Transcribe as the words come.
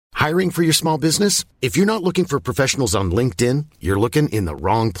Hiring for your small business? If you're not looking for professionals on LinkedIn, you're looking in the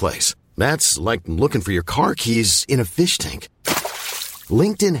wrong place. That's like looking for your car keys in a fish tank.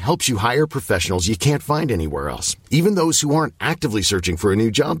 LinkedIn helps you hire professionals you can't find anywhere else, even those who aren't actively searching for a new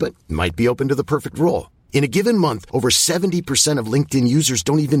job but might be open to the perfect role. In a given month, over 70% of LinkedIn users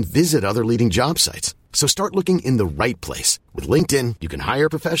don't even visit other leading job sites. So start looking in the right place. With LinkedIn, you can hire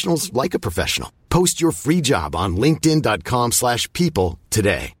professionals like a professional. Post your free job on linkedin.com/people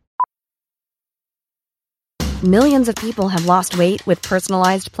today. Millions of people have lost weight with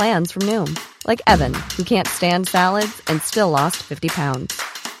personalized plans from Noom. Like Evan, who can't stand salads and still lost 50 pounds.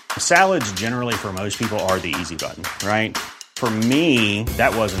 Salads generally for most people are the easy button, right? For me,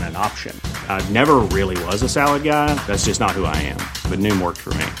 that wasn't an option. I never really was a salad guy. That's just not who I am. But Noom worked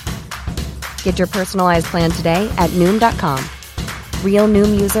for me. Get your personalized plan today at Noom.com. Real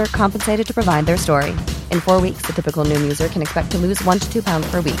Noom user compensated to provide their story. In 4 weeks, the typical Noom user can expect to lose 1 to 2 pounds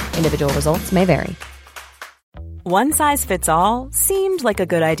per week. Individual results may vary. One size fits all seemed like a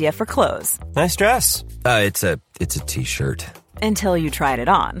good idea for clothes. Nice dress. It's a t-shirt. Until you tried it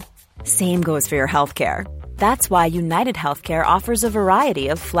on. Same goes for your healthcare. That's why United Healthcare offers a variety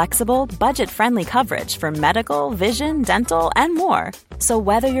of flexible, budget-friendly coverage for medical, vision, dental, and more. So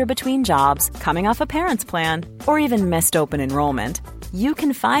whether you're between jobs, coming off a parent's plan, or even missed open enrollment, you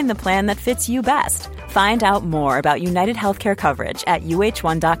can find the plan that fits you best. Find out more about United Healthcare coverage at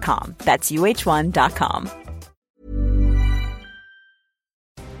uh1.com. That's uh1.com.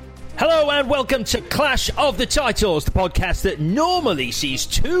 Hello and welcome to Clash of the Titles, the podcast that normally sees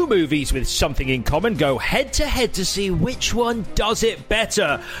two movies with something in common go head-to-head to see which one does it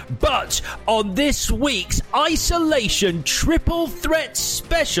better. But on this week's Isolation Triple Threat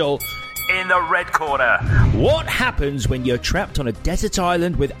Special, in the red corner, what happens when you're trapped on a desert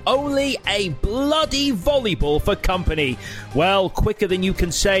island with only a bloody volleyball for company? Well, quicker than you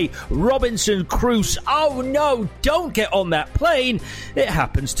can say, Robinson Crusoe, oh no, don't get on that plane, it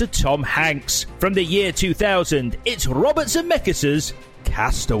happens to Tom Hanks. From the year 2000, it's Robert Zemeckis'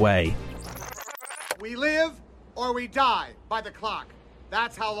 Castaway. We live or we die by the clock.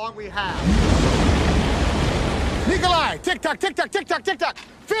 That's how long we have. Nikolai, tick-tock, tick-tock, tick-tock, tick-tock.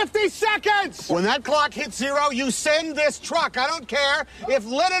 50 seconds! When that clock hits zero, you send this truck. I don't care if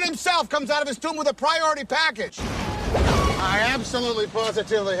Lennon himself comes out of his tomb with a priority package. I absolutely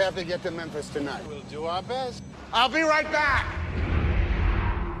positively have to get to Memphis tonight. We'll do our best. I'll be right back.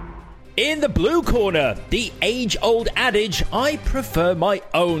 In the blue corner, the age-old adage, I prefer my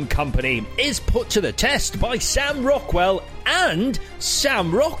own company, is put to the test by Sam Rockwell and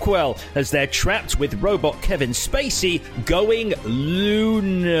Sam Rockwell as they're trapped with robot Kevin Spacey going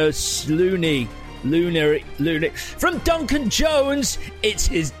lunar. From Duncan Jones, it's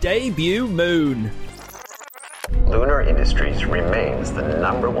his debut Moon. Lunar Industries remains the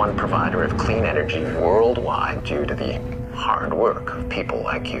 #1 provider of clean energy worldwide due to the hard work of people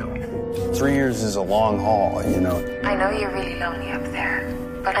like you. 3 years is a long haul, you know. I know you're really lonely up there,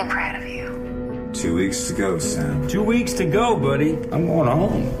 but I'm proud of you. 2 weeks to go, Sam. 2 weeks to go, buddy. I'm going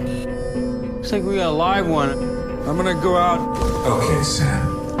home. Looks like we got a live one. I'm gonna go out. Okay,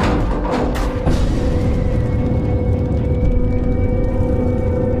 Sam.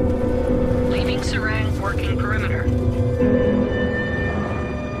 Leaving Serang, working perimeter.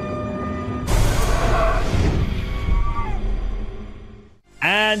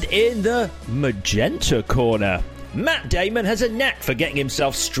 And in the magenta corner, Matt Damon has a knack for getting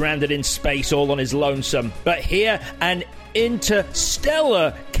himself stranded in space all on his lonesome. But here, an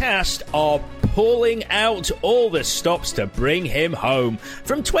interstellar cast are pulling out all the stops to bring him home.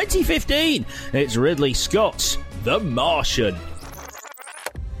 From 2015, it's Ridley Scott's The Martian.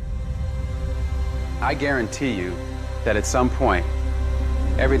 I guarantee you that at some point,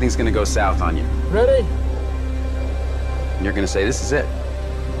 everything's going to go south on you. Ready? And you're going to say, this is it.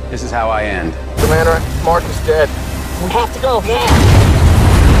 This is how I end. Commander, Mark is dead. We have to go now.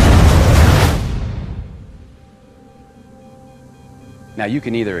 Now you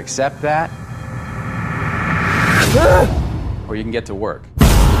can either accept that, or you can get to work.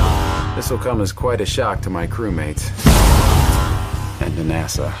 This will come as quite a shock to my crewmates. And to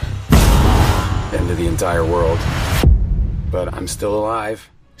NASA. And to the entire world. But I'm still alive.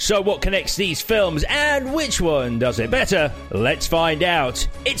 So what connects these films and which one does it better? Let's find out.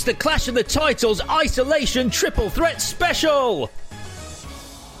 It's the Clash of the Titles Isolation Triple Threat Special!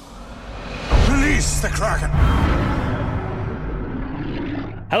 Release the Kraken.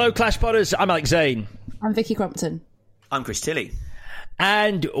 Hello Clash Potters, I'm Alex Zane. I'm Vicky Crompton. I'm Chris Tilley.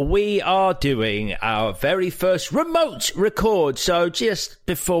 And we are doing our very first remote record. So just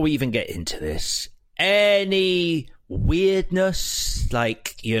before we even get into this, any weirdness,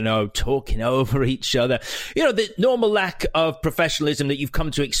 like, talking over each other. The normal lack of professionalism that you've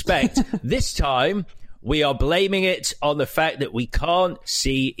come to expect. This time, we are blaming it on the fact that we can't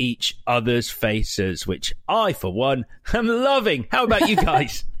see each other's faces, which I, for one, am loving. How about you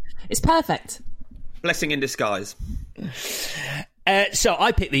guys? It's perfect. Blessing in disguise. So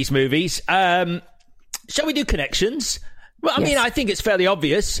I picked these movies. Shall we do connections? Well, I mean, I think it's fairly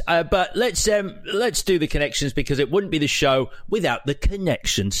obvious, but let's do the connections because it wouldn't be the show without the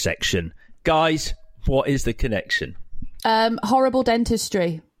connection section. Guys, what is the connection? Horrible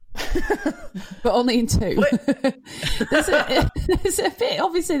dentistry. But only in 2. there's a bit,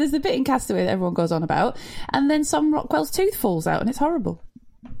 obviously, there's the bit in Castaway that everyone goes on about, and then Sam Rockwell's tooth falls out, and it's horrible.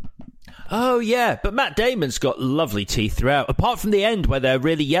 Oh, yeah, but Matt Damon's got lovely teeth throughout, apart from the end where they're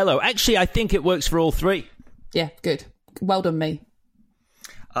really yellow. Actually, I think it works for all 3. Yeah, good. Well done, me.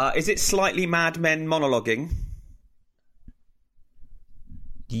 Is it slightly Mad Men monologuing?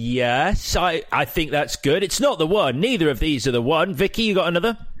 Yes, I think that's good. It's not the one. Neither of these are the one. Vicky, you got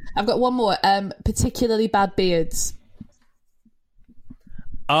another? I've got one more. Particularly bad beards.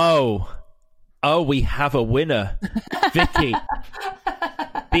 Oh, we have a winner. Vicky.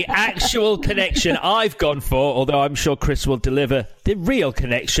 The actual connection I've gone for, although I'm sure Chris will deliver the real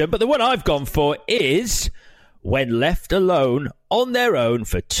connection, but the one I've gone for is when left alone on their own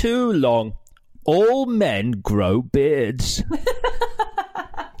for too long, all men grow beards.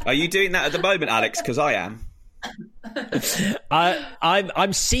 Are you doing that at the moment, Alex? Because I am.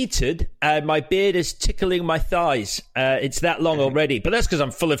 I'm seated and my beard is tickling my thighs. It's that long already, but that's because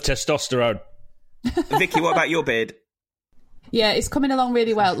I'm full of testosterone. Vicky, what about your beard? Yeah, it's coming along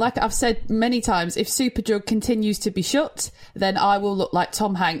really well. Like I've said many times, if Superdrug continues to be shut, then I will look like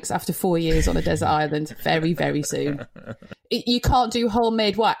Tom Hanks after 4 years on a desert island very, very soon. You can't do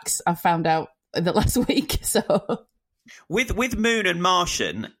homemade wax, I found out the last week, so... With Moon and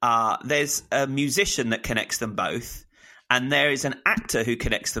Martian, there's a musician that connects them both, and there is an actor who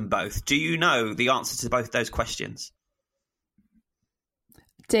connects them both. Do you know the answer to both those questions?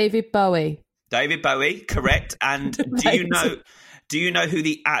 David Bowie. David Bowie, correct. And do you know who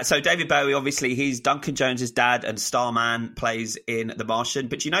the... so David Bowie, obviously, he's Duncan Jones's dad and Starman plays in The Martian.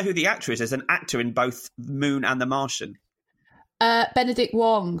 But do you know who the actor is? There's an actor in both Moon and The Martian. Benedict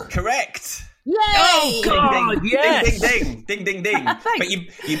Wong. Correct. Yay! Oh, God, yes! Ding, ding, ding, ding, ding. But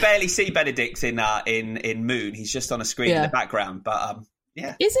you barely see Benedict in Moon. He's just on a screen in the background. But,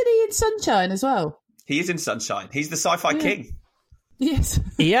 yeah. Isn't he in Sunshine as well? He is in Sunshine. He's the sci-fi king. Yes.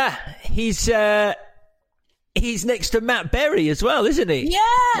 Yeah, he's next to Matt Berry as well, isn't he?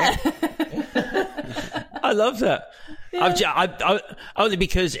 Yeah. I love that. Yeah. I only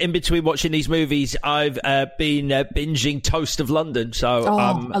because in between watching these movies, I've been binging Toast of London. So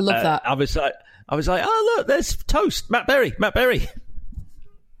I love that. I was like, oh look, there's Toast, Matt Berry.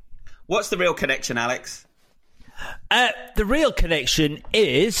 What's the real connection, Alex? The real connection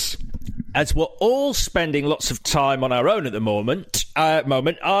is, as we're all spending lots of time on our own at the moment,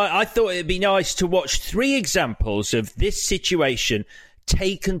 I thought it'd be nice to watch 3 examples of this situation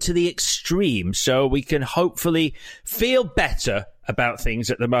taken to the extreme so we can hopefully feel better about things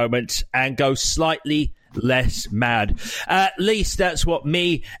at the moment and go slightly less mad. At least that's what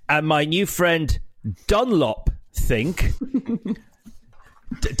me and my new friend Dunlop think.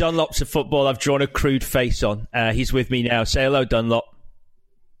 Dunlop's a football I've drawn a crude face on. He's with me now. Say hello, Dunlop.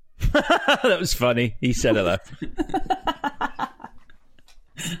 That was funny. He said hello.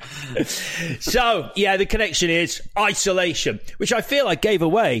 So, yeah, the connection is isolation, which I feel I gave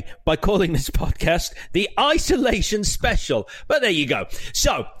away by calling this podcast the Isolation Special. But there you go.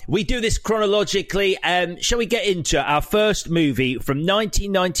 So, we do this chronologically. Shall we get into our first movie from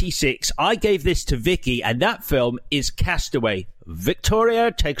 1996? I gave this to Vicky, and that film is Castaway.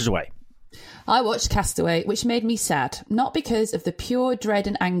 Victoria, take us away. I watched Castaway, which made me sad, not because of the pure dread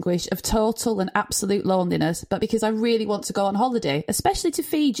and anguish of total and absolute loneliness, but because I really want to go on holiday, especially to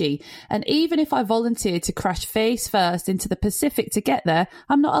Fiji. And even if I volunteered to crash face first into the Pacific to get there,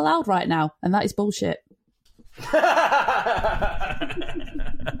 I'm not allowed right now, and that is bullshit.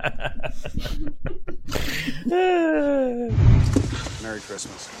 Merry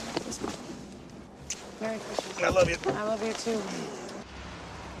Christmas. Merry Christmas. I love you. I love you too.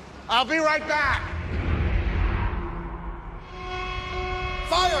 I'll be right back.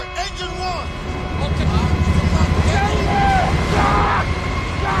 Fire, engine 1. Okay. Stay there! Stop!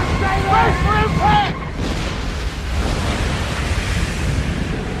 Stay there! Wait for impact!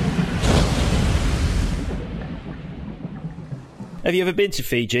 Have you ever been to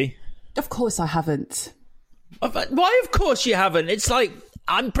Fiji? Of course I haven't. Why, of course you haven't? It's like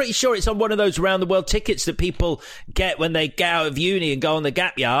I'm pretty sure it's on one of those round the world tickets that people get when they get out of uni and go on the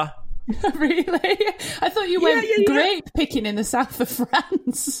gap year. Really? I thought you went grape picking in the south of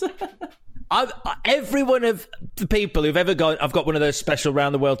France. Every one of the people who've ever gone, I've got one of those special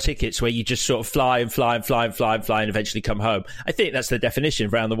round the world tickets where you just sort of fly and eventually come home. I think that's the definition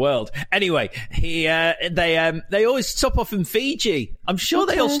of round the world. Anyway, they always stop off in Fiji. I'm sure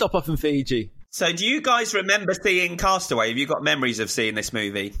they all stop off in Fiji. So do you guys remember seeing Castaway? Have you got memories of seeing this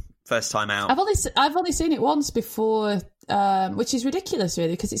movie first time out? I've only seen it once before, which is ridiculous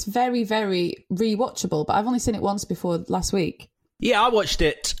really, because it's very, very rewatchable, but I've only seen it once before last week. Yeah, I watched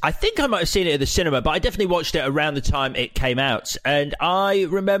it. I think I might have seen it at the cinema, but I definitely watched it around the time it came out. And I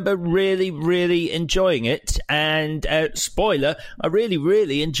remember really, really enjoying it. And spoiler, I really,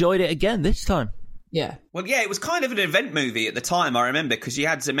 really enjoyed it again this time. Yeah. Well, yeah, it was kind of an event movie at the time, I remember, because you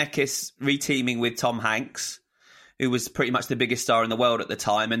had Zemeckis reteaming with Tom Hanks, who was pretty much the biggest star in the world at the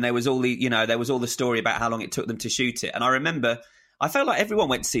time. And there was all the story about how long it took them to shoot it. And I remember, I felt like everyone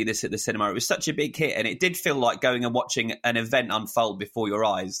went to see this at the cinema. It was such a big hit, and it did feel like going and watching an event unfold before your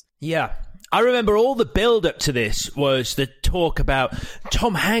eyes. Yeah. I remember all the build-up to this was the talk about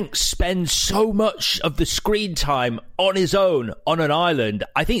Tom Hanks spends so much of the screen time on his own on an island.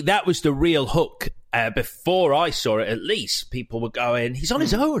 I think that was the real hook. Before I saw it, at least, people were going, he's on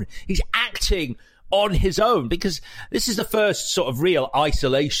his own. He's acting on his own, because this is the first sort of real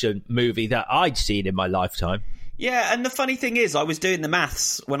isolation movie that I'd seen in my lifetime. Yeah, and the funny thing is, I was doing the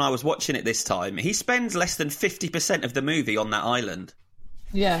maths when I was watching it this time. He spends less than 50% of the movie on that island.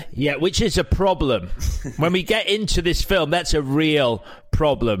 Yeah. Yeah, which is a problem. When we get into this film, that's a real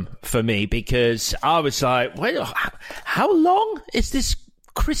problem for me, because I was like, well, how long is this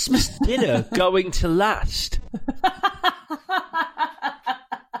Christmas dinner going to last?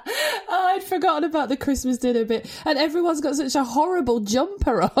 Oh, I'd forgotten about the Christmas dinner bit. And everyone's got such a horrible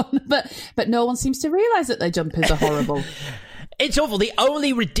jumper on. But no one seems to realise that their jumpers are horrible. It's awful. The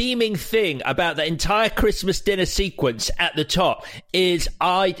only redeeming thing about the entire Christmas dinner sequence at the top is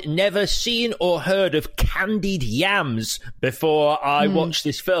I'd never seen or heard of candied yams before I watched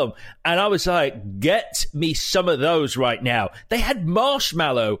this film. And I was like, get me some of those right now. They had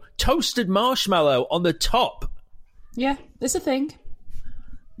toasted marshmallow on the top. Yeah, it's a thing.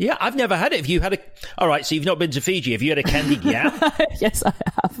 Yeah, I've never had it. Have you had a... All right, so you've not been to Fiji. Have you had a candied yam? Yes, I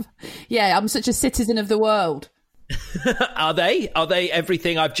have. Yeah, I'm such a citizen of the world. Are they? Are they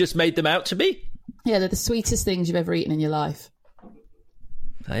everything I've just made them out to be? Yeah, they're the sweetest things you've ever eaten in your life.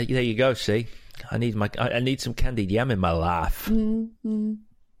 There you go, see? I need some candied yam in my life. Mm-hmm.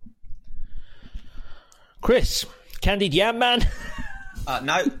 Chris, candied yam man?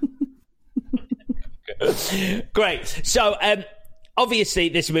 No. Great. So, obviously,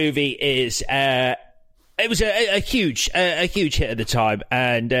 this movie is... it was a huge hit at the time,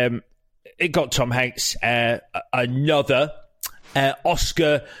 and it got Tom Hanks another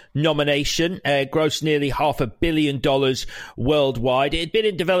Oscar nomination, grossed nearly $500 million worldwide. It had been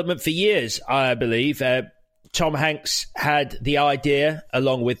in development for years, I believe. Tom Hanks had the idea,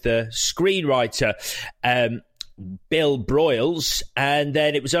 along with the screenwriter, Bill Broyles, and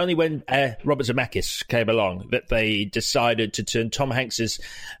then it was only when Robert Zemeckis came along that they decided to turn Tom Hanks's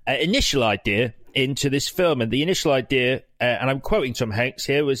initial idea into this film. And the initial idea, and I'm quoting Tom Hanks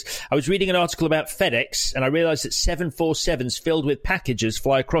here, was, I was reading an article about FedEx and I realized that 747s filled with packages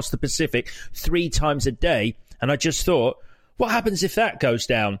fly across the Pacific 3 times a day, and I just thought, what happens if that goes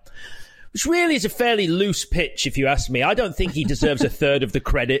down? Which really is a fairly loose pitch, if you ask me. I don't think he deserves a third of the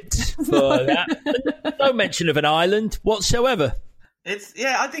credit for that. No mention of an island whatsoever.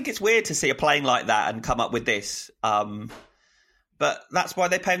 I think it's weird to see a plane like that and come up with this. But that's why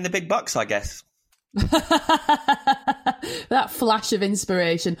they pay him the big bucks, I guess. That flash of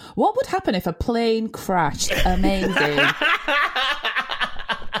inspiration. What would happen if a plane crashed? Amazing.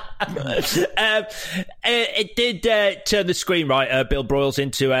 It did turn the screenwriter Bill Broyles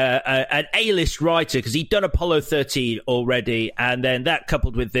into an A-list writer, because he'd done Apollo 13 already, and then that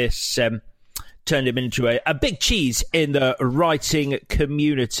coupled with this turned him into a big cheese in the writing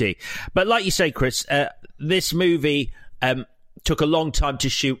community. But like you say, Chris, this movie took a long time to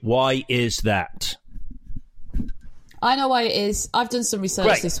shoot. Why is that? I know why it is. I've done some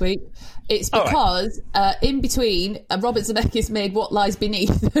research this week. It's because in between, Robert Zemeckis made What Lies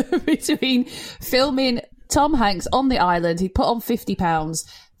Beneath. Between filming Tom Hanks on the island, he put on 50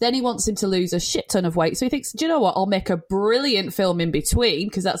 pounds. Then he wants him to lose a shit ton of weight. So he thinks, do you know what? I'll make a brilliant film in between,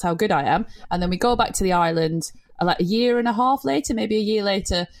 because that's how good I am. And then we go back to the island like a year and a half later, maybe a year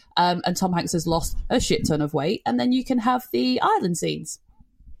later, and Tom Hanks has lost a shit ton of weight. And then you can have the island scenes.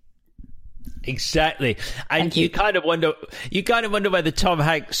 Exactly, and you kind of wonder whether Tom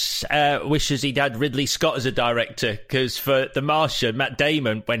Hanks wishes he'd had Ridley Scott as a director, because for The Martian, Matt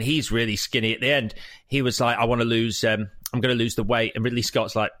Damon, when he's really skinny at the end, he was like, "I want to lose, I'm going to lose the weight," and Ridley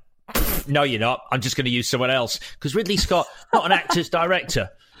Scott's like, "No, you're not. I'm just going to use someone else," because Ridley Scott, not an actor's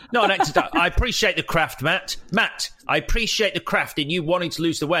director. Not an actor's director. I appreciate the craft, Matt. Matt, I appreciate the craft in you wanting to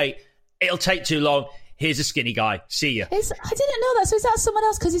lose the weight. It'll take too long. Here's a skinny guy. See ya. I didn't know that. So is that someone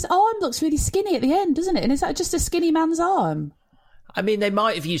else? Because his arm looks really skinny at the end, doesn't it? And is that just a skinny man's arm? I mean, they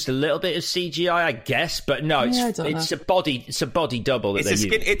might have used a little bit of CGI, I guess, but no, it's a body double that they use.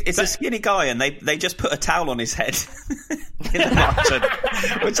 It's a skinny guy, and they just put a towel on his head in The Martian,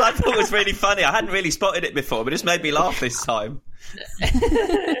 which I thought was really funny. I hadn't really spotted it before, but it just made me laugh this time.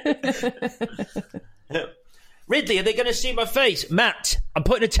 Ridley, are they going to see my face? Matt, I'm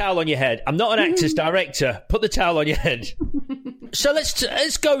putting a towel on your head. I'm not an actor's director. Put the towel on your head. So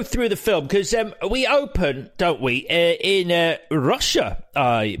let's go through the film, because we open, don't we, in Russia,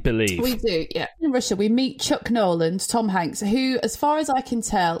 I believe. We do, yeah. In Russia, we meet Chuck Noland, Tom Hanks, who, as far as I can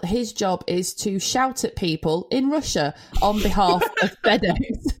tell, his job is to shout at people in Russia on behalf of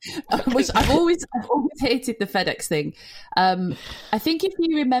FedEx, which I've always hated the FedEx thing. I think if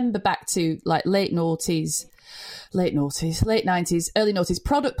you remember back to like late 90s, early 90s,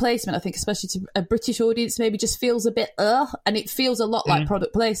 product placement, I think, especially to a British audience, maybe just feels a bit, and it feels a lot like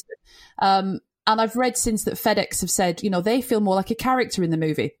product placement. And I've read since that FedEx have said, they feel more like a character in the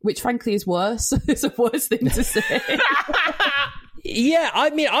movie, which frankly is worse. It's a worse thing to say. Yeah, I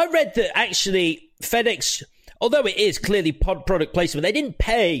mean, I read that actually FedEx, although it is clearly product placement, they didn't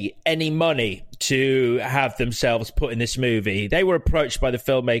pay any money to have themselves put in this movie. They were approached by the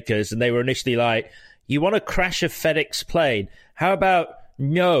filmmakers, and they were initially like, "You want to crash a FedEx plane? How about,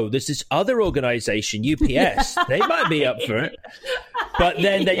 no, there's this other organization, UPS. They might be up for it." But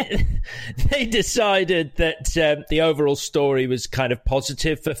then they decided that the overall story was kind of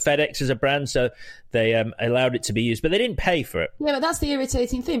positive for FedEx as a brand, so they allowed it to be used. But they didn't pay for it. Yeah, but that's the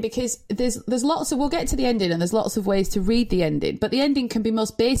irritating thing, because there's lots of... We'll get to the ending, and there's lots of ways to read the ending. But the ending can be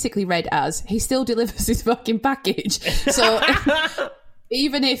most basically read as, he still delivers his fucking package. So...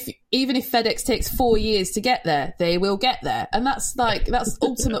 Even if FedEx takes 4 years to get there, they will get there. And that's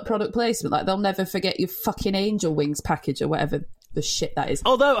ultimate product placement. Like, they'll never forget your fucking Angel Wings package or whatever the shit that is.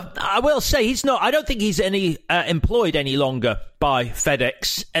 Although, I will say, I don't think he's employed any longer by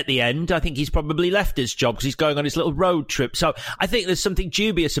FedEx at the end. I think he's probably left his job because he's going on his little road trip. So I think there's something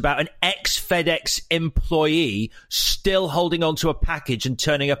dubious about an ex-FedEx employee still holding on to a package and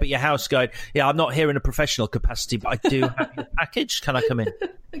turning up at your house going, "Yeah, I'm not here in a professional capacity, but I do have your package. Can I come in?"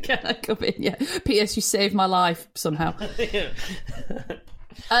 Can I come in? Yeah. P.S. You saved my life somehow.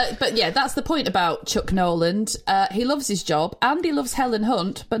 But yeah, that's the point about Chuck Noland. He loves his job, and he loves Helen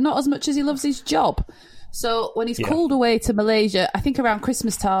Hunt, but not as much as he loves his job. So when he's called away to Malaysia, I think around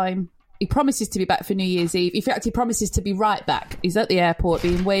Christmas time, he promises to be back for New Year's Eve. In fact, he promises to be right back. He's at the airport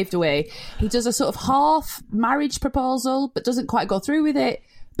being waved away. He does a sort of half marriage proposal, but doesn't quite go through with it.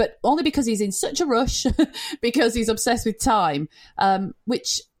 But only because he's in such a rush, because he's obsessed with time,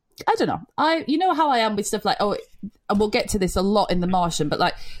 which... I don't know. You know how I am with stuff like, and we'll get to this a lot in The Martian, but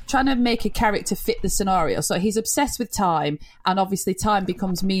like trying to make a character fit the scenario. So he's obsessed with time, and obviously time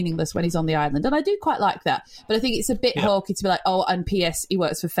becomes meaningless when he's on the island. And I do quite like that. But I think it's a bit hokey to be like, and P.S. he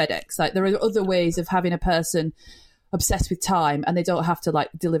works for FedEx. Like, there are other ways of having a person obsessed with time, and they don't have to like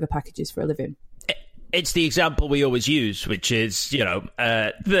deliver packages for a living. It's the example we always use, which is,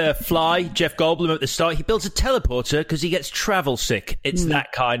 The Fly, Jeff Goldblum at the start, he builds a teleporter because he gets travel sick. It's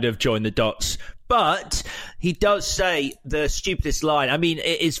that kind of join the dots. But he does say the stupidest line. I mean,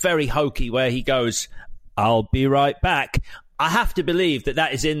 it is very hokey where he goes, "I'll be right back." I have to believe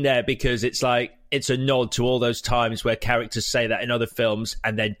that is in there because it's like, it's a nod to all those times where characters say that in other films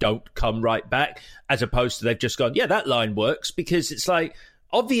and then don't come right back, as opposed to they've just gone, yeah, that line works, because it's like,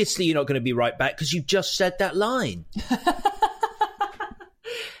 obviously you're not going to be right back because you just said that line.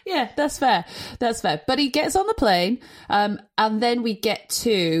 Yeah, that's fair. But he gets on the plane, and then we get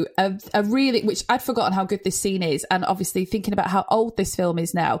to a really, which I'd forgotten how good this scene is, and obviously thinking about how old this film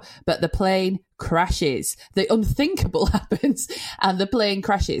is now, but the plane crashes. The unthinkable happens, and the plane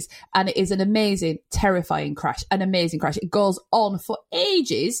crashes, and it is an amazing, terrifying crash. It goes on for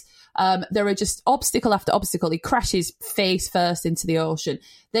ages. There are just obstacle after obstacle. He crashes face first into the ocean.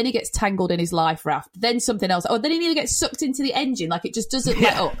 Then he gets tangled in his life raft. Then something else. Then he nearly gets sucked into the engine. Like, it just doesn't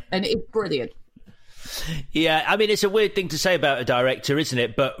let up. And it's brilliant. Yeah, I mean, it's a weird thing to say about a director, isn't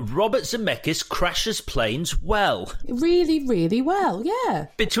it? But Robert Zemeckis crashes planes well. Really, really well, yeah.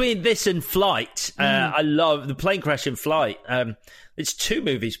 Between this and Flight, I love the plane crash in Flight. It's 2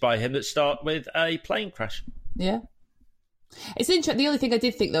 movies by him that start with a plane crash. Yeah. It's interesting. The only thing I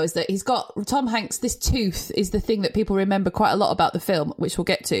did think, though, is that he's got Tom Hanks. This tooth is the thing that people remember quite a lot about the film, which we'll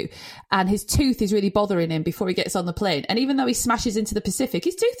get to. And his tooth is really bothering him before he gets on the plane. And even though he smashes into the Pacific,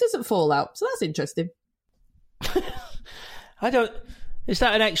 his tooth doesn't fall out. So that's interesting. Is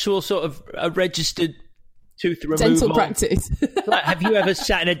that an actual sort of a registered tooth removal? Dental practice. Like, have you ever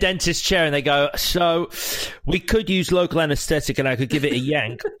sat in a dentist chair and they go, so we could use local anaesthetic and I could give it a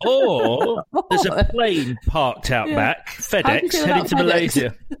yank, or there's a plane parked out back, FedEx, heading to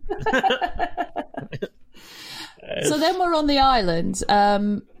Malaysia. So then we're on the island,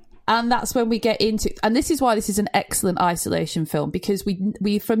 and that's when we get into, and this is why this is an excellent isolation film, because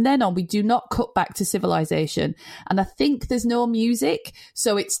we from then on we do not cut back to civilization, and I think there's no music,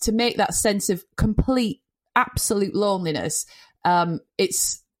 so it's to make that sense of complete, absolute loneliness.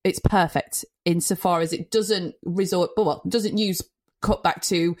 It's perfect insofar as it doesn't doesn't use cut back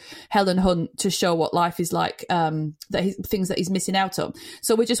to Helen Hunt to show what life is like, things that he's missing out on.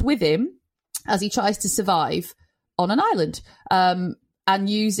 So we're just with him as he tries to survive on an island, and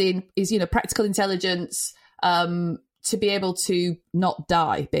using his practical intelligence to be able to not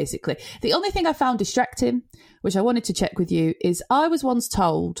die, basically. The only thing I found distracting, which I wanted to check with you, is I was once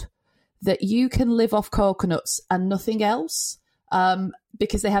told that you can live off coconuts and nothing else,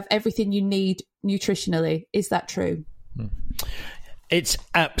 because they have everything you need nutritionally. Is that true? It's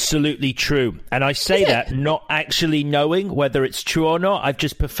absolutely true. And I say that not actually knowing whether it's true or not. I've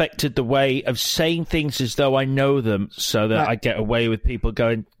just perfected the way of saying things as though I know them, so that I get away with people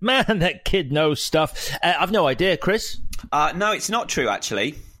going, man, that kid knows stuff. I've no idea, Chris. No, it's not true,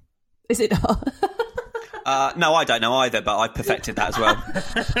 actually. Is it not? No, I don't know either, but I perfected that as well.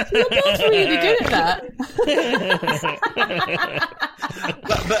 You're both really good at that.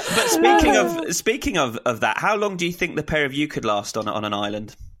 but speaking of that, how long do you think the pair of you could last on an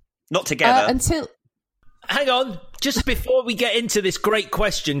island? Not together. Hang on, just before we get into this great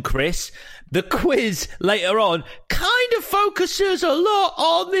question, Chris, the quiz later on kind of focuses a lot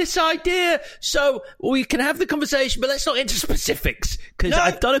on this idea, so we can have the conversation, but let's not get into specifics, because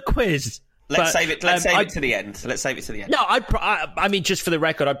I've done a quiz. Let's save it to the end. Let's save it to the end. No, I mean, just for the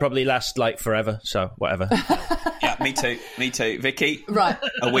record, I'd probably last like forever. So whatever. Yeah, me too. Vicky, right?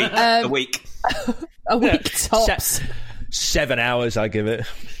 A week. A week tops. 7 hours, I give it.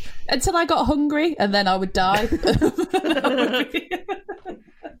 Until I got hungry, and then I would die.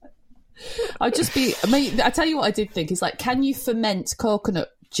 I'd just be. I mean, I tell you what, I did think is like, can you ferment coconut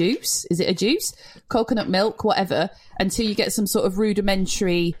juice? Is it a juice? Coconut milk, whatever, until you get some sort of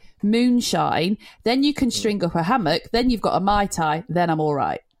rudimentary moonshine, then you can string up a hammock, then you've got a Mai Tai, then I'm all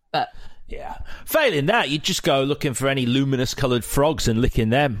right. But yeah, failing that, you just go looking for any luminous coloured frogs and licking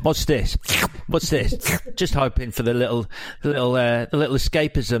them. What's this? Just hoping for the little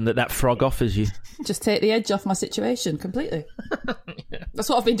escapism that frog offers you. Just take the edge off my situation completely. That's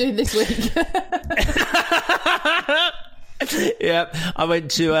what I've been doing this week. Yeah,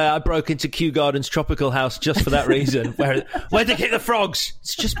 I broke into Kew Gardens Tropical House just for that reason. Where to get the frogs?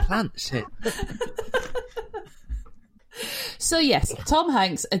 It's just plants. So yes, Tom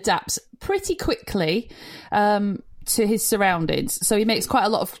Hanks adapts pretty quickly to his surroundings. So he makes quite a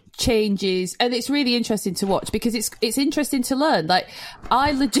lot of changes, and it's really interesting to watch because it's interesting to learn. Like,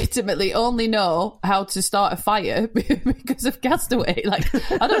 I legitimately only know how to start a fire because of Castaway. Like,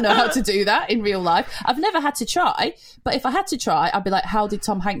 I don't know how to do that in real life. I've never had to try, but if I had to try, I'd be like, how did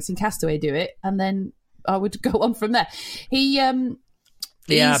Tom Hanks in Castaway do it? And then I would go on from there.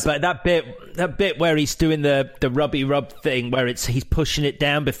 But that bit where he's doing the rubby rub thing, where he's pushing it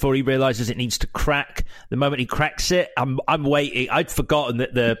down before he realizes it needs to crack. The moment he cracks it, I'm waiting. I'd forgotten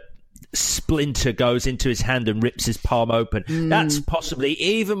that the splinter goes into his hand and rips his palm open. That's possibly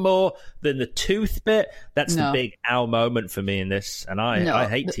even more than the tooth bit. That's the big ow moment for me in this, and I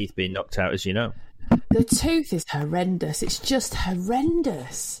hate teeth being knocked out, as you know. The tooth is horrendous. It's just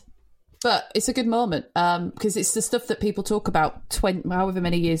horrendous. But it's a good moment because it's the stuff that people talk about however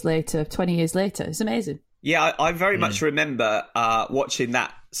many years later, 20 years later. It's amazing. Yeah, I very much remember watching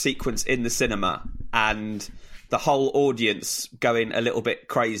that sequence in the cinema and the whole audience going a little bit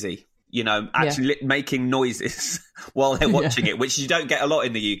crazy, actually making noises while they're watching it, which you don't get a lot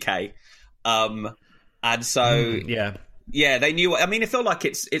in the UK. And so, yeah, they knew. I mean, it felt like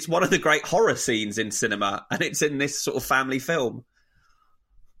it's one of the great horror scenes in cinema, and it's in this sort of family film.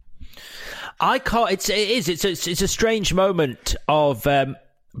 I can't. It's a strange moment of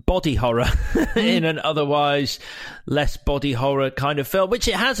body horror in an otherwise less body horror kind of film, which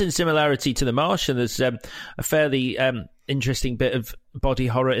it has in similarity to The Martian. There's a fairly interesting bit of body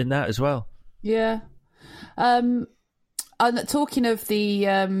horror in that as well. Yeah. And talking of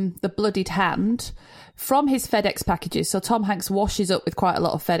the bloodied hand, from his FedEx packages, so Tom Hanks washes up with quite a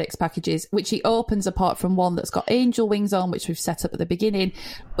lot of FedEx packages, which he opens apart from one that's got angel wings on, which we've set up at the beginning,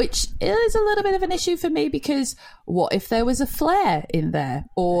 which is a little bit of an issue for me, because what if there was a flare in there,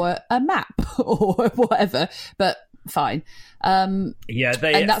 or a map, or whatever, but fine.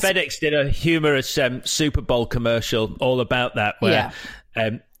 FedEx did a humorous Super Bowl commercial all about that, where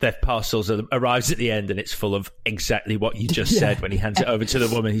their parcels arrives at the end and it's full of exactly what you just said when he hands it over to the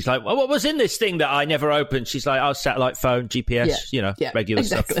woman. He's like, well, what was in this thing that I never opened? She's like, oh, satellite phone, GPS, regular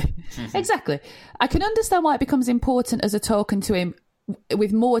stuff. Exactly. I can understand why it becomes important as a token to him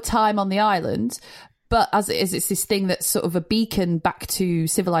with more time on the island, but as it is, it's this thing that's sort of a beacon back to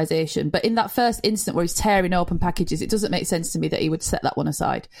civilization. But in that first instant where he's tearing open packages, it doesn't make sense to me that he would set that one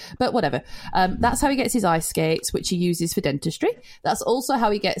aside. But whatever. That's how he gets his ice skates, which he uses for dentistry. That's also how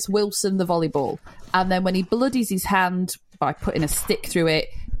he gets Wilson the volleyball. And then when he bloodies his hand by putting a stick through it,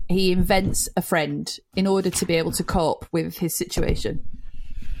 he invents a friend in order to be able to cope with his situation.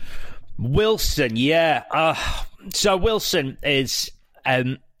 Wilson, yeah. So Wilson is...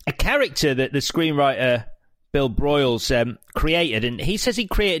 a character that the screenwriter Bill Broyles created, and he says he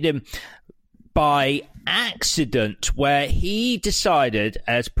created him by accident, where he decided,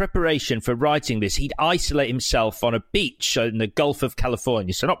 as preparation for writing this, he'd isolate himself on a beach in the Gulf of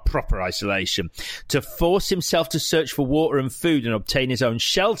California, so not proper isolation, to force himself to search for water and food and obtain his own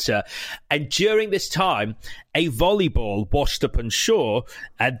shelter. And during this time, a volleyball washed up on shore,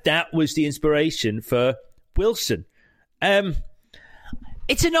 and that was the inspiration for Wilson.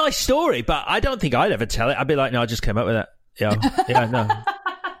 It's a nice story, but I don't think I'd ever tell it. I'd be like, no, I just came up with that. Yeah, no.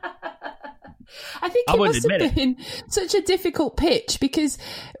 I think it must have been such a difficult pitch, because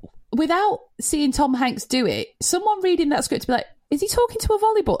without seeing Tom Hanks do it, someone reading that script would be like, is he talking to a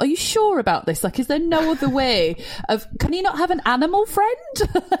volleyball? Are you sure about this? Like, is there no other way of... Can he not have an animal friend?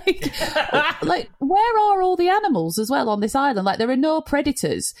 like, where are all the animals as well on this island? Like, there are no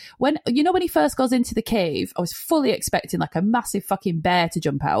predators. When he first goes into the cave, I was fully expecting, like, a massive fucking bear to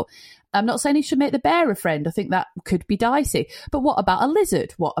jump out. I'm not saying he should make the bear a friend. I think that could be dicey. But what about a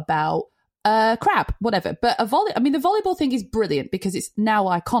lizard? What about... crab, whatever. But the volleyball thing is brilliant because it's now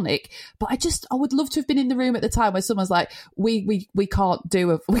iconic. But I would love to have been in the room at the time where someone's like, we cannot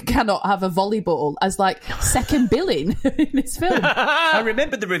have a volleyball as like second billing in this film. I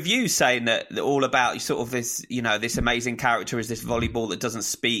remember the review saying that all about sort of this, this amazing character is this volleyball that doesn't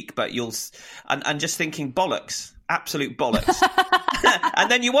speak, but and just thinking bollocks. Absolute bollocks.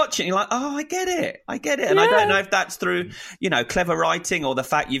 And then you watch it and you're like, oh, I get it. And I don't know if that's through, clever writing or the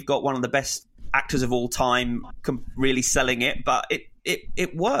fact you've got one of the best actors of all time really selling it, but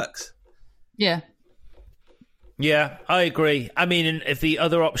it works. Yeah. Yeah, I agree. I mean, if the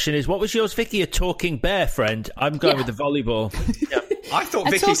other option is, what was yours, Vicky? A talking bear friend? I'm going with the volleyball. Yeah. I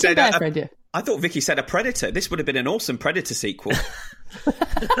thought Vicky said I thought Vicky said a predator. This would have been an awesome Predator sequel.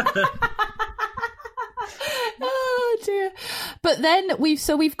 Oh dear. But then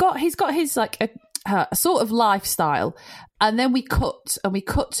he's got his like a sort of lifestyle, and then we cut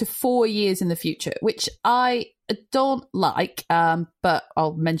to 4 years in the future, which I don't like, but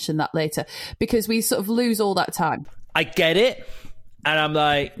I'll mention that later, because we sort of lose all that time. I get it, and I'm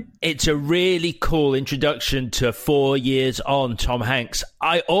like, it's a really cool introduction to 4 years on Tom Hanks.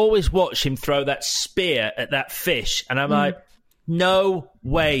 I always watch him throw that spear at that fish, and I'm like, no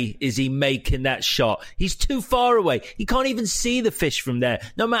way is he making that shot. He's too far away. He can't even see the fish from there,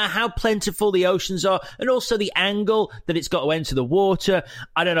 no matter how plentiful the oceans are, and also the angle that it's got to enter the water.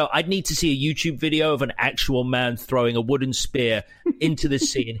 I don't know. I'd need to see a YouTube video of an actual man throwing a wooden spear into the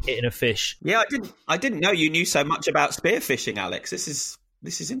sea and hitting a fish. Yeah, I didn't know you knew so much about spearfishing, Alex. This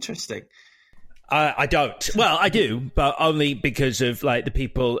is interesting. I don't. Well, I do, but only because of like the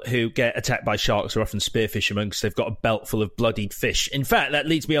people who get attacked by sharks are often spear fishermen because they've got a belt full of bloodied fish. In fact, that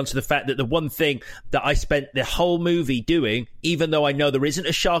leads me on to the fact that the one thing that I spent the whole movie doing, even though I know there isn't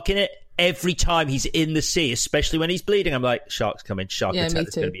a shark in it, every time he's in the sea, especially when he's bleeding, I'm like, shark's coming, shark attack, there's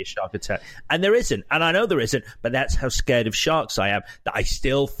going to be a shark attack. And there isn't. And I know there isn't, but that's how scared of sharks I am, that I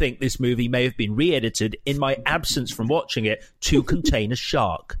still think this movie may have been re-edited in my absence from watching it to contain a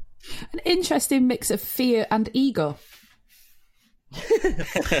shark. An interesting mix of fear and ego.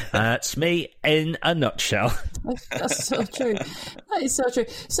 That's me in a nutshell. That's so true. That is so true.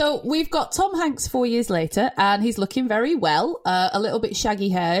 So we've got Tom Hanks 4 years later, and he's looking very well, a little bit shaggy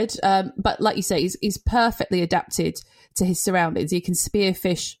haired, but like you say, he's perfectly adapted to his surroundings. He can spear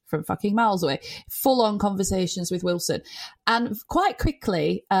fish from fucking miles away. Full on conversations with Wilson. And quite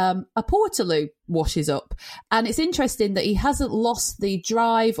quickly, a Portaloo washes up. And it's interesting that he hasn't lost the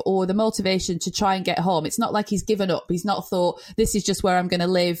drive or the motivation to try and get home. It's not like he's given up. He's not thought, this is just where I'm going to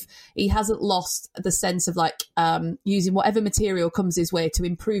live. He hasn't lost the sense of like using whatever material comes his way to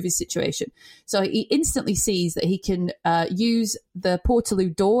improve his situation. So he instantly sees that he can use the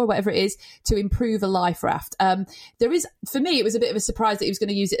Portaloo door, whatever it is, to improve a life raft. There is, for me, it was a bit of a surprise that he was going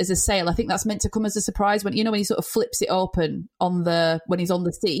to use it as a sail. I think that's meant to come as a surprise when he sort of flips it open when he's on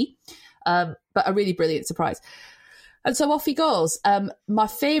the sea. But a really brilliant surprise. And so off he goes. My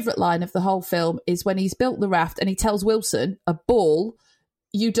favourite line of the whole film is when he's built the raft and he tells Wilson, a ball,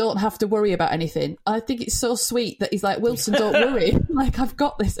 you don't have to worry about anything. I think it's so sweet that he's like, Wilson, don't worry. Like, I've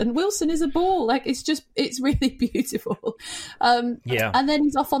got this. And Wilson is a ball. Like, it's really beautiful. Yeah. And then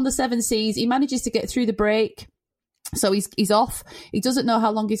he's off on the seven seas. He manages to get through the break. So he's off. He doesn't know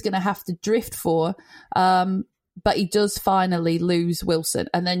how long he's going to have to drift for. But he does finally lose Wilson.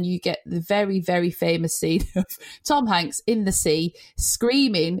 And then you get the very, very famous scene of Tom Hanks in the sea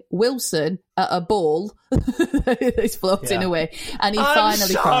screaming Wilson at a ball that's floating away. And he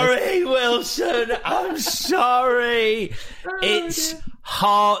finally sorry, cries. Wilson. I'm sorry. It's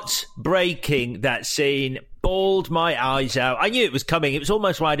heartbreaking, that scene. Bawled my eyes out. I knew it was coming. It was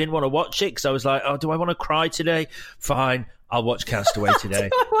almost why I didn't want to watch it, because I was like, oh, do I want to cry today? Fine. I'll watch Castaway today.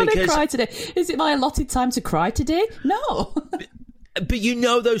 I want to cry today. Is it my allotted time to cry today? No. But you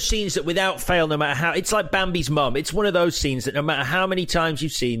know those scenes that without fail, no matter how... It's like Bambi's mum. It's one of those scenes that no matter how many times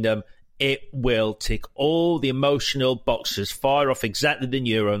you've seen them, it will tick all the emotional boxes, fire off exactly the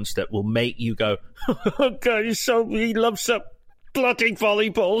neurons that will make you go, oh, God, he loves that bloody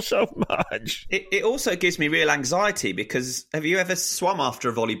volleyball so much. It also gives me real anxiety, because have you ever swum after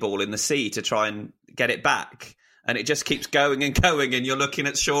a volleyball in the sea to try and get it back? And it just keeps going and going, and you're looking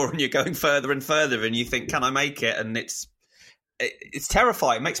at shore and you're going further and further, and you think, can I make it? And it's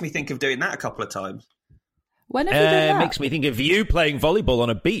terrifying. It makes me think of doing that a couple of times. When have you done that? It makes me think of you playing volleyball on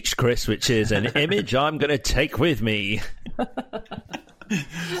a beach, Chris, which is an image I'm going to take with me. A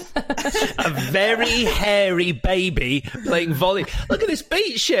very hairy baby playing volley. Look at this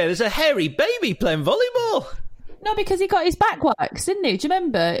beach here. There's a hairy baby playing volleyball. No, because he got his back waxed, didn't he? Do you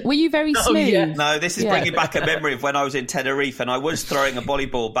remember? Were you very smooth? Yeah. No, this is bringing back a memory of when I was in Tenerife and I was throwing a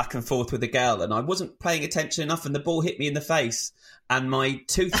volleyball back and forth with a girl, and I wasn't paying attention enough, and the ball hit me in the face and my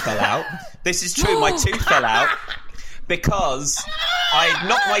tooth fell out. This is true, my tooth fell out because I had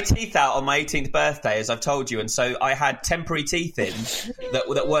knocked my teeth out on my 18th birthday, as I've told you, and so I had temporary teeth in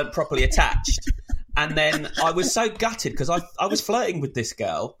that weren't properly attached. And then I was so gutted because I was flirting with this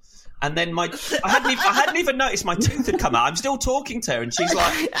girl. And then I hadn't even noticed my tooth had come out. I'm still talking to her, and she's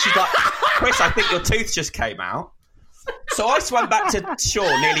like, Chris, I think your tooth just came out. So I swam back to shore,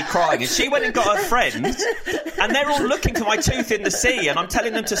 nearly crying, and she went and got her friend, and they're all looking for my tooth in the sea, and I'm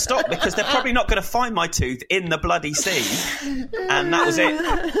telling them to stop because they're probably not going to find my tooth in the bloody sea. And that was it.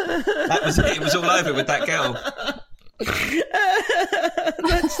 It was all over with that girl.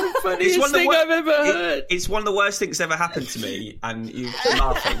 That's the funniest thing I've ever heard. It's one of the worst things ever happened to me, and you're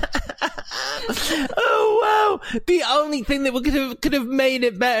laughing. Oh wow! The only thing that could have made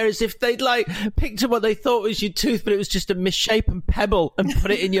it better is if they'd picked up what they thought was your tooth, but it was just a misshapen pebble, and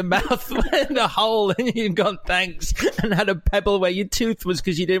put it in your mouth in a hole, and you'd gone thanks, and had a pebble where your tooth was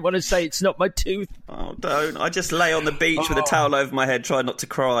because you didn't want to say it's not my tooth. Oh, don't! I just lay on the beach with a towel over my head, trying not to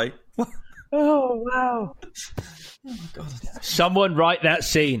cry. Oh wow! Oh, God. Someone write that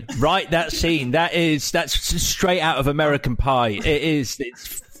scene. That's straight out of American Pie. It's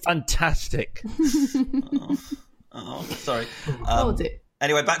fantastic. Sorry. Hold it.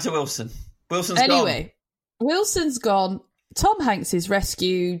 Anyway, back to Wilson. Wilson's gone. Tom Hanks is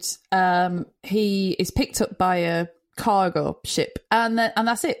rescued. He is picked up by a cargo ship, and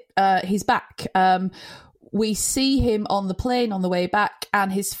that's it. He's back. We see him on the plane on the way back, and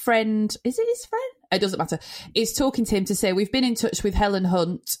his friend, is it his friend? It doesn't matter. Is talking to him to say, we've been in touch with Helen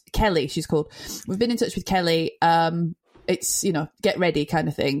Hunt, Kelly, she's called. We've been in touch with Kelly. It's, get ready kind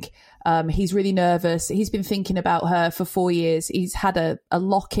of thing. He's really nervous. He's been thinking about her for 4 years. He's had a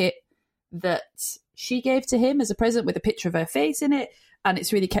locket that she gave to him as a present with a picture of her face in it, and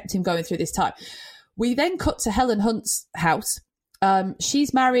it's really kept him going through this time. We then cut to Helen Hunt's house.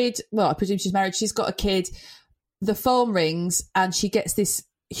 She's married. Well, I presume she's married. She's got a kid. The phone rings and she gets this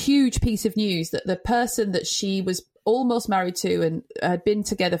huge piece of news that the person that she was almost married to and had been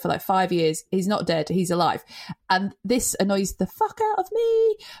together for like 5 years. He's not dead. He's alive. And this annoys the fuck out of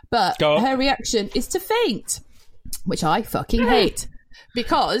me. But her reaction is to faint, which I fucking hate.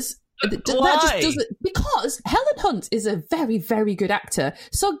 Because that just doesn't. Because Helen Hunt is a very, very good actor.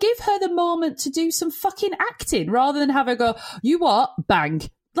 So give her the moment to do some fucking acting rather than have her go, you what? Bang.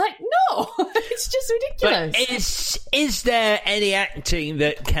 Like, no. It's just ridiculous. But is there any acting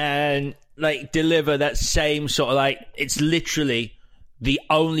that can like deliver that same sort of like, it's literally the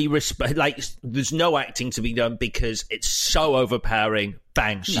only like there's no acting to be done because it's so overpowering.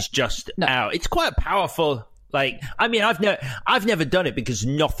 Bang, she's just out. It's quite powerful. Like, I mean, I've never done it because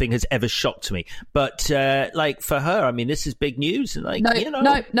nothing has ever shocked me. But like for her, I mean, this is big news. And like,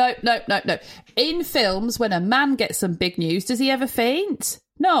 No. In films, when a man gets some big news, does he ever faint?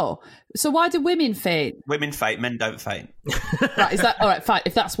 No. So why do women faint? Women faint, men don't faint. Right, is that all right? Fine.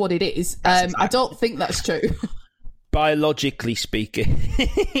 If that's what it is, I don't think that's true. Biologically speaking,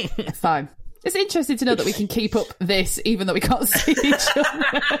 fine. It's interesting to know that we can keep up this even though we can't see each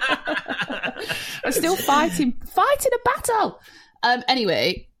other. We're still fighting a battle.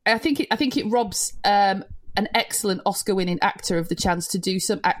 Anyway, I think it robs an excellent Oscar-winning actor of the chance to do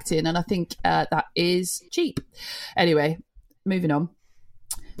some acting, and I think that is cheap. Anyway, moving on.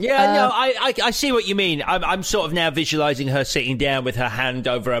 Yeah, no, I see what you mean. I'm sort of now visualising her sitting down with her hand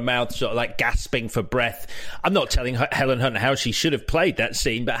over her mouth, sort of like gasping for breath. I'm not telling Helen Hunt how she should have played that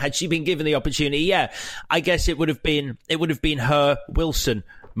scene, but had she been given the opportunity, yeah, I guess it would have been her Wilson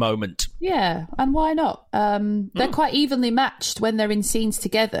moment. Yeah, and why not? They're quite evenly matched when they're in scenes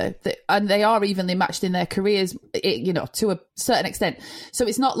together, and they are evenly matched in their careers, to a certain extent. So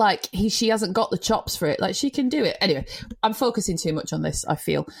it's not like she hasn't got the chops for it. Like, she can do it. Anyway, I'm focusing too much on this, I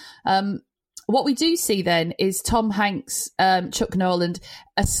feel. What we do see then is Tom Hanks, Chuck Noland,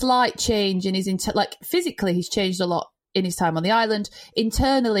 a slight change in his physically he's changed a lot in his time on the island.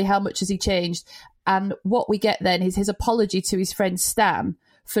 Internally, how much has he changed? And what we get then is his apology to his friend Stan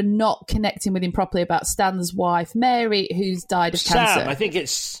for not connecting with him properly about Stan's wife, Mary, who's died of cancer. Sam, I think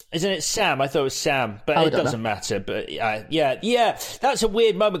isn't it Sam? I thought it was Sam, but it doesn't matter. But yeah, that's a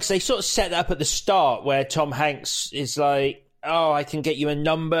weird moment because they sort of set that up at the start where Tom Hanks is like, oh, I can get you a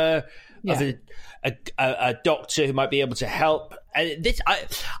number of a doctor who might be able to help. And this,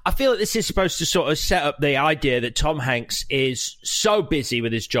 I feel like this is supposed to sort of set up the idea that Tom Hanks is so busy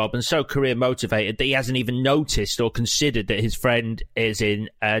with his job and so career motivated that he hasn't even noticed or considered that his friend is in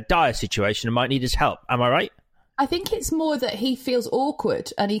a dire situation and might need his help. Am I right? I think it's more that he feels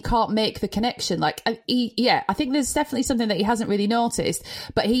awkward and he can't make the connection. I think there's definitely something that he hasn't really noticed,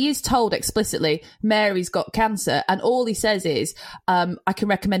 but he is told explicitly Mary's got cancer, and all he says is, I can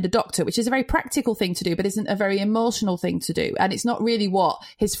recommend a doctor, which is a very practical thing to do, but isn't a very emotional thing to do. And it's not really what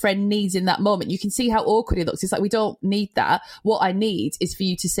his friend needs in that moment. You can see how awkward he looks. It's like, we don't need that. What I need is for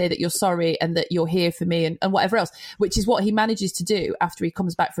you to say that you're sorry and that you're here for me and whatever else, which is what he manages to do after he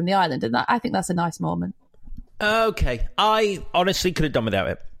comes back from the island. And I think that's a nice moment. Okay, I honestly could have done without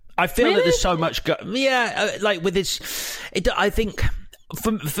it. I feel that there's so much. Like with this, I think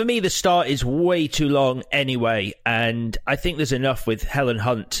for me the start is way too long anyway, and I think there's enough with Helen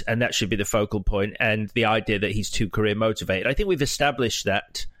Hunt, and that should be the focal point, and the idea that he's too career motivated. I think we've established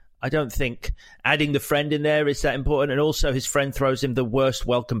that. I don't think adding the friend in there is that important. And also his friend throws him the worst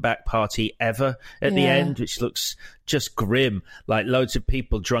welcome back party ever at the end, which looks just grim. Like loads of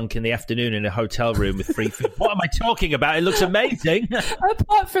people drunk in the afternoon in a hotel room with free food. What am I talking about? It looks amazing.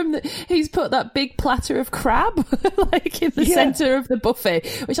 Apart from he's put that big platter of crab like in the centre of the buffet,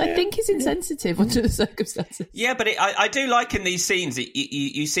 which I think is insensitive under the circumstances. Yeah, but I do like in these scenes,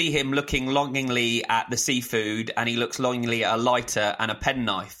 you see him looking longingly at the seafood, and he looks longingly at a lighter and a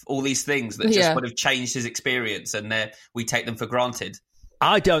penknife. All these things that just would have changed his experience, and we take them for granted.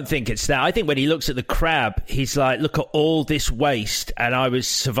 I don't think it's that. I think when he looks at the crab, he's like, look at all this waste, and I was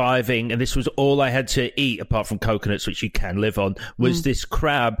surviving, and this was all I had to eat, apart from coconuts, which you can live on, was this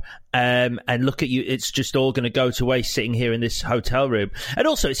crab. And look at you, it's just all going to go to waste sitting here in this hotel room. And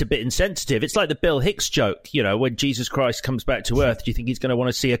also, it's a bit insensitive. It's like the Bill Hicks joke, when Jesus Christ comes back to earth, do you think he's going to want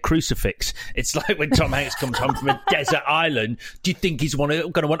to see a crucifix? It's like when Tom Hanks comes home from a desert island, do you think he's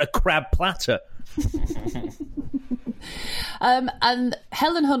going to want a crab platter? And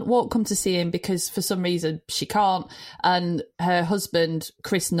Helen Hunt won't come to see him because for some reason she can't, and her husband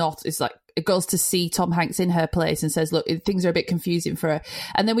Chris Knott is like, it goes to see Tom Hanks in her place and says, look, things are a bit confusing for her.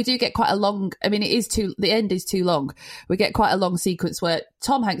 And then we do get quite a long, the end is too long. We get quite a long sequence where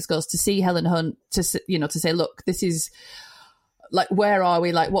Tom Hanks goes to see Helen Hunt to say, look, this is like, where are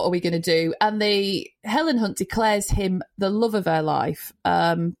we? Like, what are we going to do? And Helen Hunt declares him the love of her life,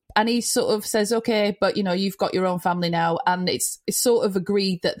 And he sort of says, okay, but, you know, you've got your own family now. And it's sort of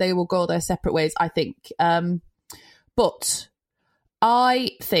agreed that they will go their separate ways, I think. But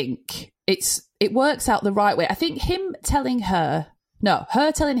I think it works out the right way. I think her telling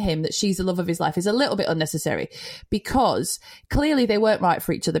him that she's the love of his life is a little bit unnecessary, because clearly they weren't right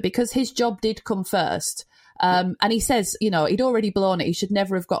for each other, because his job did come first. And he says, you know, he'd already blown it. He should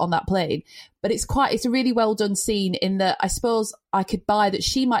never have got on that plane. But it's a really well done scene in that I suppose I could buy that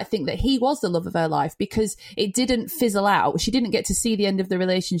she might think that he was the love of her life, because it didn't fizzle out. She didn't get to see the end of the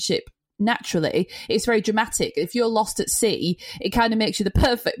relationship naturally. It's very dramatic. If you're lost at sea, it kind of makes you the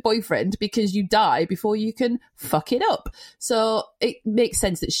perfect boyfriend, because you die before you can fuck it up. So it makes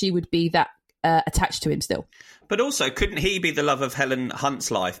sense that she would be that attached to him still. But also, couldn't he be the love of Helen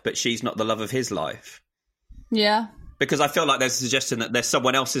Hunt's life, but she's not the love of his life? Yeah. Because I feel like there's a suggestion that there's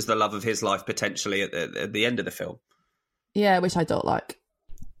someone else is the love of his life potentially at the end of the film. Yeah, which I don't like.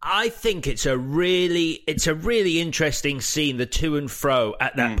 I think it's a really interesting scene, the to and fro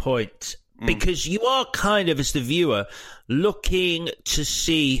at that point, because you are kind of, as the viewer, looking to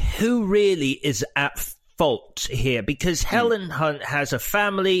see who really is at fault here, because Helen Hunt has a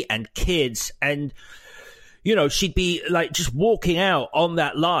family and kids, and you know, she'd be like just walking out on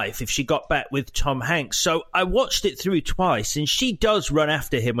that life if she got back with Tom Hanks. So I watched it through twice, and she does run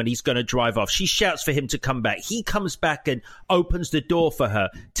after him when he's going to drive off. She shouts for him to come back. He comes back and opens the door for her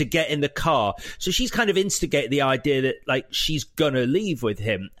to get in the car. So she's kind of instigated the idea that like she's going to leave with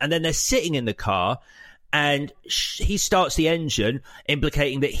him. And then they're sitting in the car, and he starts the engine,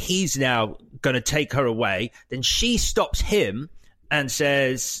 implicating that he's now going to take her away. Then she stops him and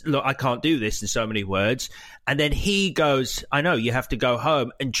says, look, I can't do this, in so many words. And then he goes, I know, you have to go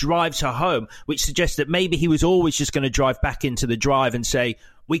home, and drives her home, which suggests that maybe he was always just going to drive back into the drive and say,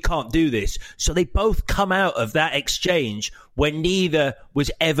 we can't do this. So they both come out of that exchange when neither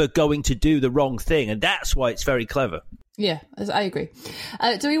was ever going to do the wrong thing. And that's why it's very clever. Yeah, I agree.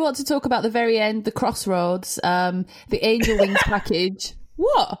 Do we want to talk about the very end, the crossroads, the Angel Wings package?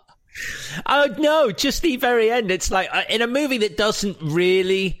 What? Oh, no, just the very end. It's like, in a movie that doesn't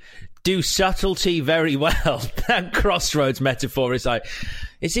really do subtlety very well, that crossroads metaphor is like,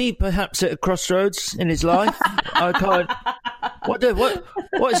 is he perhaps at a crossroads in his life? I can't...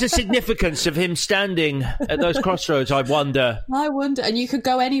 What is the significance of him standing at those crossroads, I wonder? And you could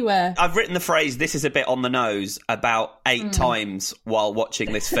go anywhere. I've written the phrase, this is a bit on the nose, about 8 times while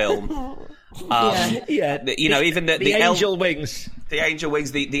watching this film. You know, even the Angel Wings. The Angel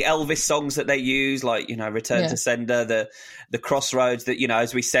Wings, the Elvis songs that they use, like, you know, Return to Sender, the crossroads, that, you know,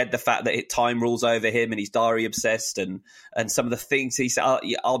 as we said, the fact that time rules over him and he's diary obsessed, and some of the things he said,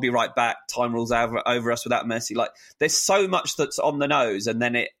 I'll be right back, time rules over us without mercy. Like, there's so much that's on the nose, and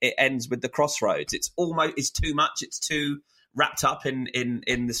then it ends with the crossroads. It's too much. It's too wrapped up in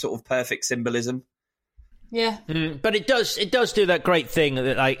the sort of perfect symbolism. Yeah. But it does do that great thing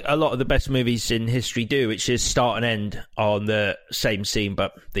that like a lot of the best movies in history do, which is start and end on the same scene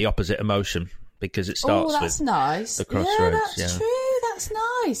but the opposite emotion, because it starts with nice. The crossroads. Yeah, that's true. That's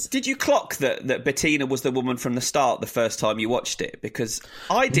nice. Did you clock that Bettina was the woman from the start the first time you watched it? Because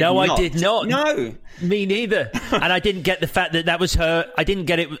I did not. No, I did not. No. Me neither. And I didn't get the fact that was her. I didn't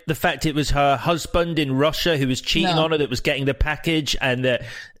get the fact it was her husband in Russia who was cheating on her that was getting the package, and that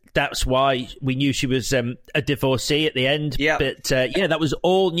that's why we knew she was a divorcee at the end. Yeah. But that was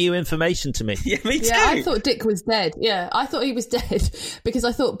all new information to me. Yeah, me too. Yeah, I thought Dick was dead. Yeah, I thought he was dead because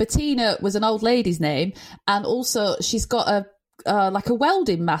I thought Bettina was an old lady's name, and also she's got a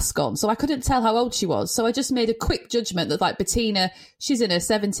welding mask on, so I couldn't tell how old she was. So I just made a quick judgment that like Bettina, she's in her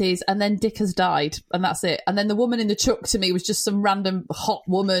 70s, and then Dick has died, and that's it. And then the woman in the truck to me was just some random hot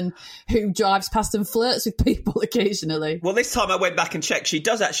woman who drives past and flirts with people occasionally. Well, this time I went back and checked. She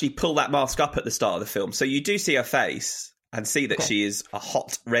does actually pull that mask up at the start of the film, so you do see her face and see that she is a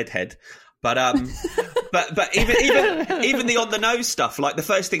hot redhead. But but even the on the nose stuff, like the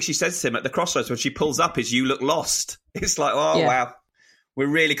first thing she says to him at the crossroads when she pulls up is, "You look lost." It's like, wow, we're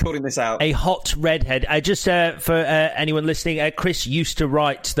really calling this out. A hot redhead. I just for anyone listening, Chris used to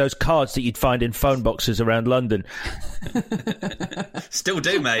write those cards that you'd find in phone boxes around London. Still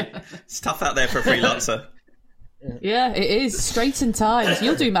do, mate. It's tough out there for a freelancer. Yeah, it is. Straighten times.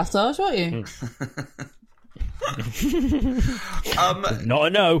 You'll do massage, won't you?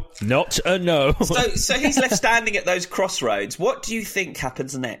 Not a no. So he's left standing at those crossroads. What do you think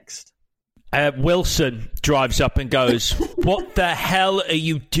happens next? Wilson drives up and goes, "What the hell are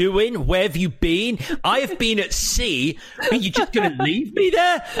you doing? Where have you been? I have been at sea. Are you just going to leave me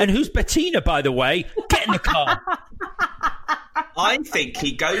there? And who's Bettina, by the way? Get in the car." I think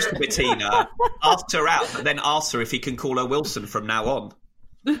he goes to Bettina, asks her out, but then asks her if he can call her Wilson from now on.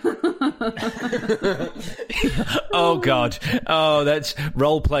 Oh God! Oh, that's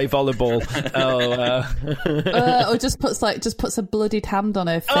role play volleyball. Or just puts a bloodied hand on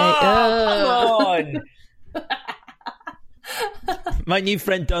her face. Oh, come on! My new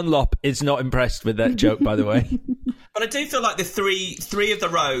friend Dunlop is not impressed with that joke, by the way. But I do feel like the three of the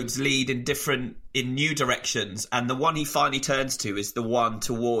roads lead in new directions, and the one he finally turns to is the one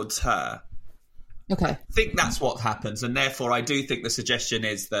towards her. Okay. I think that's what happens, and therefore I do think the suggestion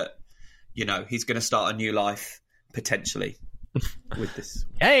is that, you know, he's going to start a new life, potentially, with this.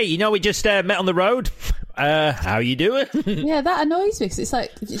 Hey, we just met on the road. How you doing? Yeah, that annoys me, because it's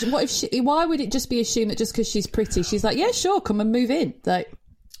like, why would it just be assumed that just because she's pretty, she's like, yeah, sure, come and move in? Like,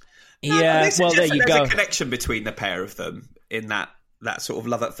 yeah, well, there you go. There's a connection between the pair of them in that sort of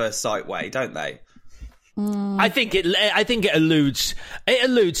love at first sight way, don't they? I think it alludes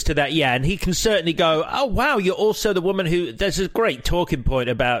to that, yeah, and he can certainly go, oh wow, you're also the woman who. There's a great talking point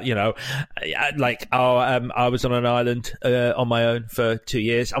about, I was on an island on my own for 2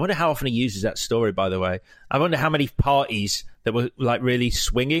 years. I wonder how often he uses that story, by the way. I wonder how many parties that were like really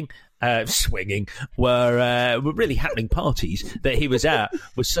swinging were really happening parties that he was at,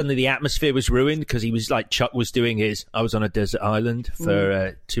 where suddenly the atmosphere was ruined because he was like Chuck was doing his. I was on a desert island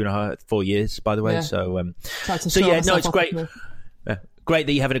for 4 years, by the way. Yeah. So it's great. Great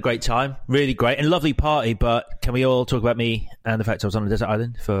that you're having a great time. Really great and lovely party. But can we all talk about me and the fact I was on a desert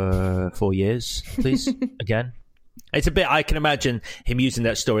island for 4 years, please? Again. It's a bit, I can imagine him using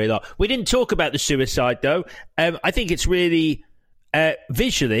that story a lot. We didn't talk about the suicide, though. I think it's really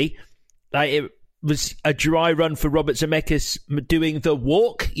visually. Like, it was a dry run for Robert Zemeckis doing The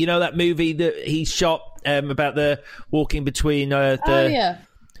Walk. You know, that movie that he shot about the walking between the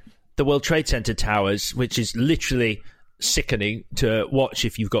World Trade Center towers, which is literally sickening to watch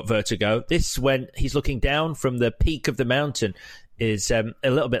if you've got vertigo. This, when he's looking down from the peak of the mountain, is a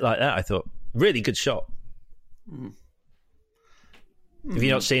little bit like that, I thought. Really good shot. Have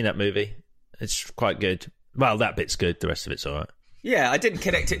you not seen that movie? It's quite good. Well, that bit's good. The rest of it's all right. Yeah, I didn't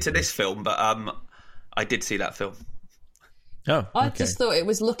connect it to this film, but I did see that film. Oh, okay. I just thought it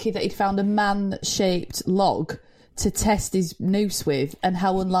was lucky that he'd found a man-shaped log to test his noose with, and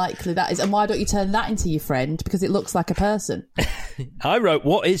how unlikely that is. And why don't you turn that into your friend? Because it looks like a person. I wrote,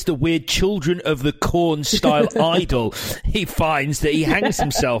 what is the weird Children of the Corn style idol he finds that he hangs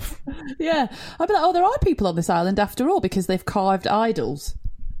himself? Yeah. I'd be like, there are people on this island after all, because they've carved idols.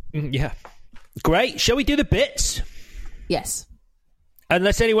 Yeah. Great. Shall we do the bits? Yes.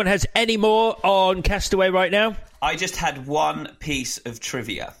 Unless anyone has any more on Castaway right now. I just had one piece of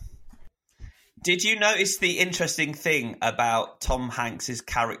trivia. Did you notice the interesting thing about Tom Hanks's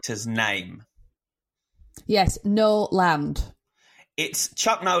character's name? Yes, No Land. It's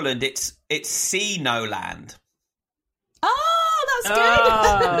Chuck Noland. It's C. Noland. Oh, that's good.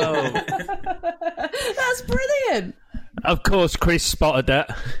 Oh. That's brilliant. Of course, Chris spotted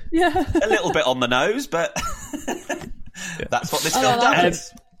that. Yeah. A little bit on the nose, but that's what this film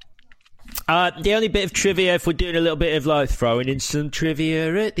does. The only bit of trivia, if we're doing a little bit of like throwing in some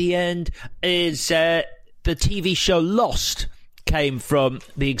trivia at the end, is the TV show Lost came from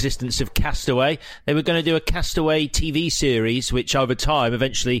the existence of Castaway. They were going to do a Castaway TV series, which over time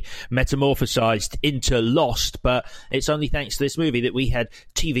eventually metamorphosized into Lost, but it's only thanks to this movie that we had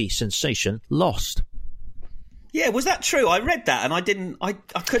TV sensation Lost. Yeah, was that true? I read that and I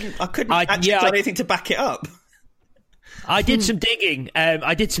couldn't actually do anything to back it up. I did some digging.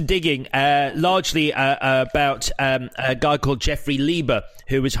 Largely about a guy called Jeffrey Lieber,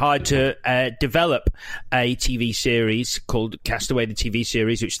 who was hired to develop a TV series called Castaway, the TV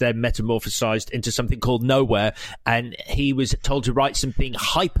series, which then metamorphosized into something called Nowhere. And he was told to write something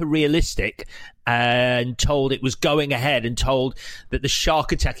hyper-realistic, and told it was going ahead, and told that the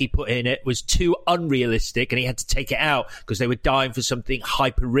shark attack he put in it was too unrealistic and he had to take it out because they were dying for something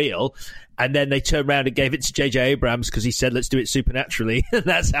hyper-real. And then they turned around and gave it to J.J. Abrams because he said, let's do it supernaturally. And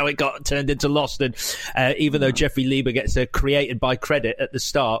that's how it got turned into Lost. And even though Jeffrey Lieber gets created by credit at the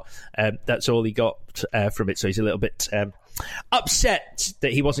start, that's all he got from it. So he's a little bit upset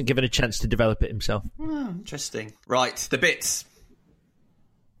that he wasn't given a chance to develop it himself. Oh, interesting. Right, the bits.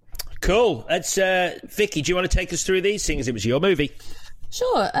 Cool. That's Vicky, do you want to take us through these things? It was your movie.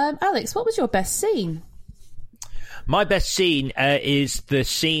 Sure. Alex, what was your best scene? My best scene is the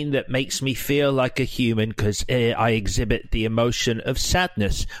scene that makes me feel like a human, because I exhibit the emotion of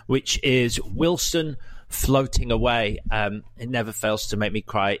sadness, which is Wilson floating away. It never fails to make me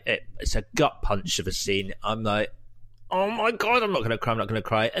cry. It's a gut punch of a scene. I'm like, oh my God, I'm not going to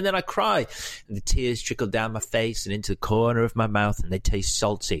cry. And then I cry. And the tears trickle down my face and into the corner of my mouth, and they taste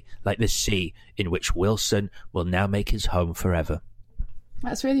salty, like the sea in which Wilson will now make his home forever.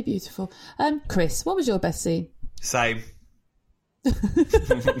 That's really beautiful. Chris, what was your best scene? Same.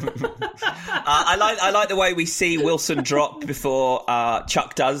 I like the way we see Wilson drop before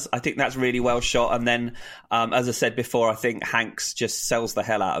Chuck does. I think that's really well shot. And then, as I said before, I think Hanks just sells the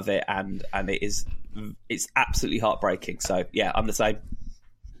hell out of it, and it's absolutely heartbreaking. So yeah, I'm the same.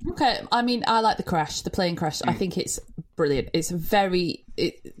 Okay, I mean, I like the plane crash. I think it's brilliant. It's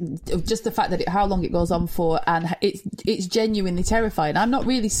just the fact that how long it goes on for, and it's genuinely terrifying. I'm not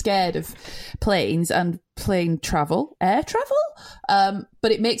really scared of planes and air travel,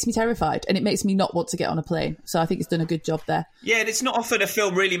 but it makes me terrified, and it makes me not want to get on a plane. So I think it's done a good job there. Yeah, and it's not often a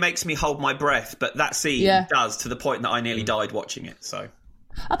film really makes me hold my breath, but that scene does, to the point that I nearly died watching it. So.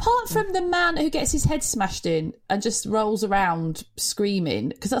 Apart from the man who gets his head smashed in and just rolls around screaming,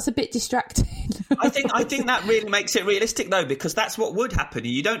 because that's a bit distracting. I think that really makes it realistic, though, because that's what would happen.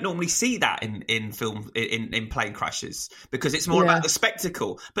 You don't normally see that in film, in plane crashes, because it's more about the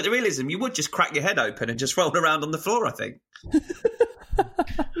spectacle. But the realism, you would just crack your head open and just roll around on the floor, I think.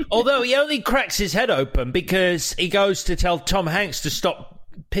 Although he only cracks his head open because he goes to tell Tom Hanks to stop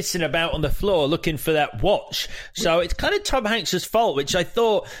pissing about on the floor looking for that watch. So it's kind of Tom Hanks' fault, which I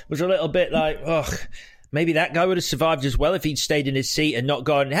thought was a little bit like, maybe that guy would have survived as well if he'd stayed in his seat and not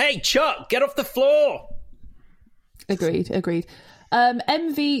gone, hey, Chuck, get off the floor. Agreed.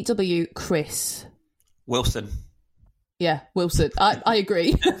 MVW, Chris. Wilson. Yeah, Wilson. I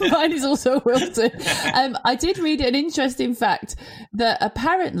agree. Mine is also Wilson. I did read an interesting fact that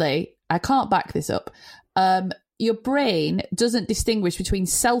apparently, I can't back this up, your brain doesn't distinguish between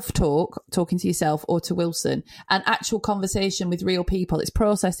self-talk, talking to yourself or to Wilson, and actual conversation with real people. It's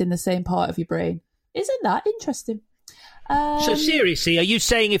processed in the same part of your brain. Isn't that interesting? So seriously, are you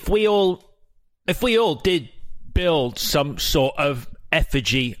saying if we all did build some sort of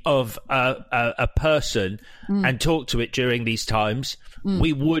effigy of a person and talk to it during these times,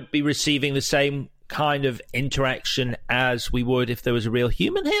 we would be receiving the same kind of interaction as we would if there was a real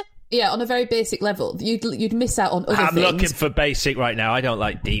human here? Yeah, on a very basic level. You'd miss out on other things. I'm looking for basic right now. I don't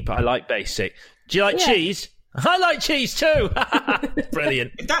like deep. I like basic. Do you like cheese? I like cheese too.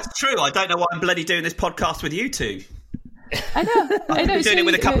 Brilliant. If that's true, I don't know why I'm bloody doing this podcast with you two. I know. I could be doing it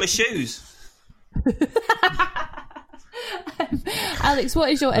with a couple of shoes. Alex, what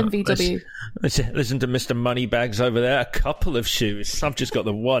is your MVW? Listen to Mr. Moneybags over there. A couple of shoes. I've just got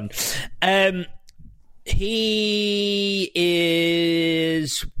the one. He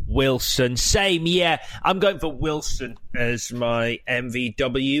is Wilson. Same, yeah. I'm going for Wilson as my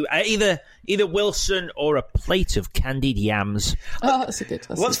MVW. Either Wilson or a plate of candied yams. Oh, that's a good.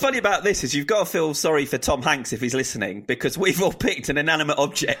 What's funny about this is you've got to feel sorry for Tom Hanks if he's listening, because we've all picked an inanimate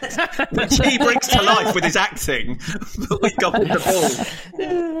object, which he brings to life with his acting, but we've got the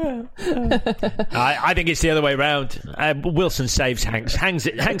ball. I think it's the other way around. Wilson saves Hanks. Hanks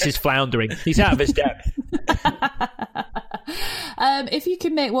is floundering. He's out of his depth. If you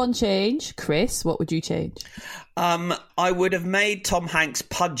could make one change, Chris, what would you change? I would have made Tom Hanks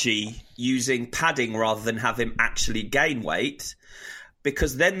pudgy using padding rather than have him actually gain weight,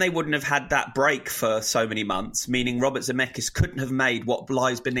 because then they wouldn't have had that break for so many months, meaning Robert Zemeckis couldn't have made What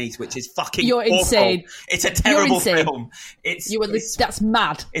Lies Beneath, which is fucking You're awful. Insane. It's a terrible film. That's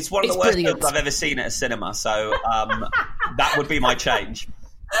mad. It's one of the worst films I've ever seen at a cinema, so that would be my change.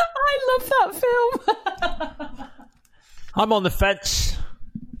 I love that film. I'm on the fence.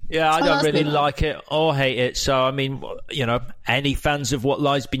 Yeah, I don't really like it or hate it. So, I mean, any fans of What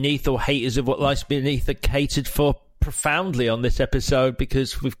Lies Beneath or haters of What Lies Beneath are catered for profoundly on this episode,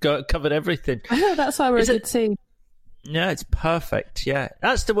 because we've covered everything. That's why we're a good team. Yeah, it's perfect. Yeah,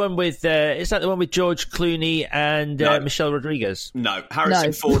 that's the one with. Is that the one with George Clooney and Michelle Rodriguez? No,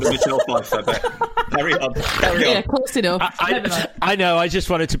 Harrison Ford and Michelle Pfeiffer. Carry on. Yeah, close enough. I know. I just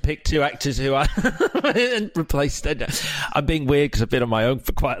wanted to pick two actors who I and replace them. I'm being weird because I've been on my own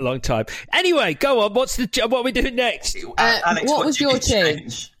for quite a long time. Anyway, go on. What are we doing next? Alex, what was your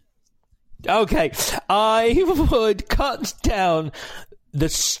change? Okay, I would cut down the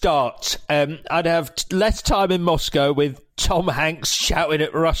start. I'd have less time in Moscow with Tom Hanks shouting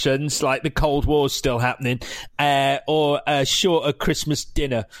at Russians like the Cold War's still happening, or a shorter Christmas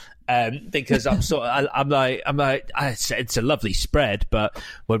dinner. Because it's a lovely spread, but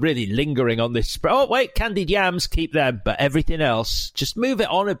we're really lingering on this spread. Oh, wait, candied yams, keep them, but everything else, just move it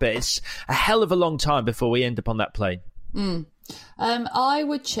on a bit. It's a hell of a long time before we end up on that plane. I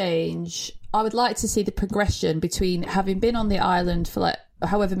would change. I would like to see the progression between having been on the island for like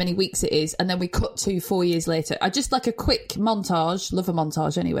however many weeks it is, and then we cut to 4 years later. I just like a quick montage, love a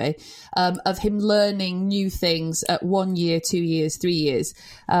montage anyway, of him learning new things at 1 year, 2 years, 3 years.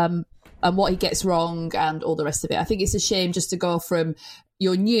 and what he gets wrong and all the rest of it. I think it's a shame just to go from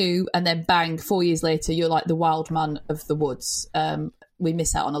you're new and then bang, 4 years later, you're like the wild man of the woods. We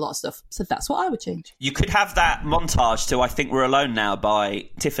miss out on a lot of stuff. So that's what I would change. You could have that montage to I Think We're Alone Now by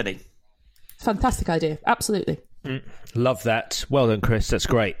Tiffany. Fantastic idea. Absolutely. Love that. Well done, Chris. That's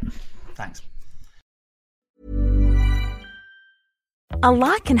great. Thanks. A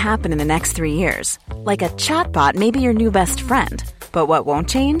lot can happen in the next 3 years. Like a chatbot may be your new best friend. But what won't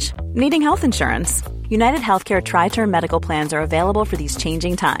change? Needing health insurance. United Healthcare Tri-Term Medical Plans are available for these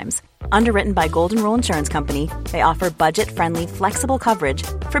changing times. Underwritten by Golden Rule Insurance Company, they offer budget-friendly, flexible coverage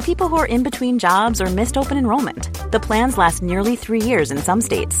for people who are in between jobs or missed open enrollment. The plans last nearly 3 years in some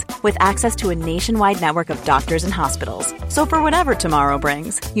states, with access to a nationwide network of doctors and hospitals. So for whatever tomorrow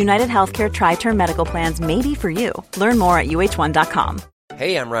brings, United Healthcare Tri-Term Medical Plans may be for you. Learn more at uh1.com.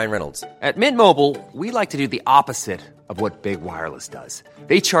 Hey, I'm Ryan Reynolds. At Mint Mobile, we like to do the opposite of what Big Wireless does.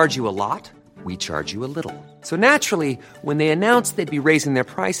 They charge you a lot. We charge you a little. So naturally, when they announced they'd be raising their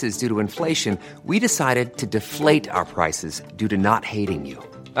prices due to inflation, we decided to deflate our prices due to not hating you.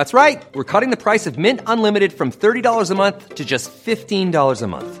 That's right. We're cutting the price of Mint Unlimited from $30 a month to just $15 a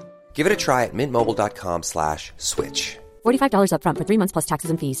month. Give it a try at mintmobile.com/switch. $45 up front for 3 months plus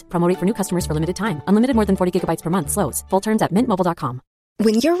taxes and fees. Promo rate for new customers for limited time. Unlimited more than 40 gigabytes per month. Slows full terms at mintmobile.com.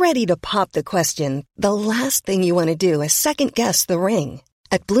 When you're ready to pop the question, the last thing you want to do is second-guess the ring.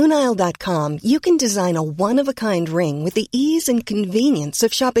 At BlueNile.com, you can design a one-of-a-kind ring with the ease and convenience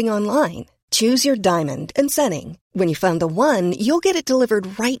of shopping online. Choose your diamond and setting. When you find the one, you'll get it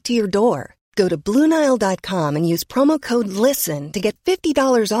delivered right to your door. Go to BlueNile.com and use promo code LISTEN to get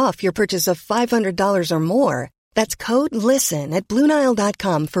 $50 off your purchase of $500 or more. That's code LISTEN at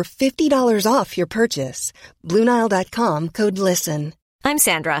BlueNile.com for $50 off your purchase. BlueNile.com, code LISTEN. I'm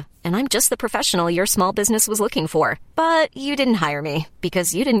Sandra, and I'm just the professional your small business was looking for. But you didn't hire me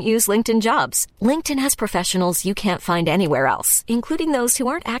because you didn't use LinkedIn Jobs. LinkedIn has professionals you can't find anywhere else, including those who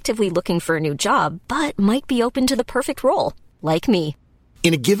aren't actively looking for a new job, but might be open to the perfect role, like me.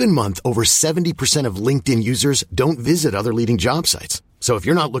 In a given month, over 70% of LinkedIn users don't visit other leading job sites. So if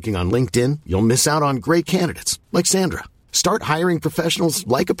you're not looking on LinkedIn, you'll miss out on great candidates like Sandra. Start hiring professionals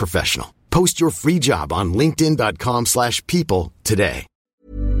like a professional. Post your free job on linkedin.com/people today.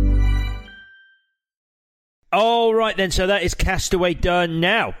 All right, then. So that is Castaway done.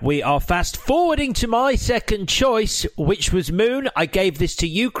 Now we are fast forwarding to my second choice, which was Moon. I gave this to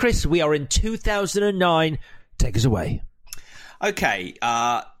you, Chris. We are in 2009. Take us away. Okay.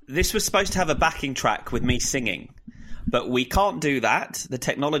 This was supposed to have a backing track with me singing, but we can't do that. The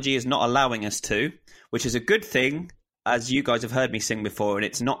technology is not allowing us to, which is a good thing, as you guys have heard me sing before, and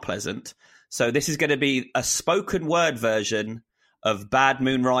it's not pleasant. So this is going to be a spoken word version of Bad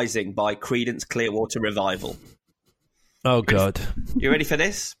Moon Rising by Creedence Clearwater Revival. Oh, God. You ready for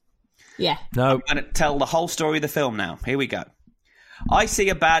this? Yeah. No. I'm going to tell the whole story of the film now. Here we go. I see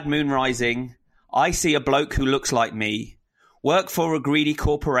a bad moon rising. I see a bloke who looks like me. Work for a greedy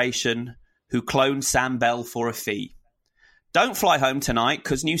corporation who cloned Sam Bell for a fee. Don't fly home tonight,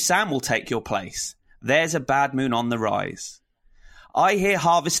 'cause new Sam will take your place. There's a bad moon on the rise. I hear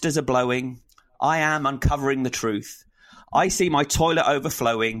harvesters are blowing. I am uncovering the truth. I see my toilet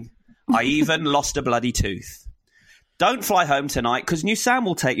overflowing. I even lost a bloody tooth. Don't fly home tonight, 'cause new Sam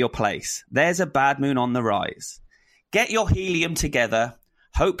will take your place. There's a bad moon on the rise. Get your helium together.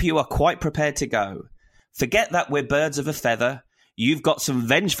 Hope you are quite prepared to go. Forget that we're birds of a feather. You've got some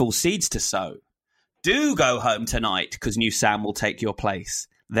vengeful seeds to sow. Do go home tonight, 'cause new Sam will take your place.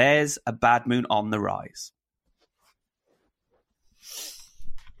 There's a bad moon on the rise.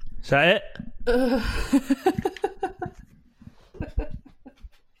 Is that it?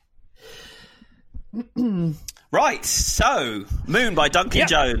 Right, so Moon by Duncan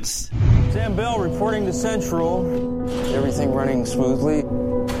Jones. Sam Bell reporting to Central. Everything running smoothly.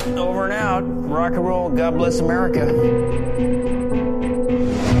 Over and out. Rock and roll. God bless America.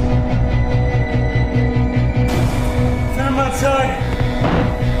 Send him outside.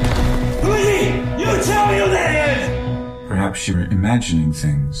 Who is he? You tell me who that is! Perhaps you're imagining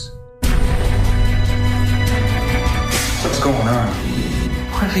things. What's going on?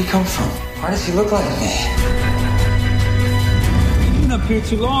 Where did he come from? Why does he look like me? You've been up here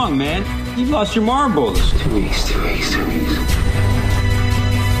too long, man. You've lost your marbles. 2 weeks. I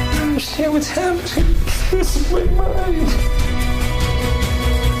don't understand what's happening. This is my mind.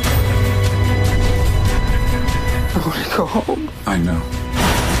 I want to go home. I know.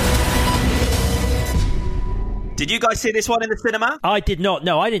 Did you guys see this one in the cinema? I did not.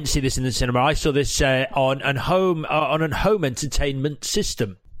 No, I didn't see this in the cinema. I saw this on a home entertainment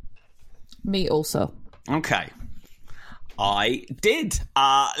system. Me also. Okay. I did.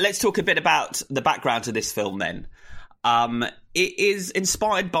 Let's talk a bit about the background to this film then. It is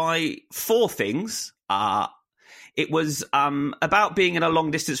inspired by 4 things. It was about being in a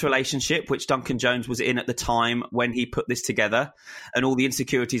long-distance relationship, which Duncan Jones was in at the time when he put this together, and all the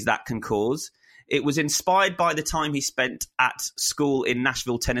insecurities that can cause. It was inspired by the time he spent at school in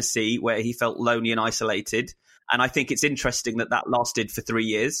Nashville, Tennessee, where he felt lonely and isolated. And I think it's interesting that that lasted for 3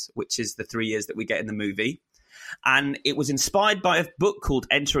 years, which is the 3 years that we get in the movie. And it was inspired by a book called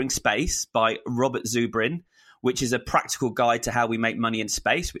Entering Space by Robert Zubrin, which is a practical guide to how we make money in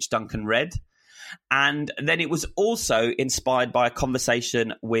space, which Duncan read. And then it was also inspired by a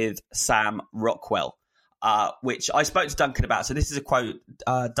conversation with Sam Rockwell, which I spoke to Duncan about. So this is a quote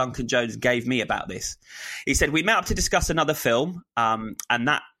Duncan Jones gave me about this. He said, "We met up to discuss another film, and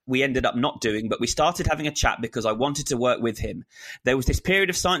that we ended up not doing, but we started having a chat because I wanted to work with him. There was this period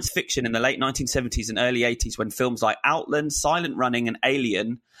of science fiction in the late 1970s and early 80s when films like Outland, Silent Running and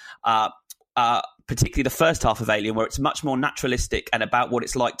Alien, particularly the first half of Alien, where it's much more naturalistic and about what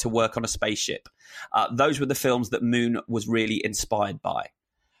it's like to work on a spaceship. Those were the films that Moon was really inspired by."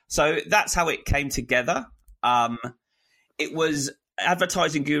 So that's how it came together. It was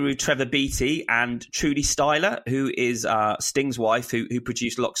advertising guru Trevor Beatty and Trudy Styler, who is Sting's wife, who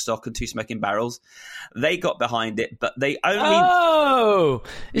produced Lock, Stock and Two Smoking Barrels. They got behind it, but they only... Oh!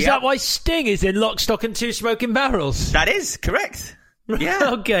 Is that why Sting is in Lock, Stock and Two Smoking Barrels? That is correct.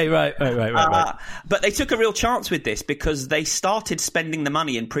 Yeah. Okay, right. But they took a real chance with this because they started spending the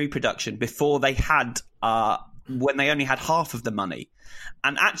money in pre-production before they had, when they only had half of the money.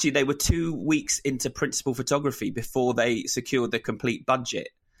 And actually, they were 2 weeks into principal photography before they secured the complete budget.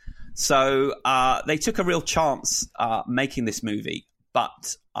 So they took a real chance making this movie.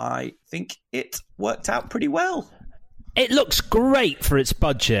 But I think it worked out pretty well. It looks great for its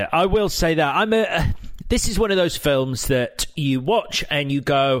budget. I will say that. This is one of those films that you watch and you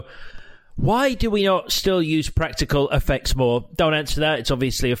go, why do we not still use practical effects more? Don't answer that. It's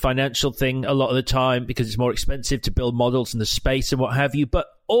obviously a financial thing a lot of the time because it's more expensive to build models and the space and what have you. But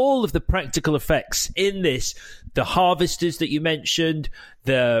all of the practical effects in this, the harvesters that you mentioned,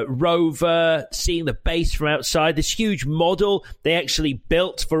 the rover, seeing the base from outside, this huge model they actually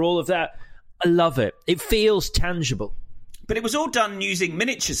built for all of that. I love it. It feels tangible. But it was all done using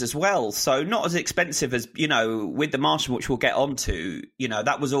miniatures as well, so not as expensive as, with The Martian, which we'll get onto.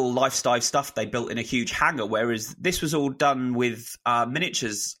 That was all lifestyle stuff they built in a huge hangar, whereas this was all done with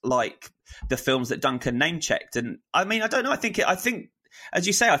miniatures like the films that Duncan name-checked. And, I mean, I don't know. I think, as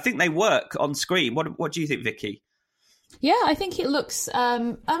you say, I think they work on screen. What do you think, Vicky? Yeah, I think it looks...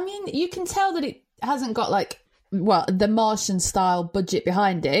 you can tell that it hasn't got, the Martian style budget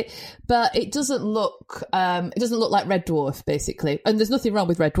behind it, but it doesn't look like Red Dwarf, basically. And there's nothing wrong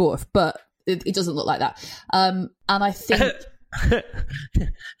with Red Dwarf, but it doesn't look like that. And I think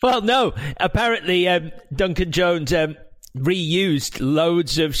well, no, apparently Duncan Jones reused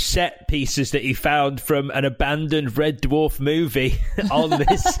loads of set pieces that he found from an abandoned Red Dwarf movie on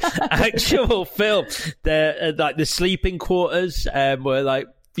this actual film. The sleeping quarters were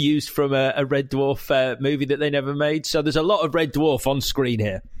used from a Red Dwarf movie that they never made. So there's a lot of Red Dwarf on screen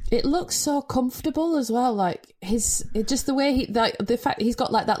here. It looks so comfortable as well. The way the fact he's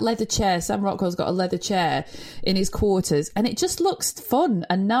got that leather chair. Sam Rockwell's got a leather chair in his quarters, and it just looks fun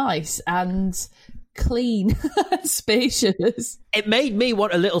and nice and clean and spacious. It made me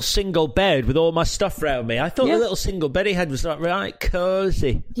want a little single bed with all my stuff around me. I thought the little single bed he had was right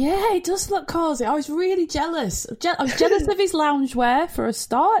cosy. Yeah, it does look cosy. I was really jealous. I was jealous of his loungewear for a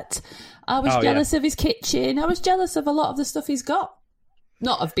start. I was jealous of his kitchen. I was jealous of a lot of the stuff he's got.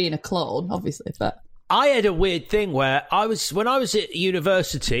 Not of being a clone, obviously, but... I had a weird thing where when I was at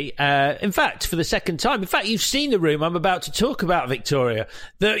university, in fact, for the second time, you've seen the room I'm about to talk about, Victoria.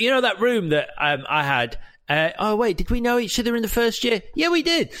 That room that I had. Did we know each other in the first year? Yeah, we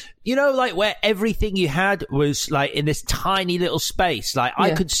did. Where everything you had was in this tiny little space.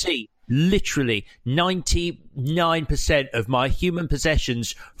 I could see literally 99% of my human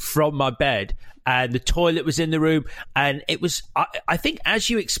possessions from my bed. And the toilet was in the room, and it was, I think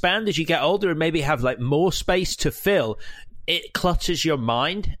as you expand, as you get older and maybe have more space to fill, it clutters your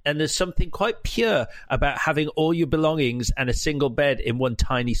mind, and there's something quite pure about having all your belongings and a single bed in one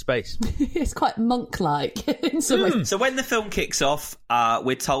tiny space. It's quite monk-like in some ways. So when the film kicks off,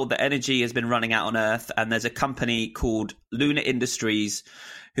 we're told that energy has been running out on Earth, and there's a company called Lunar Industries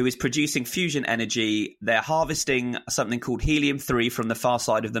who is producing fusion energy. They're harvesting something called helium-3 from the far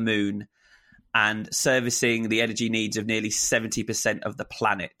side of the moon, and servicing the energy needs of nearly 70% of the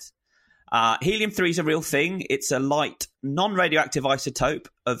planet. Helium-3 is a real thing. It's a light, non-radioactive isotope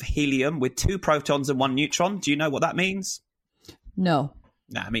of helium with 2 protons and 1 neutron. Do you know what that means? No.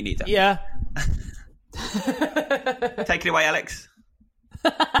 Nah, me neither. Yeah. Take it away, Alex.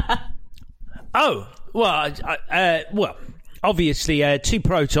 Oh, well, obviously, 2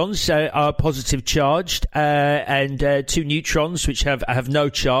 protons are positive charged, and 2 neutrons, which have no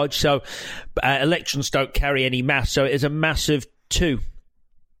charge. So electrons don't carry any mass. So it is a massive 2.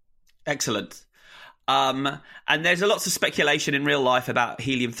 Excellent. And there's lots of speculation in real life about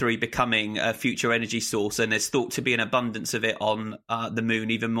helium-3 becoming a future energy source, and there's thought to be an abundance of it on the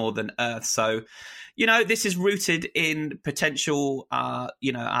moon, even more than Earth. So, this is rooted in potential,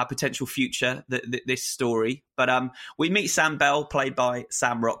 our potential future, this story. But we meet Sam Bell, played by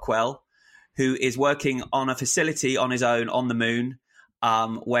Sam Rockwell, who is working on a facility on his own on the moon,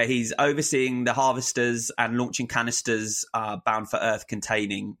 where he's overseeing the harvesters and launching canisters bound for Earth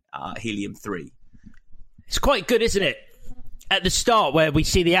containing helium-3. It's quite good, isn't it? At the start, where we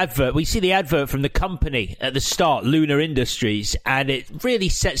see the advert from the company at the start, Lunar Industries, and it really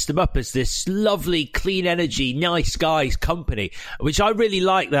sets them up as this lovely, clean energy, nice guys company, which I really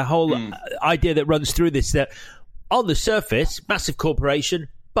like. The whole idea that runs through this, that on the surface, massive corporation,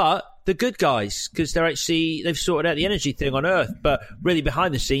 but the good guys, because they've sorted out the energy thing on Earth, but really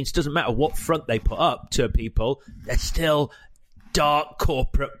behind the scenes, doesn't matter what front they put up to people, they're still dark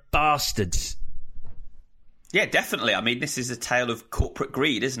corporate bastards. Yeah, definitely. I mean, this is a tale of corporate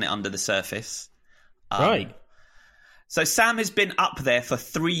greed, isn't it, under the surface? Right. So Sam has been up there for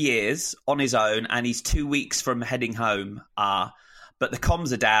 3 years on his own, and he's 2 weeks from heading home. But the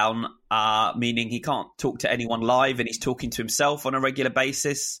comms are down, meaning he can't talk to anyone live, and he's talking to himself on a regular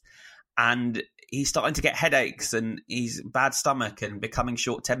basis. And he's starting to get headaches, and he's bad stomach and becoming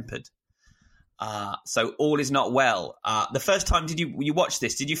short-tempered. So all is not well. The first time you watch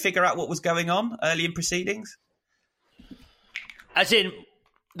this, did you figure out what was going on early in proceedings? As in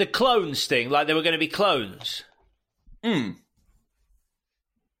the clones thing, like they were going to be clones?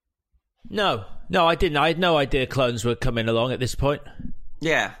 No, I didn't. I had no idea clones were coming along at this point.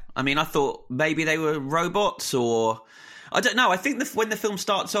 Yeah, I mean, I thought maybe they were robots, or I don't know. I think when the film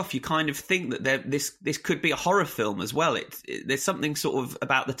starts off, you kind of think that this could be a horror film as well. There's something sort of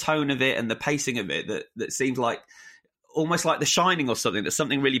about the tone of it and the pacing of it that seems like almost like The Shining or something, that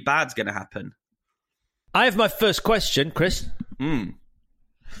something really bad's going to happen. I have my first question, Chris.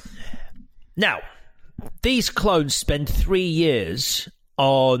 Now, these clones spend 3 years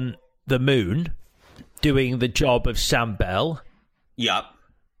on the moon doing the job of Sam Bell. Yep.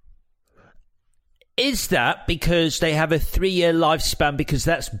 Is that because they have a 3-year lifespan, because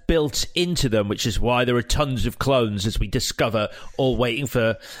that's built into them, which is why there are tons of clones, as we discover, all waiting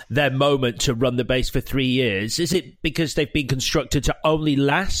for their moment to run the base for 3 years? Is it because they've been constructed to only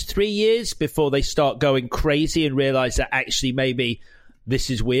last 3 years before they start going crazy and realise that actually maybe this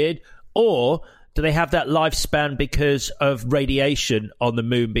is weird? Or do they have that lifespan because of radiation on the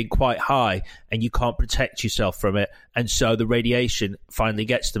moon being quite high and you can't protect yourself from it, and so the radiation finally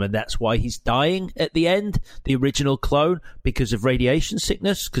gets them, and that's why he's dying at the end, the original clone, because of radiation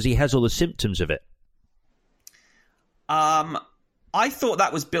sickness, because he has all the symptoms of it? I thought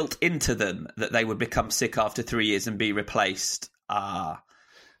that was built into them, that they would become sick after 3 years and be replaced.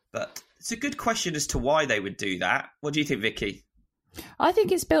 But it's a good question as to why they would do that. What do you think, Vicky? I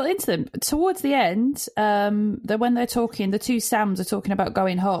think it's built into them. Towards the end, when they're talking, the two Sams are talking about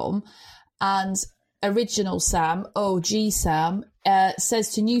going home, and original Sam, OG Sam,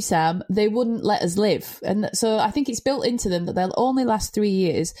 says to new Sam, they wouldn't let us live. And so I think it's built into them that they'll only last 3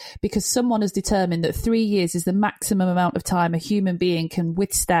 years because someone has determined that 3 years is the maximum amount of time a human being can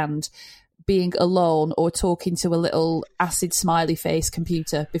withstand being alone or talking to a little acid smiley face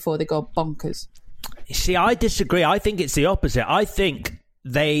computer before they go bonkers. See, I disagree. I think it's the opposite. I think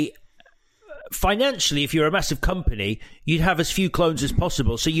they, financially, if you're a massive company, you'd have as few clones as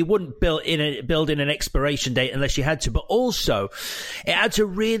possible. So you wouldn't build in an expiration date unless you had to. But also, it adds a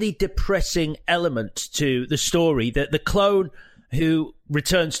really depressing element to the story that the clone who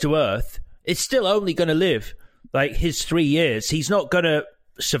returns to Earth is still only going to live like his 3 years. He's not going to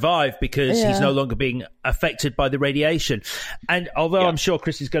survive because he's no longer being affected by the radiation. And although I'm sure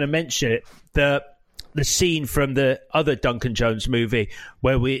Chris is going to mention it, the scene from the other Duncan Jones movie,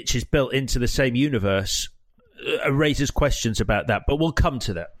 which is built into the same universe, raises questions about that. But we'll come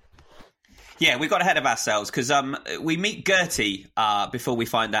to that. Yeah, we got ahead of ourselves because we meet Gertie before we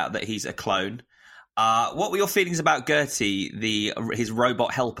find out that he's a clone. What were your feelings about Gertie, his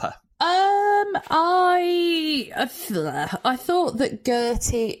robot helper? I thought that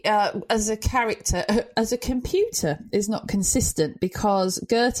Gertie, as a character, as a computer, is not consistent, because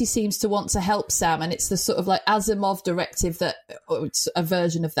Gertie seems to want to help Sam, and it's the sort of like Asimov directive that, or it's a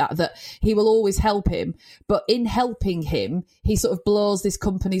version of that he will always help him, but in helping him, he sort of blows this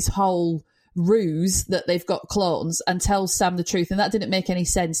company's whole ruse that they've got clones and tells Sam the truth, and that didn't make any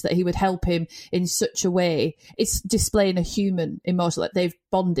sense that he would help him in such a way. It's displaying a human emotion, like they've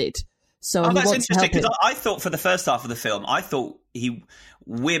bonded. So that's interesting, because I thought for the first half of the film, I thought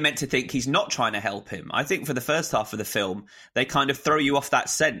we're meant to think he's not trying to help him. I think for the first half of the film, they kind of throw you off that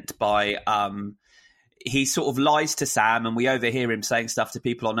scent by he sort of lies to Sam, and we overhear him saying stuff to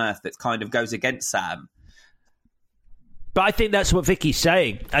people on Earth that kind of goes against Sam. But I think that's what Vicky's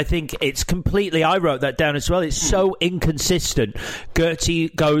saying. I think it's completely... I wrote that down as well. It's so inconsistent. Gertie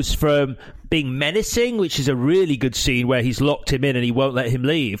goes from being menacing, which is a really good scene where he's locked him in and he won't let him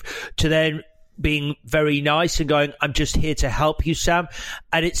leave, to then being very nice and going, I'm just here to help you, Sam.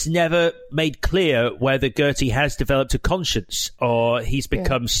 And it's never made clear whether Gertie has developed a conscience or he's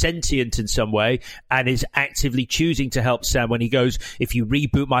become sentient in some way and is actively choosing to help Sam when he goes, if you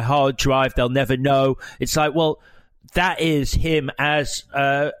reboot my hard drive, they'll never know. It's like, well... that is him as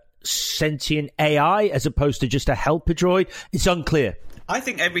a sentient AI as opposed to just a helper droid. It's unclear. I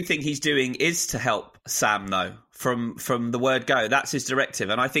think everything he's doing is to help Sam, though, from the word go. That's his directive.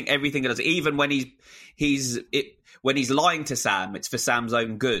 And I think everything he does, even when he's lying to Sam, it's for Sam's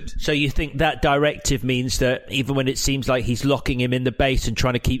own good. So you think that directive means that even when it seems like he's locking him in the base and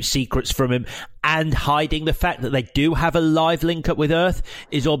trying to keep secrets from him and hiding the fact that they do have a live link up with Earth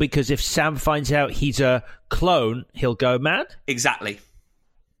is all because if Sam finds out he's a clone, he'll go mad? Exactly.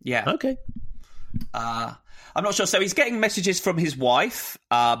 Yeah. Okay. I'm not sure. So he's getting messages from his wife,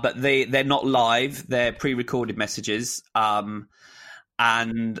 but they're not live. They're pre-recorded messages. So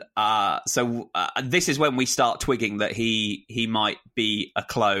this is when we start twigging that he might be a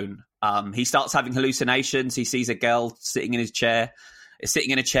clone. He starts having hallucinations. He sees a girl sitting in a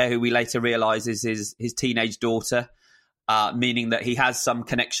chair who we later realise is his teenage daughter, meaning that he has some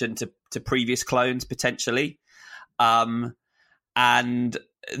connection to previous clones, potentially. And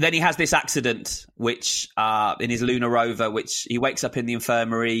then he has this accident, which in his lunar rover, which he wakes up in the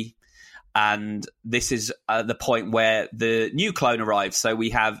infirmary. And this is the point where the new clone arrives. So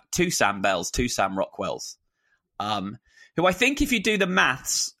we have two Sam Bells, two Sam Rockwells, who I think if you do the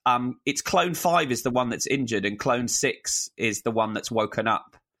maths, it's Clone 5 is the one that's injured and Clone 6 is the one that's woken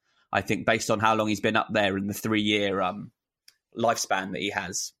up, I think, based on how long he's been up there in the 3-year lifespan that he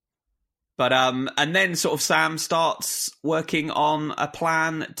has. But and then sort of Sam starts working on a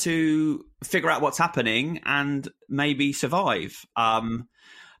plan to figure out what's happening and maybe survive.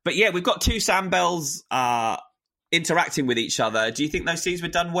 But yeah, we've got two Sam Bells interacting with each other. Do you think those scenes were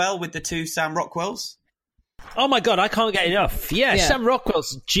done well with the two Sam Rockwells? Oh my God, I can't get enough. Yeah, Sam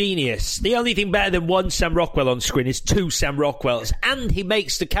Rockwell's genius. The only thing better than one Sam Rockwell on screen is two Sam Rockwells. And he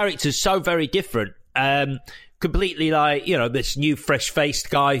makes the characters so very different. Completely like, this new fresh-faced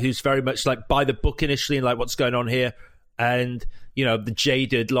guy who's very much like by the book initially and like what's going on here. And, the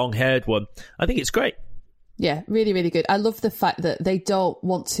jaded, long-haired one. I think it's great. Yeah, really, really good. I love the fact that they don't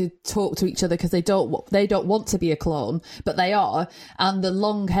want to talk to each other because they don't want to be a clone, but they are. And the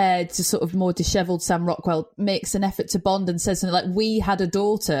long-haired, sort of more dishevelled Sam Rockwell makes an effort to bond and says something like, we had a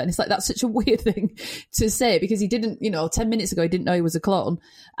daughter. And it's like, that's such a weird thing to say because he didn't, 10 minutes ago, he didn't know he was a clone.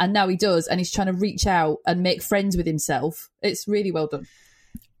 And now he does. And he's trying to reach out and make friends with himself. It's really well done.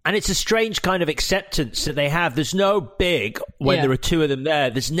 And it's a strange kind of acceptance that they have. There's no big when there are two of them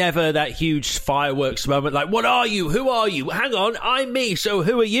there. There's never that huge fireworks moment like, what are you? Who are you? Hang on, I'm me. So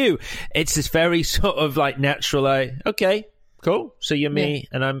who are you? It's this very sort of like natural, okay, cool. So you're me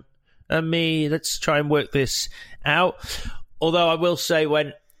and I'm me. Let's try and work this out. Although I will say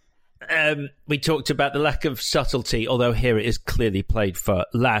when we talked about the lack of subtlety, although here it is clearly played for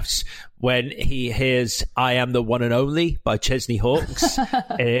laughs, when he hears I Am the One and Only by Chesney Hawkes.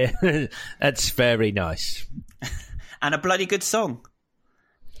 That's very nice. And a bloody good song.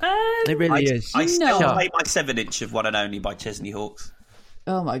 It really is. I still play my 7-inch of One and Only by Chesney Hawkes.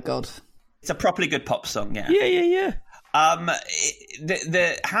 Oh my God. It's a properly good pop song, yeah. Yeah.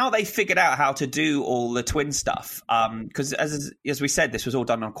 How they figured out how to do all the twin stuff, because as we said, this was all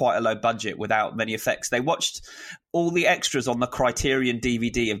done on quite a low budget without many effects. They watched all the extras on the Criterion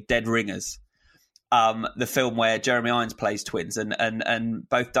DVD of Dead Ringers, the film where Jeremy Irons plays twins, and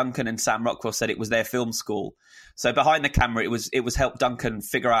both Duncan and Sam Rockwell said it was their film school. So behind the camera, it was help Duncan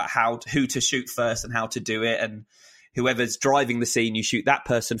figure out who to shoot first and how to do it, and whoever's driving the scene, you shoot that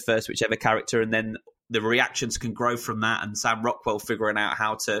person first, whichever character, and then the reactions can grow from that, and Sam Rockwell figuring out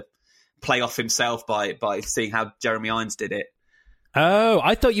how to play off himself by seeing how Jeremy Irons did it. Oh,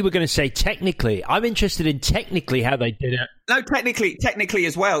 I thought you were going to say technically. I'm interested in technically how they did it. No, technically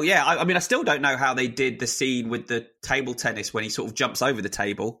as well, yeah. I mean, I still don't know how they did the scene with the table tennis when he sort of jumps over the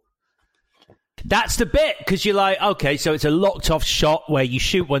table. That's the bit, because you're like, okay, so it's a locked-off shot where you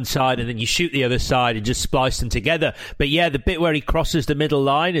shoot one side and then you shoot the other side and just splice them together. But yeah, the bit where he crosses the middle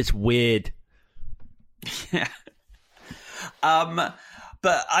line is weird. Yeah.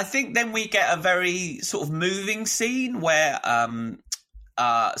 But I think then we get a very sort of moving scene where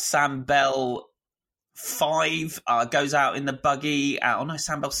Sam Bell 5 goes out in the buggy,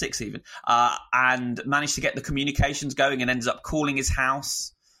 Sam Bell 6 even, and managed to get the communications going and ends up calling his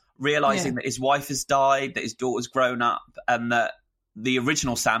house, realising that his wife has died, that his daughter's grown up, and that the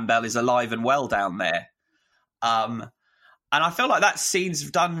original Sam Bell is alive and well down there. And I feel like that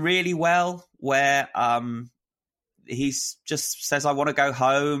scene's done really well, where he's just says, I want to go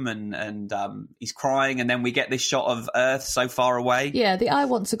home, and he's crying, and then we get this shot of Earth so far away. Yeah, the I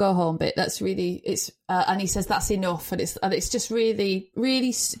want to go home bit, that's really, it's and he says that's enough, and it's just really, really,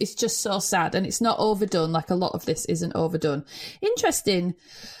 it's just so sad, and it's not overdone, like a lot of this isn't overdone. Interesting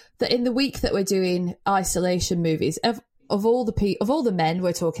that in the week that we're doing isolation movies, of all the men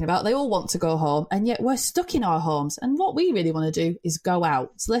we're talking about, they all want to go home, and yet we're stuck in our homes. And what we really want to do is go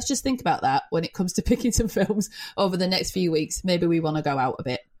out. So let's just think about that when it comes to picking some films over the next few weeks. Maybe we want to go out a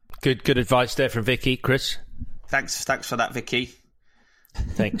bit. Good advice there from Vicky. Chris? Thanks for that, Vicky.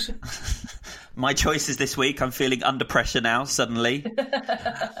 Thanks. My choices this week. I'm feeling under pressure now, suddenly.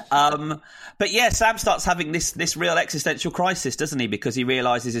 But yeah, Sam starts having this real existential crisis, doesn't he? Because he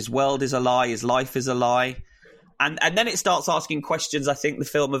realises his world is a lie, his life is a lie. And then it starts asking questions, I think, the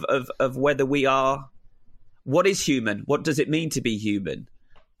film of whether we are... What is human? What does it mean to be human?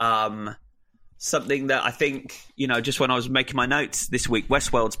 Something that I think, just when I was making my notes this week,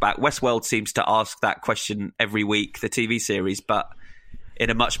 Westworld's back. Westworld seems to ask that question every week, the TV series, but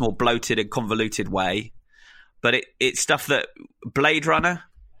in a much more bloated and convoluted way. But it's stuff that Blade Runner,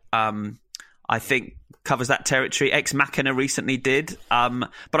 I think, covers that territory. Ex Machina recently did. But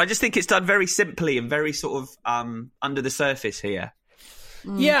I just think it's done very simply and very sort of under the surface here.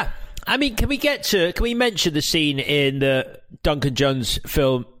 Yeah. I mean, can we mention the scene in the Duncan Jones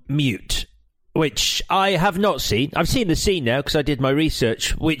film Mute, which I have not seen. I've seen the scene now because I did my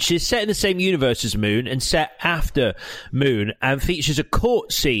research, which is set in the same universe as Moon and set after Moon, and features a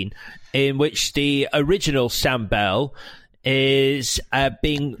court scene in which the original Sam Bell is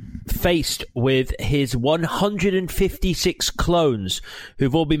being faced with his 156 clones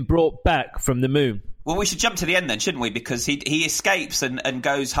who've all been brought back from the moon. Well, we should jump to the end then, shouldn't we? Because he escapes and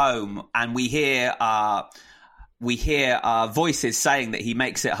goes home, and we hear voices saying that he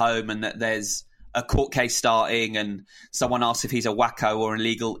makes it home and that there's a court case starting, and someone asks if he's a wacko or an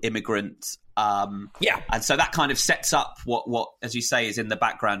illegal immigrant. And so that kind of sets up what, as you say, is in the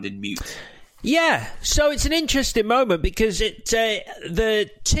background in Mute. Yeah, so it's an interesting moment because the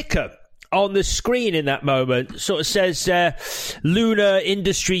ticker on the screen in that moment sort of says Lunar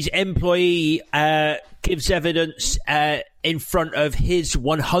Industries employee gives evidence in front of his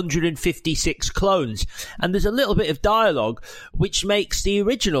 156 clones. And there's a little bit of dialogue which makes the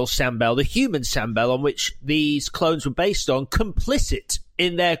original Sam Bell, the human Sam Bell on which these clones were based on, complicit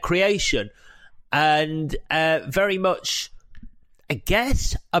in their creation. And very much, I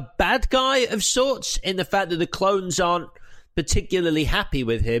guess, a bad guy of sorts in the fact that the clones aren't particularly happy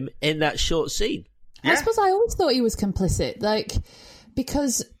with him in that short scene. Yeah. I suppose I always thought he was complicit,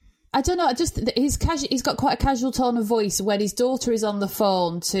 because I don't know, he's got quite a casual tone of voice when his daughter is on the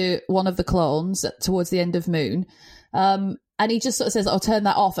phone to one of the clones towards the end of Moon, and he just sort of says, "Oh, turn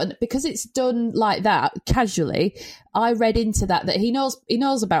that off." And because it's done like that casually, I read into that he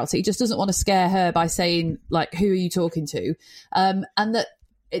knows about it. He just doesn't want to scare her by saying, like, "Who are you talking to?" And that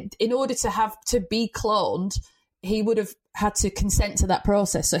in order to be cloned, he would have had to consent to that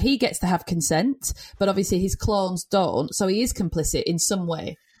process. So he gets to have consent, but obviously his clones don't. So he is complicit in some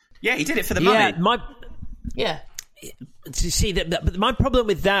way. Yeah, he did it for the money. See, but my problem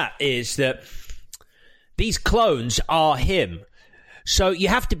with that is that these clones are him. So you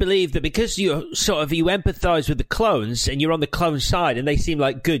have to believe that because you empathise with the clones and you're on the clone side and they seem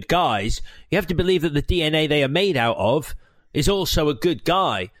like good guys, you have to believe that the DNA they are made out of is also a good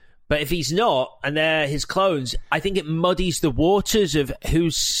guy. But if he's not, and they're his clones, I think it muddies the waters of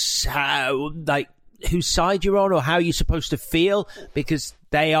whose side you're on or how you're supposed to feel, because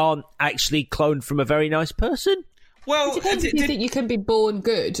they aren't actually cloned from a very nice person. Well, it depends if you think you can be born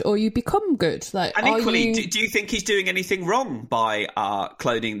good or you become good. And equally, do you think he's doing anything wrong by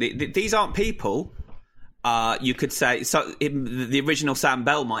cloning? These aren't people. you could say, so the original Sam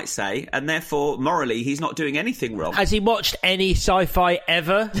Bell might say, and therefore, morally, he's not doing anything wrong. Has he watched any sci-fi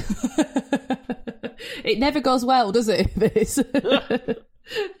ever? It never goes well, does it? This.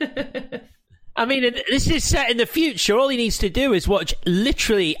 I mean, this is set in the future. All he needs to do is watch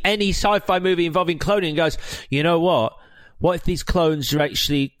literally any sci-fi movie involving cloning and goes, you know what? What if these clones are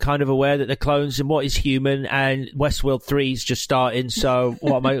actually kind of aware that they're clones and what is human, and Westworld 3 is just starting, so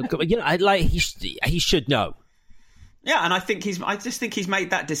what am I... he should know. Yeah, and I just think he's made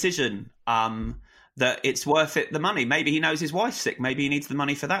that decision, that it's worth it, the money. Maybe he knows his wife's sick. Maybe he needs the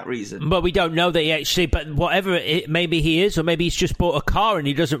money for that reason. But we don't know that he actually... But whatever maybe he is, or maybe he's just bought a car and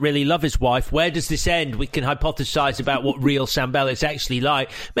he doesn't really love his wife. Where does this end? We can hypothesize about what real Sam Bell is actually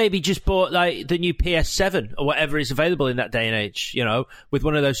like. Maybe he just bought like the new PS7 or whatever is available in that day and age, with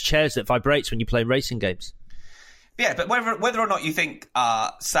one of those chairs that vibrates when you play racing games. Yeah, but whether or not you think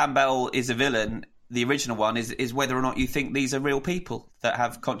Sam Bell is a villain... The original one is whether or not you think these are real people that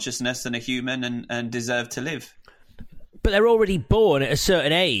have consciousness and are human and deserve to live. But they're already born at a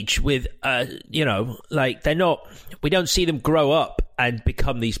certain age with, they're not... We don't see them grow up and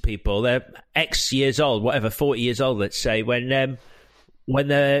become these people. They're X years old, 40 years old, let's say, when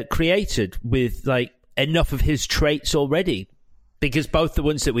they're created with, enough of his traits already. Because both the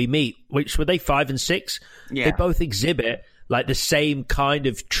ones that we meet, which were they 5 and 6? Yeah. They both exhibit, the same kind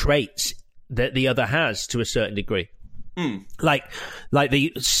of traits that the other has to a certain degree. Like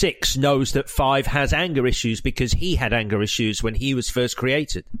the 6 knows that 5 has anger issues because he had anger issues when he was first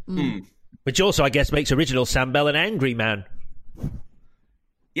created. Which also, I guess, makes original Sam Bell an angry man.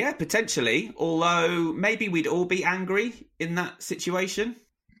 Yeah, potentially. Although maybe we'd all be angry in that situation.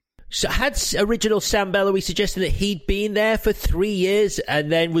 So had original Sam Bell, we suggested that he'd been there for 3 years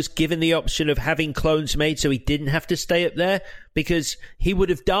and then was given the option of having clones made so he didn't have to stay up there, because he would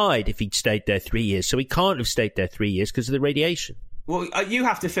have died if he'd stayed there 3 years. So he can't have stayed there 3 years because of the radiation. Well, you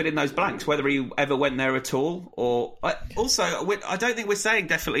have to fill in those blanks, whether he ever went there at all. Or also, I don't think we're saying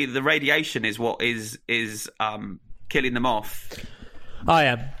definitely the radiation is what is killing them off. I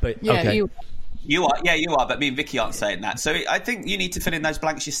am, but yeah, okay. You are, but me and Vicky aren't saying that. So I think you need to fill in those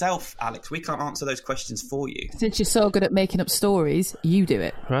blanks yourself, Alex. We can't answer those questions for you. Since you're so good at making up stories, you do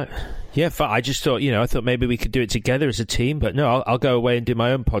it. Right. Yeah, I just thought, I thought maybe we could do it together as a team, but no, I'll go away and do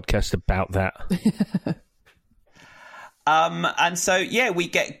my own podcast about that. And so, yeah, we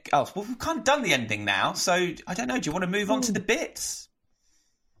get... Oh, well, we've kind of done the ending now, so I don't know. Do you want to move on to the bits?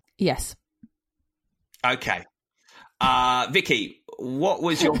 Yes. Okay. Vicky, what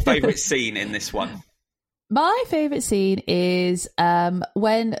was your favourite scene in this one? My favourite scene is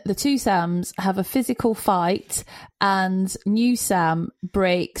when the two Sams have a physical fight and new Sam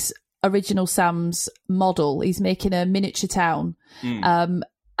breaks original Sam's model. He's making a miniature town. And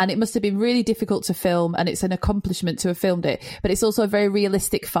it must have been really difficult to film, and it's an accomplishment to have filmed it. But it's also a very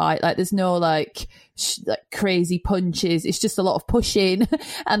realistic fight. There's no crazy punches. It's just a lot of pushing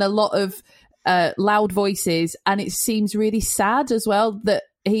and a lot of loud voices, and it seems really sad as well that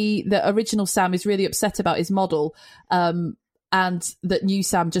the original Sam is really upset about his model, and that new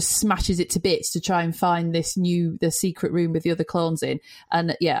Sam just smashes it to bits to try and find the secret room with the other clones in.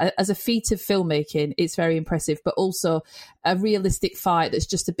 And yeah, as a feat of filmmaking, it's very impressive, but also a realistic fight that's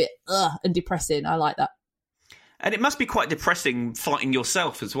just a bit and depressing. I like that. And it must be quite depressing fighting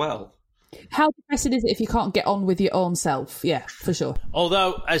yourself as well. How depressing is it if you can't get on with your own self? Yeah, for sure.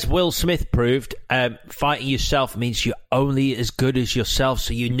 Although, as Will Smith proved, fighting yourself means you're only as good as yourself,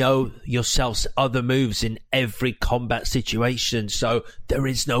 so you know yourself's other moves in every combat situation, so there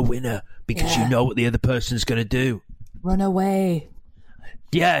is no winner because you know what the other person's going to do. Run away.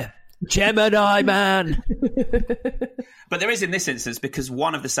 Yeah, Gemini man. But there is in this instance, because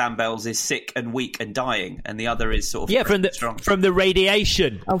one of the Sam Bells is sick and weak and dying, and the other is sort of strong. From the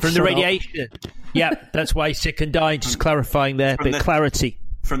radiation. The radiation. Yeah, that's why he's sick and dying. Just clarifying there, clarity.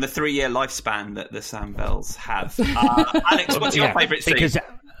 From the 3-year lifespan that the Sam Bells have. Alex, what's your favourite scene? Because,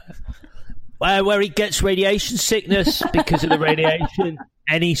 where he gets radiation sickness because of the radiation.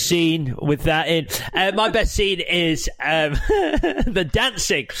 Any scene with that in. My best scene is the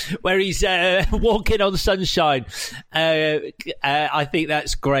dancing, where he's walking on sunshine. I think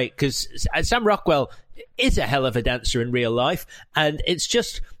that's great because Sam Rockwell is a hell of a dancer in real life, and it's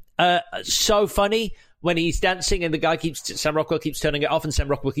just so funny when he's dancing and Sam Rockwell keeps turning it off and Sam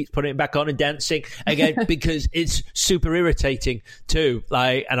Rockwell keeps putting it back on and dancing again because it's super irritating too.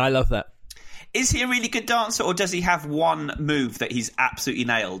 And I love that. Is he a really good dancer, or does he have one move that he's absolutely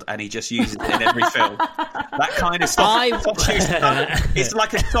nailed and he just uses it in every film? That kind of soft shoe, it's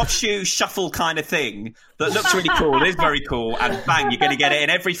like a soft shoe shuffle kind of thing that looks really cool, is very cool, and bang, you're going to get it in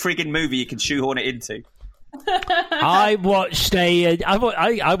every frigging movie you can shoehorn it into. I watched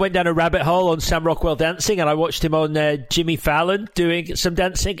I went down a rabbit hole on Sam Rockwell dancing, and I watched him on Jimmy Fallon doing some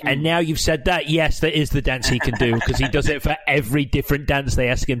dancing. And now you've said that, yes, that is the dance he can do, because he does it for every different dance they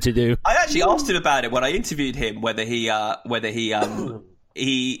ask him to do. I actually asked him about it when I interviewed him, whether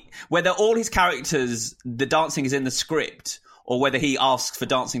all his characters, the dancing is in the script, or whether he asks for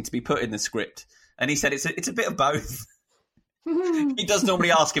dancing to be put in the script. And he said it's a bit of both. He does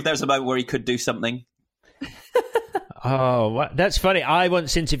normally ask if there's a moment where he could do something. Oh, that's funny. I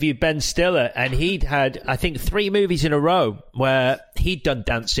once interviewed Ben Stiller, and he'd had, I think, 3 movies in a row where he'd done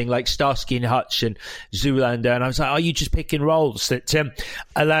dancing, like Starsky and Hutch and Zoolander. And I was like, are you just picking roles that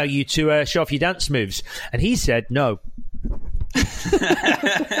allow you to show off your dance moves? And he said, no. Did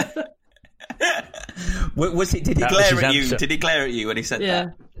he glare at you? Did he glare at you when he said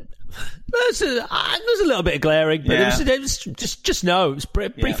that? There's a little bit of glaring, but it was just no. It was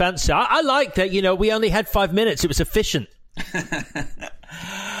pretty fancy. I like that. We only had 5 minutes. It was efficient.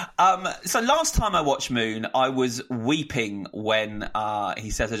 So last time I watched Moon, I was weeping when he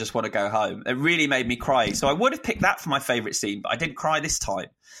says, "I just want to go home." It really made me cry. So I would have picked that for my favourite scene, but I didn't cry this time.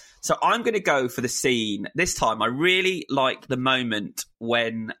 So I'm going to go for the scene this time. I really like the moment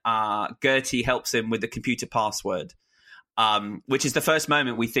when Gertie helps him with the computer password. Which is the first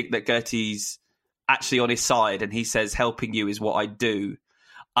moment we think that Gertie's actually on his side, and he says, "Helping you is what I do."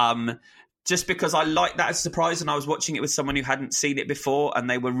 Just because I like that as a surprise, and I was watching it with someone who hadn't seen it before, and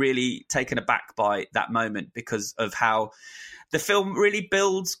they were really taken aback by that moment because of how the film really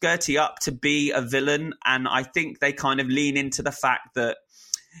builds Gertie up to be a villain. And I think they kind of lean into the fact that,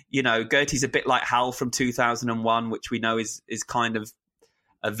 Gertie's a bit like Hal from 2001, which we know is kind of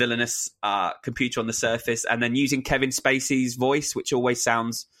a villainous computer on the surface, and then using Kevin Spacey's voice, which always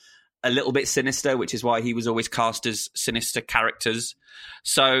sounds a little bit sinister, which is why he was always cast as sinister characters.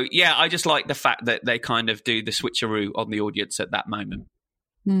 So, yeah, I just like the fact that they kind of do the switcheroo on the audience at that moment.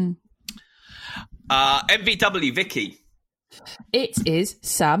 MVW, Vicky. It is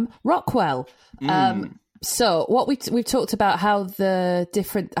Sam Rockwell. So what we've talked about how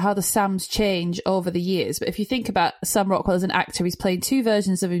the Sams change over the years, but if you think about Sam Rockwell as an actor, he's playing 2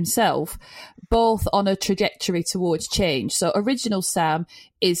 versions of himself, both on a trajectory towards change. So original Sam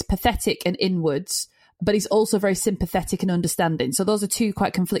is pathetic and inwards, but he's also very sympathetic and understanding. So those are 2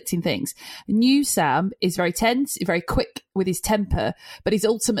 quite conflicting things. New Sam is very tense, very quick with his temper, but he's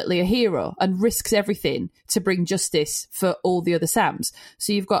ultimately a hero and risks everything to bring justice for all the other Sams.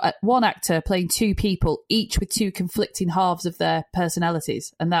 So you've got one actor playing 2 people, each with 2 conflicting halves of their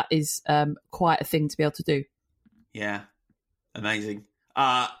personalities. And that is quite a thing to be able to do. Yeah, amazing.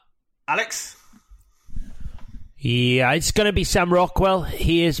 Alex? Yeah, it's going to be Sam Rockwell.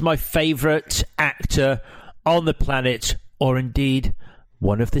 He is my favourite actor on the planet, or indeed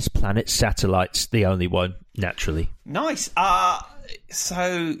one of this planet's satellites, the only one, naturally. Nice.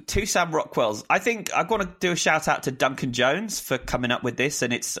 So 2 Sam Rockwells. I think I'm going to do a shout out to Duncan Jones for coming up with this,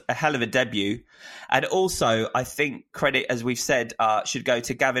 and it's a hell of a debut. And also, I think credit, as we've said, should go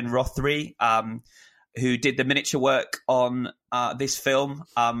to Gavin Rothery, who did the miniature work on this film.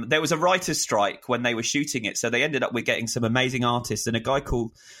 There was a writer's strike when they were shooting it, so they ended up with getting some amazing artists, and a guy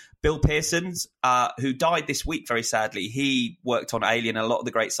called Bill Pearson, who died this week, very sadly. He worked on Alien and a lot of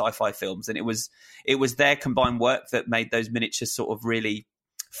the great sci-fi films, and it was their combined work that made those miniatures sort of really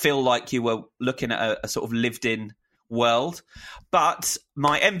feel like you were looking at a sort of lived-in world. But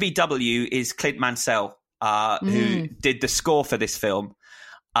my MVW is Clint Mansell, who did the score for this film.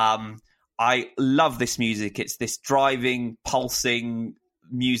 I love this music. It's this driving, pulsing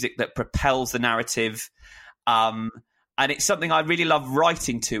music that propels the narrative. And it's something I really love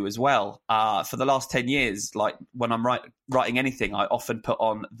writing to as well. For the last 10 years, like when I'm writing anything, I often put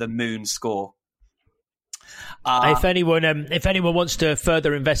on the Moon score. If anyone wants to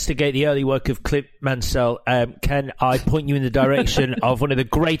further investigate the early work of Clint Mansell, can I point you in the direction of one of the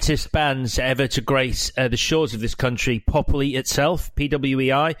greatest bands ever to grace the shores of this country, Populi itself,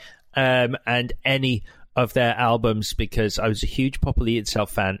 PWEI, and any of their albums, because I was a huge Populi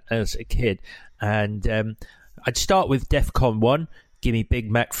itself fan as a kid. And I'd start with DEFCON 1, Give Me Big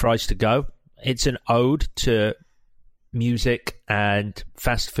Mac Fries to Go. It's an ode to music and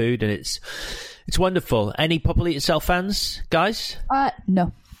fast food, and it's wonderful. Any Populi itself fans, guys?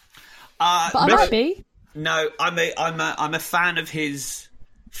 No. But I might be. No, I'm a fan of his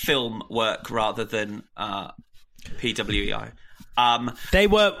film work rather than PWEI. They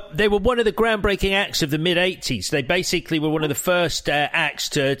were one of the groundbreaking acts of the mid-'80s. They basically were one of the first acts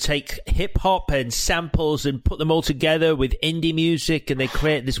to take hip-hop and samples and put them all together with indie music, and they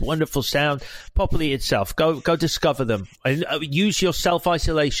create this wonderful sound. Populi itself. Go discover them. And use your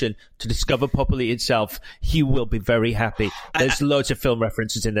self-isolation to discover Populi itself. You will be very happy. There's loads of film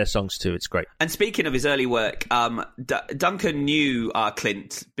references in their songs too. It's great. And speaking of his early work, Duncan knew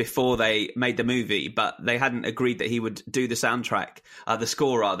Clint before they made the movie, but they hadn't agreed that he would do the soundtrack. The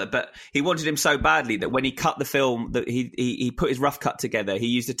score rather, but he wanted him so badly that when he cut the film, that he put his rough cut together. He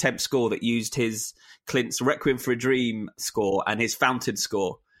used a temp score that used Clint's Requiem for a Dream score and his Fountain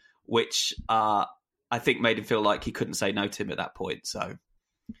score, which I think made him feel like he couldn't say no to him at that point. So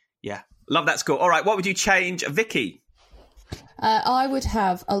yeah, love that score. All right, what would you change, Vicky? I would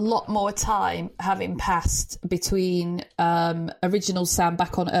have a lot more time having passed between original Sam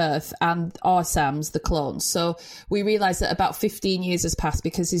back on Earth and our Sam's, the clones. So we realise that about 15 years has passed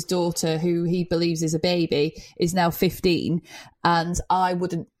because his daughter, who he believes is a baby, is now 15. And I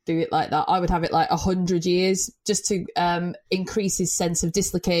wouldn't do it like that. I would have it like 100 years just to increase his sense of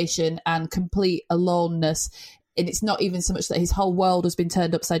dislocation and complete aloneness. And it's not even so much that his whole world has been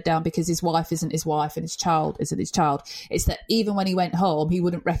turned upside down because his wife isn't his wife and his child isn't his child. It's that even when he went home, he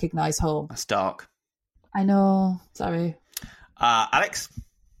wouldn't recognise home. That's dark. I know. Sorry. Alex?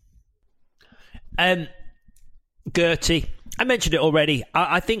 Gertie. I mentioned it already.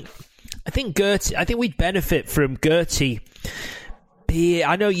 I think Gertie. I think we'd benefit from Gertie.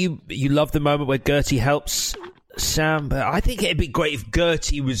 I know you love the moment where Gertie helps Sam, but I think it'd be great if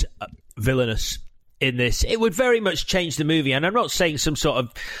Gertie was villainous in this. It would very much change the movie, and I'm not saying some sort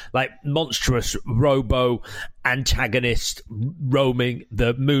of like monstrous robo antagonist roaming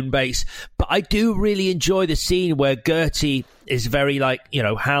the moon base, but I do really enjoy the scene where Gertie is very like,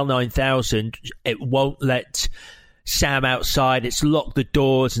 HAL 9000. It won't let Sam outside. It's locked the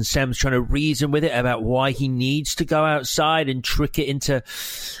doors, and Sam's trying to reason with it about why he needs to go outside and trick it into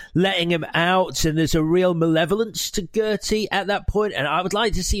letting him out. And there's a real malevolence to Gertie at that point, and I would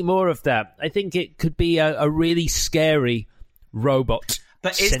like to see more of that. I think it could be a really scary robot.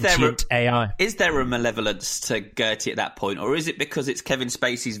 But sentient AI. Is there a malevolence to Gertie at that point, or is it because it's Kevin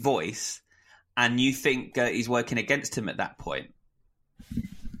Spacey's voice and you think Gertie's working against him at that point?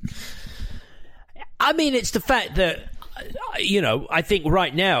 I mean, it's the fact that, I think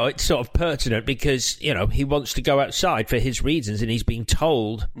right now it's sort of pertinent because, he wants to go outside for his reasons, and he's being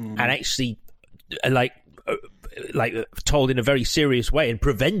told and actually, told in a very serious way and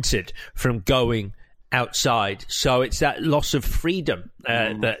prevented from going outside. So it's that loss of freedom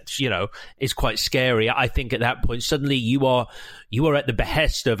that, is quite scary. I think at that point, suddenly you are at the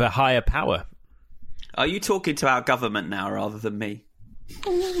behest of a higher power. Are you talking to our government now rather than me?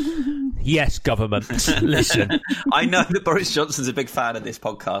 Yes, government. Listen. I know that Boris Johnson's a big fan of this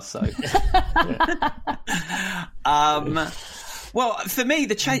podcast, so. Well, for me,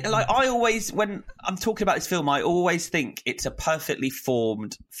 the change, I always, when I'm talking about this film, I always think it's a perfectly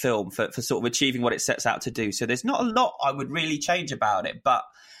formed film for sort of achieving what it sets out to do. So there's not a lot I would really change about it, but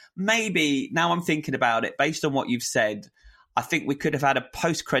maybe now I'm thinking about it, based on what you've said, I think we could have had a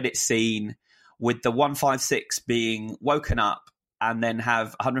post-credit scene with the 156 being woken up, and then have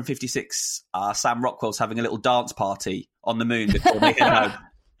 156 Sam Rockwells having a little dance party on the moon before they head home.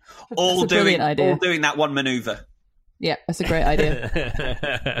 All doing that one manoeuvre. Yeah, that's a great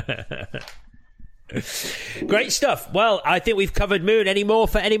idea. Great stuff. Well, I think we've covered Moon. Any more?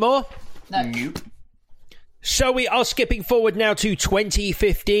 No. Nope. So we are skipping forward now to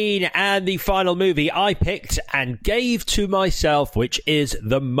 2015 and the final movie I picked and gave to myself, which is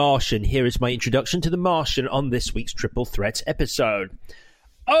The Martian. Here is my introduction to The Martian on this week's Triple Threat episode.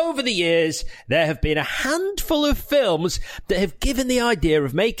 Over the years, there have been a handful of films that have given the idea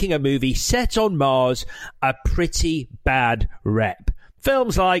of making a movie set on Mars a pretty bad rep.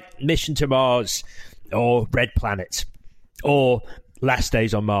 Films like Mission to Mars, or Red Planet, or Last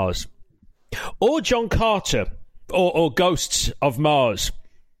Days on Mars, or John Carter, or Ghosts of Mars,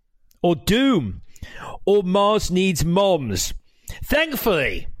 or Doom, or Mars Needs Moms.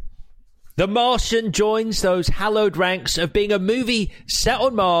 Thankfully, The Martian joins those hallowed ranks of being a movie set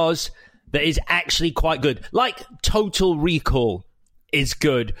on Mars that is actually quite good. Like Total Recall is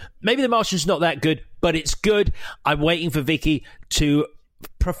good. Maybe The Martian's not that good, but it's good. I'm waiting for Vicky to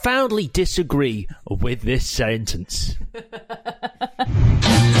profoundly disagree with this sentence.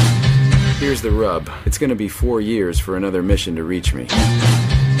 Here's the rub. It's going to be 4 years for another mission to reach me.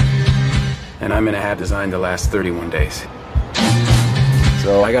 And I'm in a hat designed to last 31 days.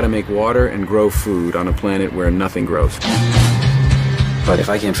 So I got to make water and grow food on a planet where nothing grows. But if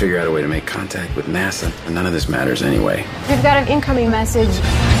I can't figure out a way to make contact with NASA, then none of this matters anyway. We've got an incoming message.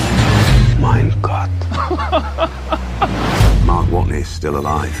 Mein Gott. Mark Watney's still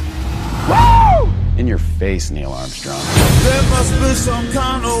alive. Woo! In your face, Neil Armstrong. There must be some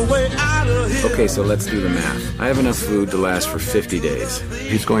kind of way out of here. Okay, so let's do the math. I have enough food to last for 50 days.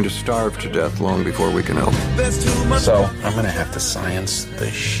 He's going to starve to death long before we can help. So, I'm gonna have to science the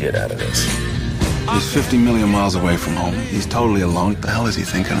shit out of this. He's 50 million miles away from home. He's totally alone. What the hell is he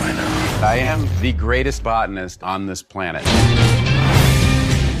thinking right now? I am the greatest botanist on this planet.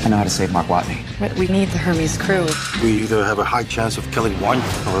 I know how to save Mark Watney. But we need the Hermes crew. We either have a high chance of killing one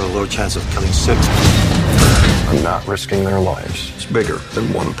or a low chance of killing 6. I'm not risking their lives. It's bigger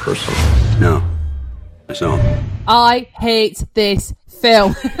than one person. No. So. I hate this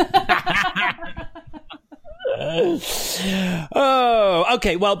film. Oh,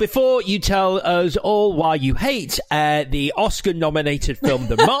 okay. Well, before you tell us all why you hate the Oscar-nominated film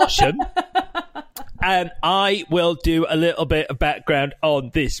The Martian, I will do a little bit of background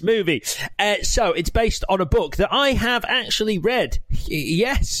on this movie. So it's based on a book that I have actually read.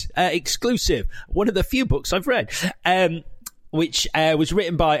 Yes, exclusive. One of the few books I've read, which was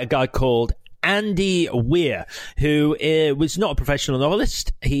written by a guy called Andy Weir, who was not a professional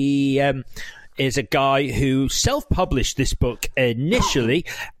novelist. He is a guy who self-published this book initially,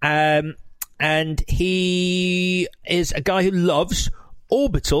 and he is a guy who loves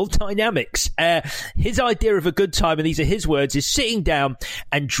orbital dynamics. His idea of a good time, and these are his words, is sitting down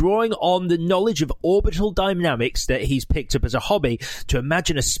and drawing on the knowledge of orbital dynamics that he's picked up as a hobby to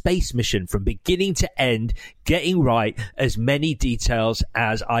imagine a space mission from beginning to end, getting right as many details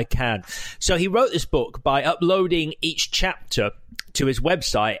as I can. So he wrote this book by uploading each chapter to his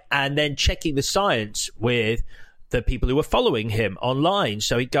website and then checking the science with the people who were following him online.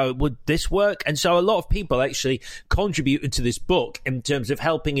 So he'd go, would this work? And so a lot of people actually contributed to this book in terms of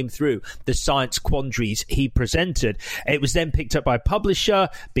helping him through the science quandaries he presented. It was then picked up by a publisher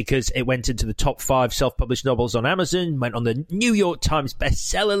because it went into the top 5 self-published novels on Amazon, went on the New York Times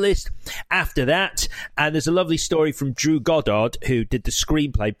bestseller list after that. And there's a lovely story from Drew Goddard, who did the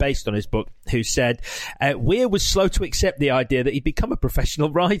screenplay based on his book, who said, Weir was slow to accept the idea that he'd become a professional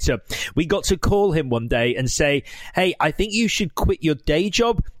writer. We got to call him one day and say, hey, I think you should quit your day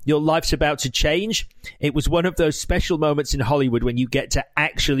job. Your life's about to change. It was one of those special moments in Hollywood when you get to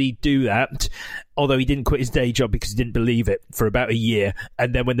actually do that. Although he didn't quit his day job because he didn't believe it for about a year.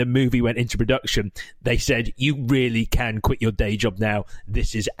 And then when the movie went into production, they said, you really can quit your day job now.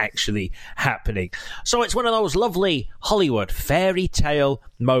 This is actually happening. So it's one of those lovely Hollywood fairy tale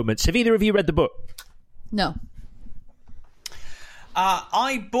moments. Have either of you read the book? No.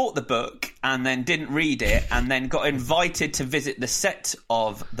 I bought the book and then didn't read it, and then got invited to visit the set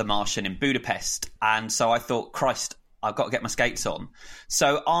of The Martian in Budapest. And so I thought, Christ, I've got to get my skates on.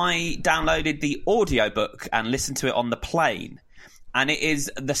 So I downloaded the audiobook and listened to it on the plane. And it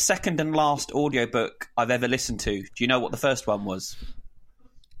is the second and last audiobook I've ever listened to. Do you know what the first one was?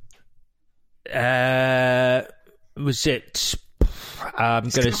 Was it... I'm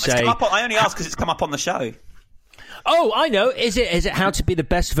going to say... I only ask because it's come up on the show. Oh, I know. Is it How to Be the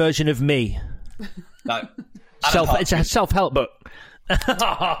Best Version of Me? No. It's a self-help book.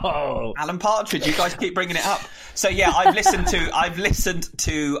 Alan Partridge, you guys keep bringing it up. So yeah, I've listened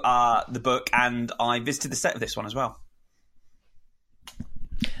to the book, and I visited the set of this one as well.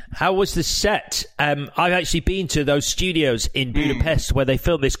 How was the set? I've actually been to those studios in Budapest where they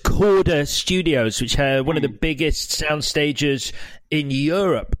filmed this Korda Studios, which are one of the biggest sound stages in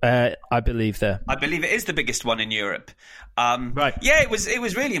Europe, I believe there. I believe it is the biggest one in Europe. Right. Yeah, it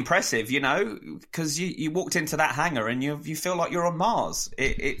was really impressive, you know, because you walked into that hangar and you feel like you're on Mars.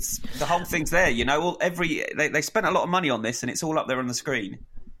 It's the whole thing's there, you know. They spent a lot of money on this, and it's all up there on the screen.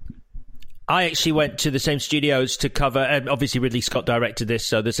 I actually went to the same studios to cover, and obviously Ridley Scott directed this,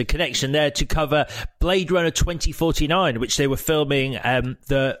 so there's a connection there, to cover Blade Runner 2049, which they were filming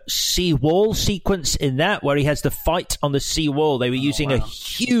the sea wall sequence in that, where he has the fight on the sea wall. They were using a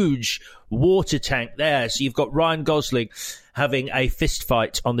huge water tank there. So you've got Ryan Gosling having a fist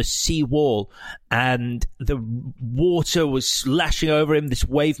fight on the sea wall, and the water was lashing over him, this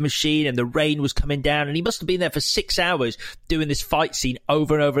wave machine, and the rain was coming down, and he must have been there for 6 hours doing this fight scene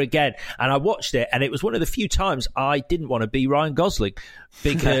over and over again. And I watched it, and it was one of the few times I didn't want to be Ryan Gosling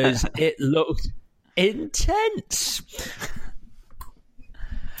because it looked intense.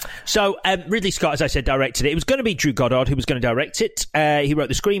 So Ridley Scott, as I said, directed it. It was going to be Drew Goddard who was going to direct it. He wrote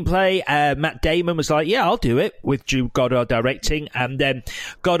the screenplay. Matt Damon was like, yeah, I'll do it, with Drew Goddard directing. And then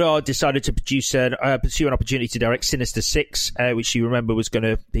Goddard decided to pursue an opportunity to direct Sinister Six, which you remember was going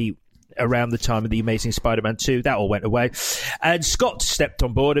to be around the time of The Amazing Spider-Man 2. That all went away. And Scott stepped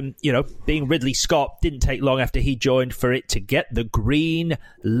on board, and, being Ridley Scott, didn't take long after he joined for it to get the green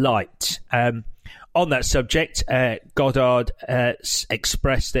light. On that subject, Goddard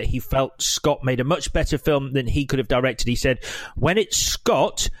expressed that he felt Scott made a much better film than he could have directed. He said, "When it's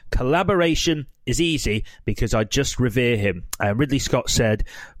Scott, collaboration is easy because I just revere him." Ridley Scott said,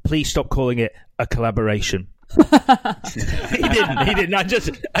 "Please stop calling it a collaboration." He didn't.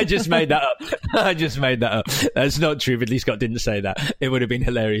 I just made that up. That's not true. Ridley Scott didn't say that. It would have been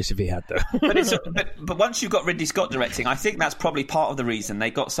hilarious if he had, though. But once you've got Ridley Scott directing, I think that's probably part of the reason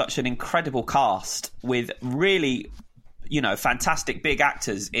they got such an incredible cast with really, fantastic big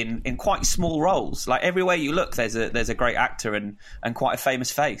actors in quite small roles. Like everywhere you look, there's a great actor and quite a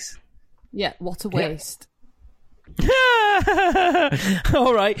famous face. Yeah, what a waste.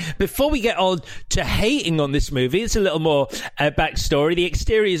 All right, before we get on to hating on this movie, it's a little more backstory. The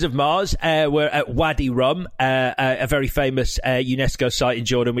exteriors of Mars were at Wadi Rum, a very famous UNESCO site in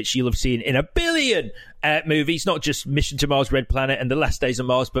Jordan, which you'll have seen in a billion movies, not just Mission to Mars, Red Planet and The Last Days of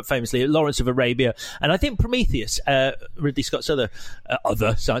Mars, but famously Lawrence of Arabia, and I think Prometheus, Ridley Scott's other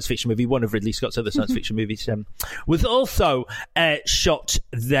science fiction movie, one of Ridley Scott's other science fiction movies, was also shot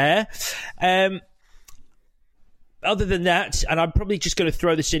there. Other than that, and I'm probably just going to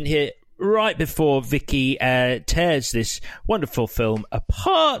throw this in here right before Vicky tears this wonderful film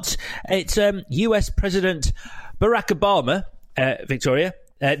apart. It's US President Barack Obama, Victoria,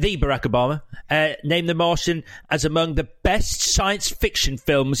 the Barack Obama, named The Martian as among the best science fiction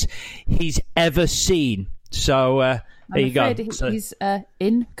films he's ever seen. So there you go. He's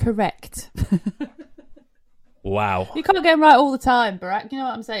incorrect. Wow. You can't get him right all the time, Barack. You know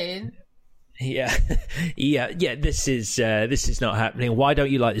what I'm saying? Yeah. This is not happening. Why don't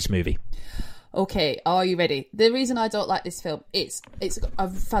you like this movie? Okay, are you ready? The reason I don't like this film, it's a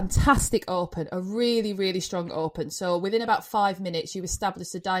fantastic open, a really, really strong open. So within about 5 minutes, you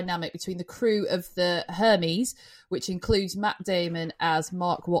establish a dynamic between the crew of the Hermes, which includes Matt Damon as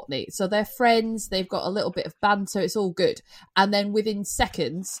Mark Watney. So they're friends, they've got a little bit of banter, it's all good. And then within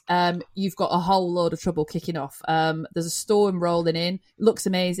seconds, you've got a whole load of trouble kicking off. There's a storm rolling in, looks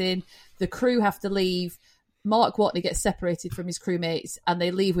amazing. The crew have to leave. Mark Watney gets separated from his crewmates and they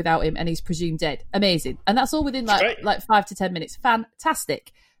leave without him and he's presumed dead. Amazing. And that's all within like 5 to 10 minutes.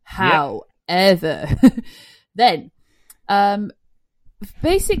 Fantastic. However, then,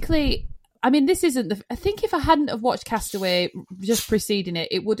 basically, I mean, this isn't I think if I hadn't have watched Castaway just preceding it,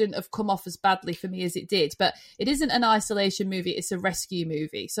 it wouldn't have come off as badly for me as it did. But it isn't an isolation movie, it's a rescue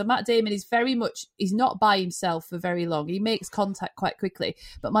movie. So Matt Damon is he's not by himself for very long. He makes contact quite quickly.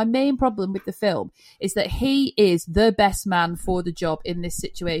 But my main problem with the film is that he is the best man for the job in this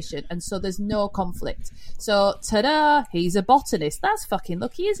situation. And so there's no conflict. So, ta-da, he's a botanist. That's fucking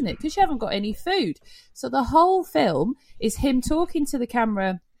lucky, isn't it? Because you haven't got any food. So the whole film is him talking to the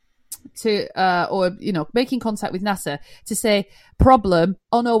camera making contact with NASA to say, problem,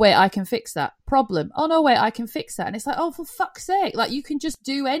 oh no wait, I can fix that. Problem, oh no wait, I can fix that. And it's like, oh, for fuck's sake, like you can just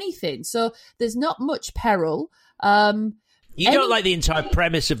do anything. So there's not much peril. You don't like the entire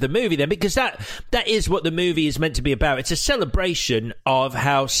premise of the movie then, because that is what the movie is meant to be about. It's a celebration of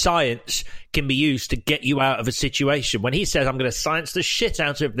how science can be used to get you out of a situation. When he says, I'm going to science the shit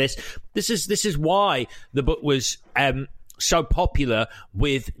out of this is why the book was so popular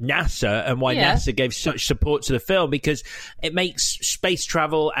with NASA and why NASA gave such support to the film, because it makes space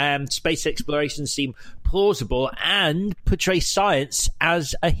travel and space exploration seem plausible and portrays science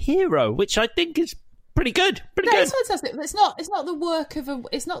as a hero, which I think is pretty good. Pretty good. It's fantastic. It's not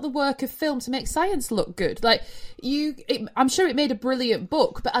the work of film to make science look good. Like I'm sure it made a brilliant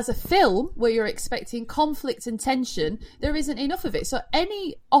book, but as a film where you're expecting conflict and tension, there isn't enough of it. So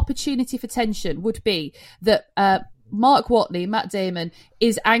any opportunity for tension would be that Mark Watney, Matt Damon,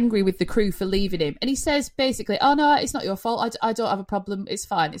 is angry with the crew for leaving him. And he says basically, oh no, it's not your fault. I don't have a problem. It's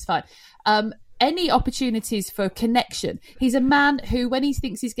fine. Any opportunities for connection. He's a man who, when he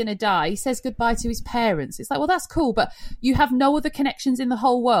thinks he's going to die, he says goodbye to his parents. It's like, well, that's cool, but you have no other connections in the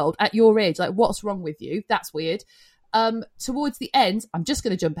whole world at your age. Like, what's wrong with you? That's weird. Towards the end, I'm just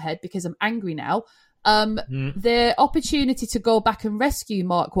going to jump ahead because I'm angry now. The opportunity to go back and rescue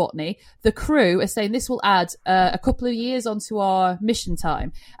Mark Watney, the crew are saying this will add a couple of years onto our mission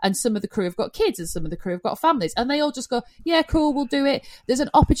time, and some of the crew have got kids and some of the crew have got families, and they all just go, yeah, cool, we'll do it. There's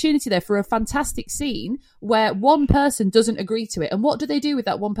an opportunity there for a fantastic scene where one person doesn't agree to it, and what do they do with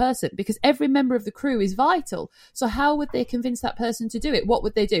that one person? Because every member of the crew is vital, so how would they convince that person to do it? What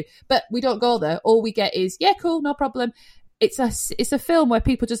would they do? But we don't go there. All we get is, yeah, cool, no problem. It's a film where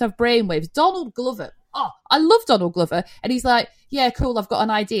people just have brainwaves. Donald Glover I love Donald Glover. And he's like, yeah, cool, I've got an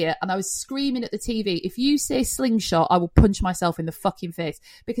idea. And I was screaming at the TV, if you say slingshot, I will punch myself in the fucking face.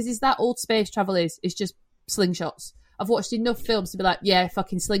 Because it's that all space travel is just slingshots. I've watched enough films to be like, yeah,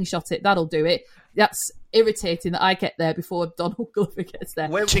 fucking slingshot it, that'll do it. That's irritating that I get there before Donald Glover gets there.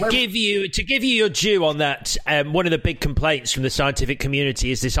 To give you your due on that, one of the big complaints from the scientific community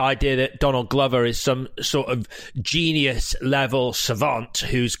is this idea that Donald Glover is some sort of genius level savant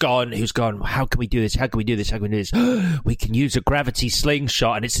who's gone, how can we do this? How can we do this? How can we do this? We can use a gravity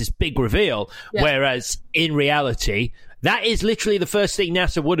slingshot, and it's this big reveal. Yeah. Whereas in reality, that is literally the first thing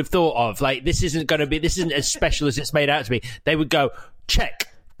NASA would have thought of. Like, this isn't as special as it's made out to be. They would go, check,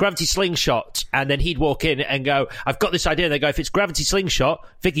 gravity slingshot, and then he'd walk in and go, I've got this idea. And they go, if it's gravity slingshot,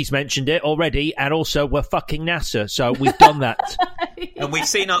 Vicky's mentioned it already, and also we're fucking NASA, so we've done that. And we've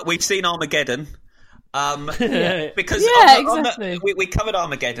seen Armageddon. Because exactly. We covered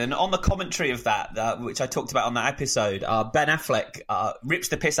Armageddon. On the commentary of that, which I talked about on that episode, Ben Affleck rips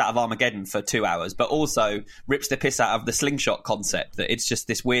the piss out of Armageddon for 2 hours, but also rips the piss out of the slingshot concept, that it's just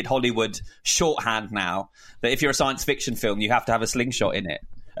this weird Hollywood shorthand now, that if you're a science fiction film, you have to have a slingshot in it.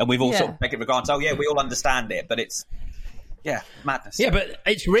 And we've all sort of taken it for granted. Oh, yeah, we all understand it, but it's... Yeah, madness. Yeah, but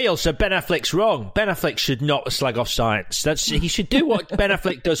it's real, so Ben Affleck's wrong. Ben Affleck should not slag off science. He should do what Ben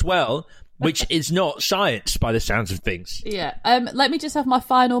Affleck does well, which is not science by the sounds of things. Yeah. Let me just have my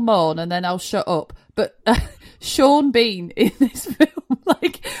final moan and then I'll shut up. But Sean Bean in this film,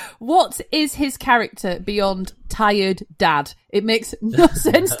 like, what is his character beyond tired dad? It makes no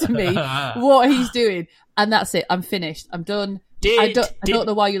sense to me what he's doing. And that's it. I'm finished. I'm done. I don't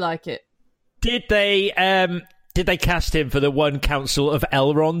know why you like it. Did they cast him for the one Council of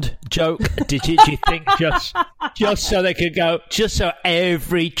Elrond joke? Do you think just so they could go, just so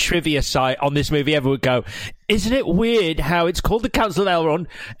every trivia site on this movie ever would go, isn't it weird how it's called the Council of Elrond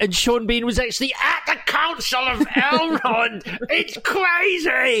and Sean Bean was actually at the Council of Elrond? It's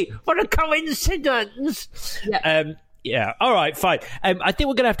crazy! What a coincidence! Yeah. Yeah, all right, fine. I think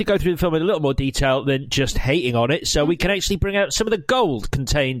we're going to have to go through the film in a little more detail than just hating on it, so we can actually bring out some of the gold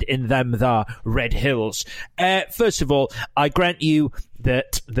contained in them there Red Hills. First of all, I grant you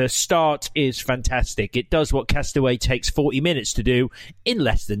that the start is fantastic. It does what Castaway takes 40 minutes to do in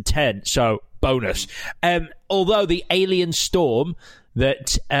less than 10, so bonus. Although the alien storm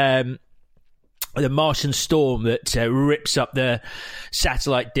that... the Martian storm that rips up the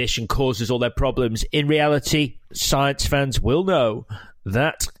satellite dish and causes all their problems. In reality, science fans will know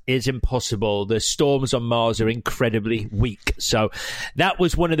that is impossible. The storms on Mars are incredibly weak. So that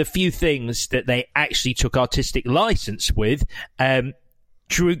was one of the few things that they actually took artistic license with.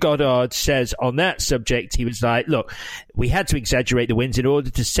 Drew Goddard says on that subject, he was like, look, we had to exaggerate the winds in order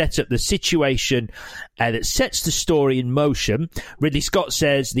to set up the situation that sets the story in motion. Ridley Scott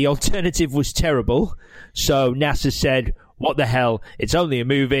says the alternative was terrible. So NASA said, what the hell? It's only a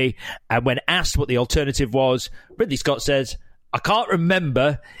movie. And when asked what the alternative was, Ridley Scott says, I can't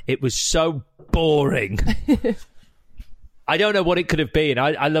remember. It was so boring. I don't know what it could have been.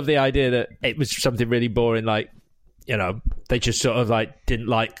 I love the idea that it was something really boring, like, you know, they just sort of like didn't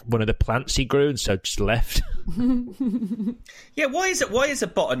like one of the plants he grew and so just left. Yeah, why is a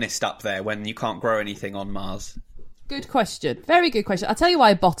botanist up there when you can't grow anything on Mars? Good question. Very good question. I'll tell you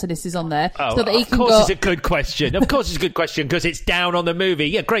why a botanist is on there. Oh, so that he of can course go... it's a good question. Of course it's a good question because it's down on the movie.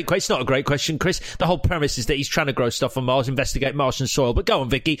 Yeah, great question. It's not a great question, Chris. The whole premise is that he's trying to grow stuff on Mars, investigate Martian soil. But go on,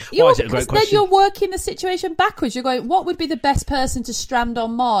 Vicky. Why is it a great question? Then you're working the situation backwards. You're going, what would be the best person to strand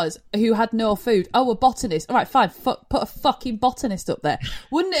on Mars who had no food? Oh, a botanist. All right, fine. Put a fucking botanist up there.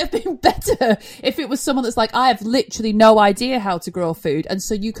 Wouldn't it have been better if it was someone that's like, I have literally no idea how to grow food, and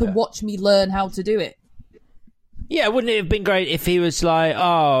so you can watch me learn how to do it? Yeah, wouldn't it have been great if he was like,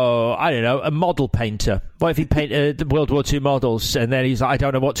 oh, I don't know, a model painter? What if he painted the World War II models and then he's like, I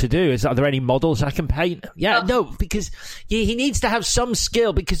don't know what to do. Are there any models I can paint? Yeah, no, because he needs to have some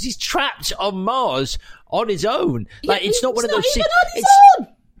skill because he's trapped on Mars on his own. Like, it's not one of those... He's not even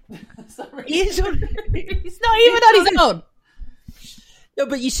on his own! Sorry. He's not even on his own! No,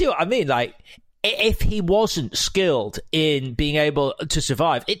 but you see what I mean? Like, if he wasn't skilled in being able to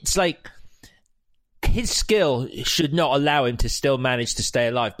survive, it's like... his skill should not allow him to still manage to stay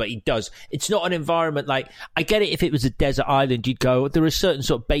alive, but he does. It's not an environment like... I get it if it was a desert island, you'd go, there are certain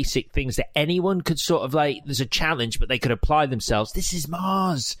sort of basic things that anyone could sort of like... There's a challenge, but they could apply themselves. This is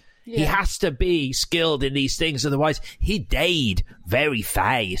Mars. Yeah. He has to be skilled in these things, otherwise he died very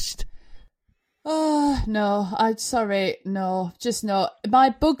fast. Oh, no, I'm sorry. No, just not.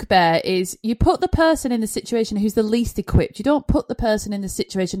 My bugbear is you put the person in the situation who's the least equipped. You don't put the person in the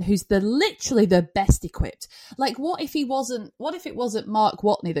situation who's literally the best equipped. Like, what if it wasn't Mark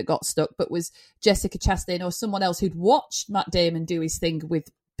Watney that got stuck, but was Jessica Chastain or someone else who'd watched Matt Damon do his thing with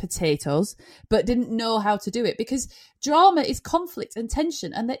potatoes, but didn't know how to do it? Because drama is conflict and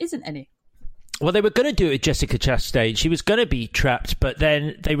tension, and there isn't any. Well, they were going to do it with Jessica Chastain. She was going to be trapped, but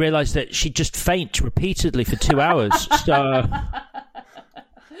then they realised that she'd just faint repeatedly for 2 hours. So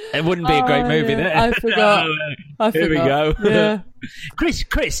it wouldn't be a great movie. Yeah. I forgot. Here we go. Yeah.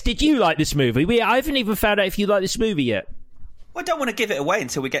 Chris, did you like this movie? I haven't even found out if you like this movie yet. Well, I don't want to give it away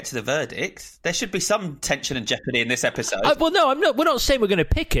until we get to the verdict. There should be some tension and jeopardy in this episode. Well, no, we're not saying we're going to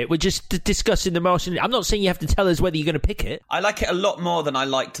pick it. We're just discussing The Martian. I'm not saying you have to tell us whether you're going to pick it. I like it a lot more than I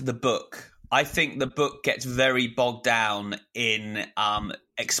liked the book. I think the book gets very bogged down in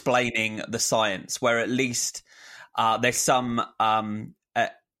explaining the science, where at least there's some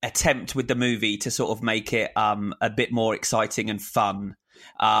attempt with the movie to sort of make it a bit more exciting and fun.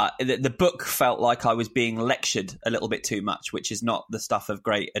 The book felt like I was being lectured a little bit too much, which is not the stuff of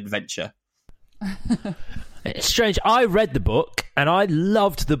great adventure. It's strange. I read the book and I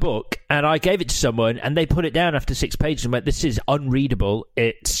loved the book and I gave it to someone and they put it down after 6 pages and went, "This is unreadable.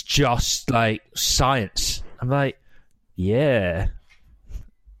 It's just like science." I'm like, yeah,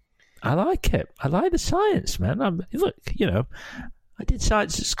 I like it. I like the science, man. Look, I did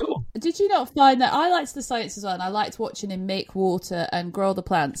science at school. Did you not find that I liked the science as well, and I liked watching him make water and grow the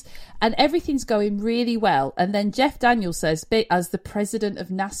plants, and everything's going really well, and then Jeff Daniels says, as the president of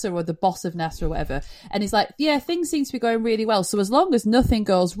NASA or the boss of NASA or whatever, and he's like, yeah, things seem to be going really well, so as long as nothing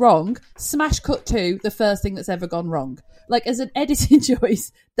goes wrong, smash cut to the first thing that's ever gone wrong. Like, as an editing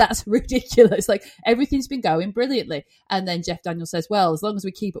choice, that's ridiculous. Like, everything's been going brilliantly, and then Jeff Daniels says, well, as long as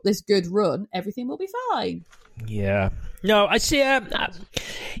we keep up this good run, everything will be fine. Yeah. No, I see.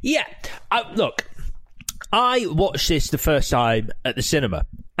 Look, I watched this the first time at the cinema,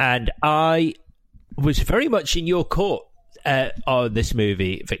 and I was very much in your court on this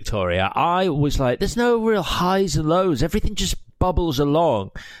movie, Victoria. I was like, there's no real highs and lows. Everything just bubbles along,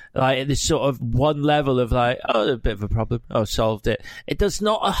 like this sort of one level of like, oh, a bit of a problem. Oh, solved it. It does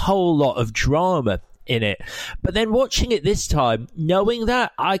not a whole lot of drama in it. But then watching it this time, knowing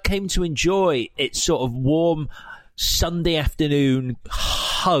that, I came to enjoy its sort of warm Sunday afternoon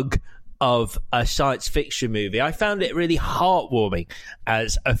hug of a science fiction movie. I found it really heartwarming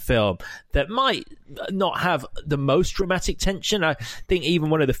as a film that might not have the most dramatic tension. I think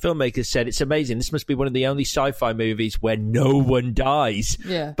even one of the filmmakers said it's amazing. This must be one of the only sci-fi movies where no one dies.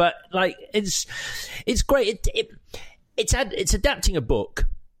 Yeah. But like, it's great. It's adapting a book.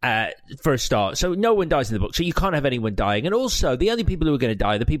 For a start, so no one dies in the book, so you can't have anyone dying, and also the only people who are going to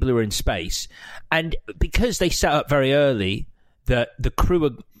die are the people who are in space, and because they set up very early that the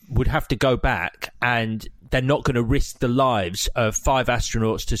crew would have to go back and they're not going to risk the lives of 5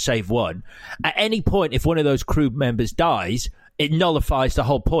 astronauts to save one. At any point, if one of those crew members dies, it nullifies the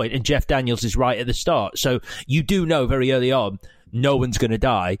whole point, and Jeff Daniels is right at the start, so you do know very early on no one's going to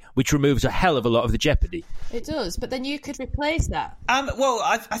die, which removes a hell of a lot of the jeopardy. It does, but then you could replace that. Well,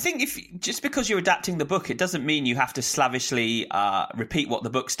 I think just because you're adapting the book, it doesn't mean you have to slavishly repeat what the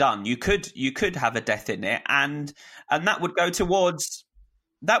book's done. You could have a death in it, and that would go towards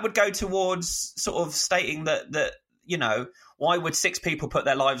sort of stating that why would 6 people put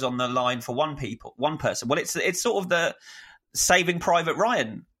their lives on the line for one person? Well, it's sort of the Saving Private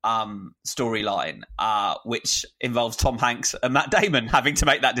Ryan storyline, which involves Tom Hanks and Matt Damon having to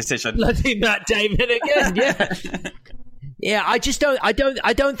make that decision. Bloody Matt Damon again, yeah. Yeah, I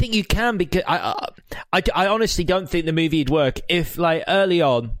don't think you can, because I honestly don't think the movie would work if, like, early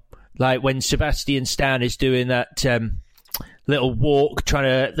on, like when Sebastian Stan is doing that little walk,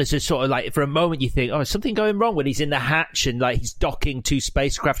 there's a sort of like, for a moment you think, oh, is something going wrong when he's in the hatch and like he's docking 2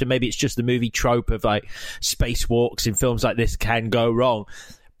 spacecraft, and maybe it's just the movie trope of like spacewalks in films like this can go wrong.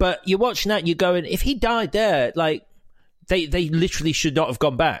 But you're watching that and you're going, if he died there, like they literally should not have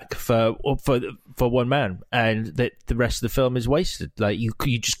gone back for one man, and that the rest of the film is wasted. Like you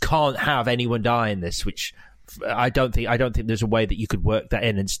just can't have anyone die in this, which I don't think there's a way that you could work that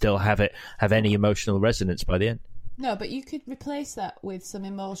in and still have any emotional resonance by the end. No, but you could replace that with some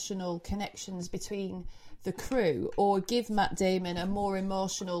emotional connections between the crew, or give Matt Damon a more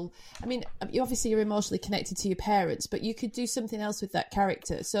emotional... I mean, you're emotionally connected to your parents, but you could do something else with that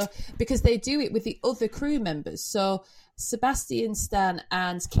character. So, because they do it with the other crew members. So, Sebastian Stan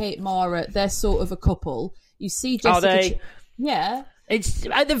and Kate Mara, they're sort of a couple. You see Jessica... Are they? Yeah. It's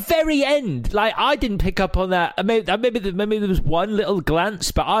at the very end. Like, I didn't pick up on that. Maybe there was one little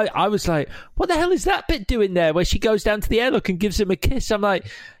glance, but I was like, what the hell is that bit doing there where she goes down to the airlock and gives him a kiss? I'm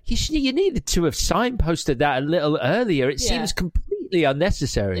like, you needed to have signposted that a little earlier. It seems completely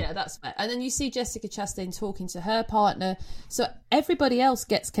unnecessary. Yeah, that's fair. And then you see Jessica Chastain talking to her partner. So everybody else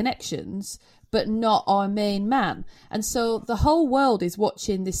gets connections, but not our main man. And so the whole world is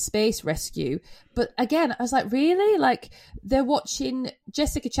watching this space rescue. But again, I was like, really? Like, they're watching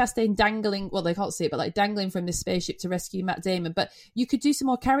Jessica Chastain dangling, well, they can't see it, but like dangling from this spaceship to rescue Matt Damon. But you could do some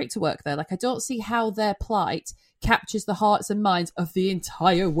more character work there. Like, I don't see how their plight captures the hearts and minds of the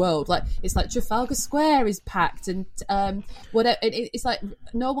entire world. Like, it's like Trafalgar Square is packed and whatever. It's like,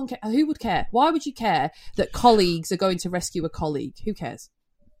 no one cares. Who would care? Why would you care that colleagues are going to rescue a colleague? Who cares?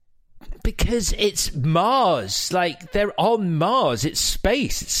 Because it's Mars. Like, they're on Mars. It's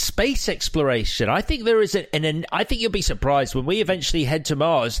space exploration. I think there is I think you'll be surprised when we eventually head to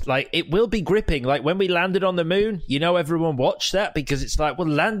Mars. Like, it will be gripping. Like, when we landed on the moon, everyone watched that because it's like, we're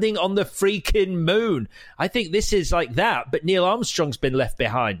landing on the freaking moon. I think this is like that, but Neil Armstrong's been left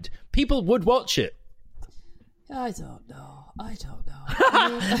behind. People would watch it. I don't know.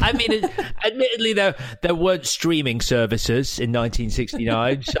 I mean, admittedly, there weren't streaming services in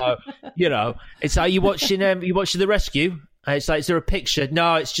 1969, so it's like you watching The Rescue. And it's like, is there a picture?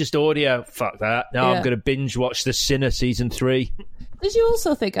 No, it's just audio. Fuck that. No, I'm going to binge watch The Sinner season 3. Did you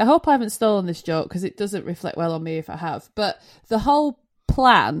also think? I hope I haven't stolen this joke because it doesn't reflect well on me if I have. But the whole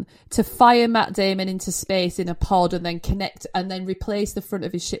plan to fire Matt Damon into space in a pod and then connect and then replace the front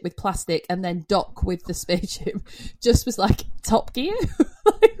of his ship with plastic and then dock with the spaceship just was like Top Gear.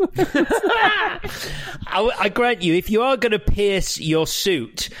 I grant you, if you are going to pierce your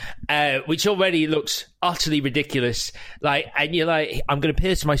suit, which already looks utterly ridiculous, and you're like, I'm going to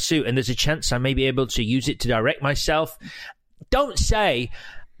pierce my suit and there's a chance I may be able to use it to direct myself, don't say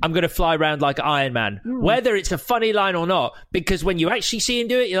I'm going to fly around like Iron Man, whether it's a funny line or not, because when you actually see him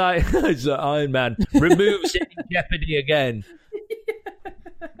do it, you're like, it's like Iron Man removes it in jeopardy again.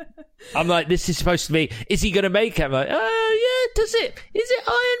 I'm like, this is supposed to be, is he going to make it? I'm like, yeah, does it? Is it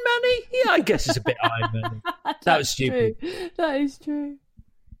Iron Man-y? Yeah, I guess it's a bit Iron Man-y. That was stupid. True. That is true.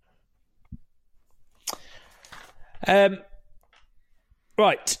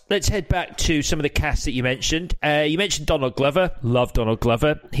 Right, let's head back to some of the cast that you mentioned. You mentioned Donald Glover. Love Donald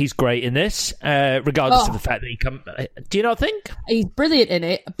Glover. He's great in this, regardless of the fact that he do you not think? He's brilliant in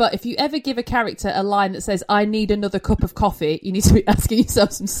it, but if you ever give a character a line that says, I need another cup of coffee, you need to be asking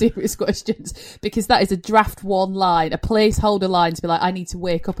yourself some serious questions, because that is a draft one line, a placeholder line to be like, I need to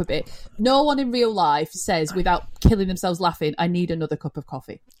wake up a bit. No one in real life says, without killing themselves laughing, I need another cup of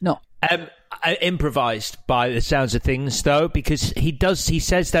coffee. No. Improvised by the sounds of things, though, because he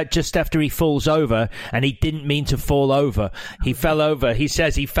says that just after he falls over, and he didn't mean to fall over. He fell over. He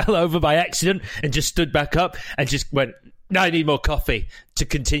says he fell over by accident and just stood back up and just went, no, I need more coffee to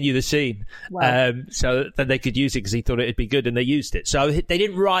continue the scene. Wow. So that they could use it because he thought it'd be good, and they used it. So they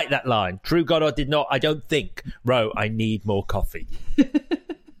didn't write that line. Drew Goddard did not, I don't think, wrote, I need more coffee.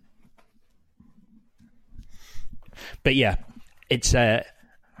 But yeah, it's a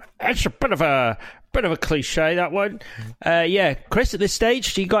bit of a cliche, that one. Yeah, Chris, at this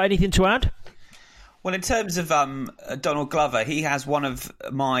stage, do you got anything to add? Well, in terms of Donald Glover, he has one of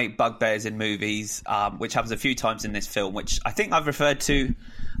my bugbears in movies, which happens a few times in this film, which I think I've referred to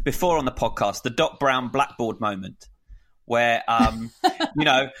before on the podcast, the Doc Brown blackboard moment, where,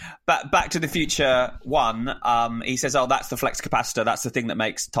 Back to the Future 1, he says, oh, that's the flex capacitor. That's the thing that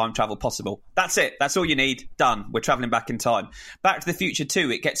makes time travel possible. That's it. That's all you need. Done. We're traveling back in time. Back to the Future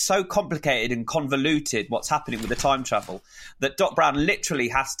 2, it gets so complicated and convoluted what's happening with the time travel that Doc Brown literally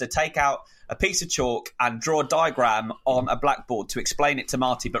has to take out a piece of chalk and draw a diagram on a blackboard to explain it to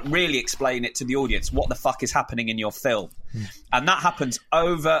Marty, but really explain it to the audience, what the fuck is happening in your film. And that happens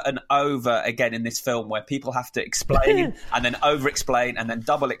over and over again in this film, where people have to explain and then over-explain and then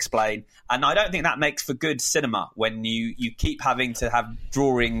double-explain. And I don't think that makes for good cinema when you keep having to have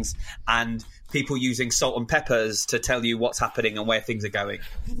drawings and people using salt and peppers to tell you what's happening and where things are going.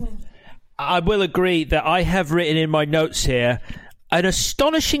 I will agree that I have written in my notes here, an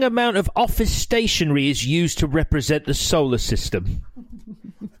astonishing amount of office stationery is used to represent the solar system.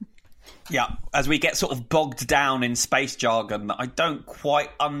 Yeah, as we get sort of bogged down in space jargon that I don't quite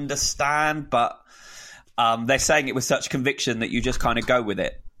understand, but they're saying it with such conviction that you just kind of go with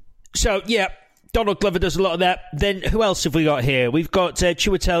it. So, yeah, Donald Glover does a lot of that. Then who else have we got here? We've got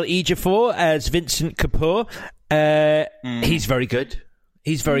Chiwetel Ejiofor as Vincent Kapoor. He's very good.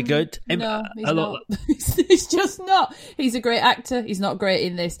 He's very good. No, he's not. He's just not. He's a great actor. He's not great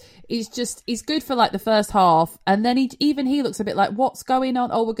in this. He's good for like the first half, and then he looks a bit like, what's going on?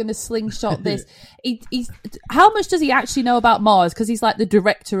 Oh, we're going to slingshot this. He's how much does he actually know about Mars? Because he's like the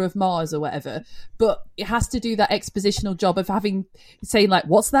director of Mars or whatever. But it has to do that expositional job of saying like,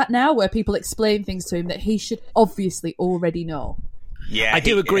 what's that now? Where people explain things to him that he should obviously already know. Yeah, I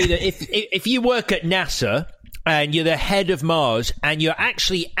do agree that if you work at NASA and you're the head of Mars, and you're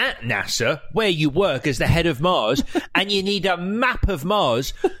actually at NASA, where you work as the head of Mars, and you need a map of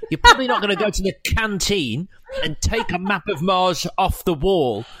Mars, you're probably not going to go to the canteen and take a map of Mars off the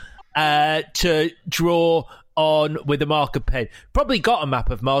wall to draw on with a marker pen. Probably got a map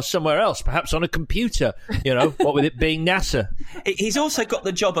of Mars somewhere else, perhaps on a computer, what with it being NASA. He's also got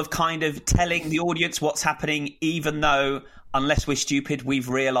the job of kind of telling the audience what's happening, even though, unless we're stupid, we've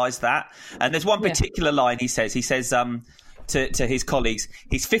realised that. And there's one particular line he says to his colleagues,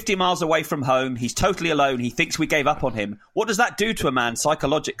 he's 50 miles away from home, he's totally alone, he thinks we gave up on him. What does that do to a man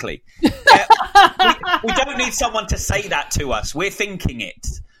psychologically? We don't need someone to say that to us. We're thinking it.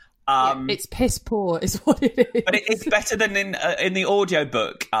 It's piss poor is what it is. But it's better than in the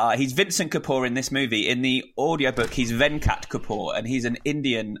audiobook. He's Vincent Kapoor in this movie. In the audiobook, he's Venkat Kapoor, and he's an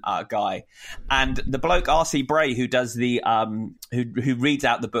Indian guy. And the bloke R.C. Bray, who does the who reads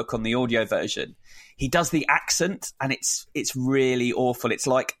out the book on the audio version, he does the accent, and it's really awful. It's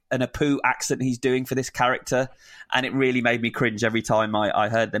like an Apu accent he's doing for this character, and it really made me cringe every time I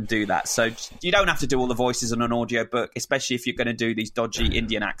heard them do that. So you don't have to do all the voices on an audio book, especially if you're going to do these dodgy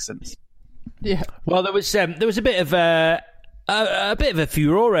Indian accents. Yeah. Well, there was a bit of a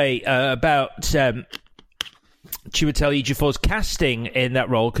furore about Chiwetel Ejiofor's casting in that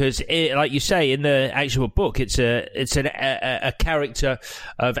role, because, like you say, in the actual book, it's a character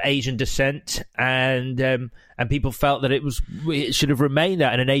of Asian descent, and people felt that it should have remained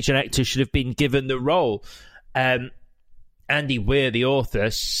that, and an Asian actor should have been given the role. Andy Weir, the author,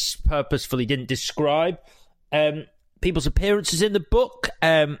 purposefully didn't describe people's appearances in the book,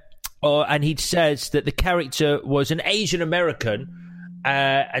 and he says that the character was an Asian American.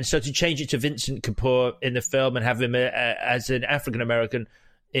 And so to change it to Vincent Kapoor in the film and have him as an African-American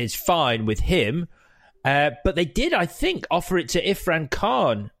is fine with him. But they did, I think, offer it to Irfan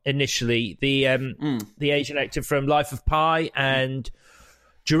Khan initially, the Asian actor from Life of Pi and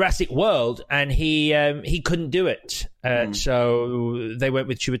Jurassic World, and he couldn't do it. So they went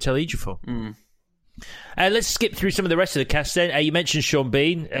with Chiwetel Ejiofor. Let's skip through some of the rest of the cast then. You mentioned Sean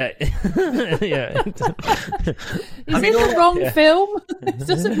Bean. Yeah. Is it the wrong film? It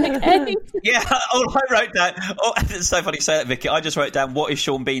doesn't make any sense. Yeah, I wrote down... it's so funny you say that, Vicky. I just wrote down, what is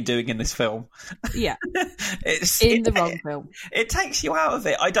Sean Bean doing in this film? Yeah. The wrong film. It takes you out of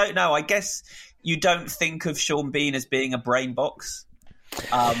it. I don't know. I guess you don't think of Sean Bean as being a brain box.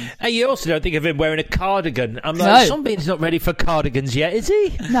 And you also don't think of him wearing a cardigan. I'm like, Sean Bean's not ready for cardigans yet, is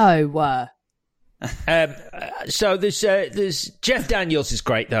he? No. So there's Jeff Daniels is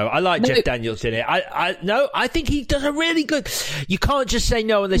great though. I like Jeff Daniels in it. I think he does a really good. You can't just say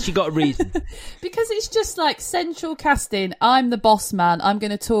no unless you got a reason. Because it's just like central casting. I'm the boss man. I'm going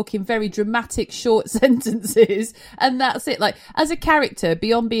to talk in very dramatic short sentences, and that's it. Like, as a character,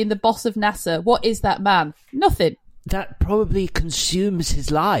 beyond being the boss of NASA, what is that man? Nothing. That probably consumes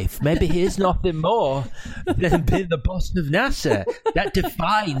his life. Maybe he is nothing more than being the boss of NASA. That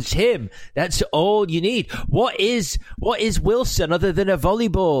defines him. That's all you need. What is Wilson other than a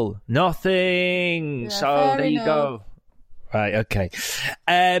volleyball? Nothing. Yeah, so there you go. Right, okay.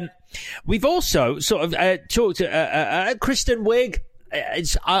 We've also sort of talked to Kristen Wiig.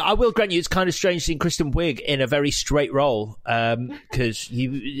 I will grant you, it's kind of strange seeing Kristen Wiig in a very straight role, because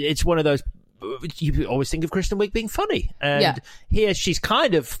it's one of those. You always think of Kristen Wiig being funny, and here she's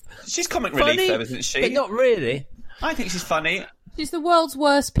kind of comic funny, relief, though, isn't she? But not really. I think she's funny. She's the world's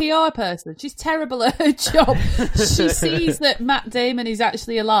worst PR person. She's terrible at her job. She sees that Matt Damon is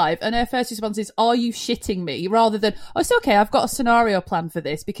actually alive, and her first response is, "Are you shitting me?" Rather than, "Oh, it's okay, I've got a scenario plan for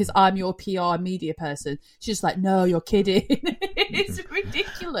this because I'm your PR media person." She's just like, "No, you're kidding." It's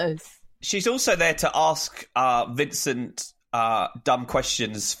ridiculous. She's also there to ask Vincent dumb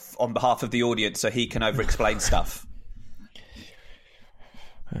questions on behalf of the audience so he can over-explain stuff.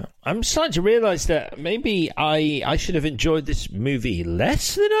 I'm starting to realise that maybe I should have enjoyed this movie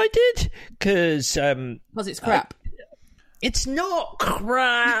less than I did, because it's crap. It's not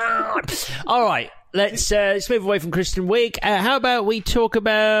crap. All right, let's move away from Kristen Wiig. How about we talk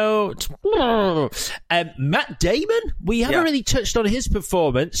about Matt Damon? We haven't really touched on his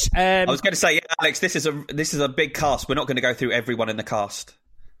performance. I was going to say, Alex, this is a big cast. We're not going to go through everyone in the cast,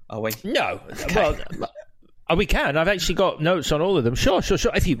 are we? No. Okay. Well, Oh, we can. I've actually got notes on all of them. Sure.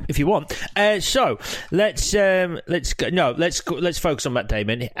 If you want. So let's go. No, let's focus on Matt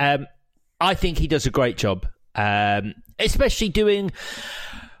Damon. I think he does a great job, especially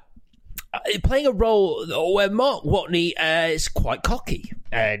playing a role where Mark Watney is quite cocky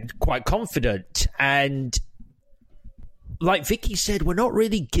and quite confident, and like Vicky said, we're not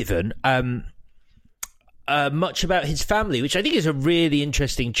really given much about his family, which I think is a really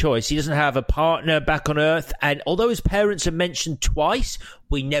interesting choice. He doesn't have a partner back on Earth, and although his parents are mentioned twice,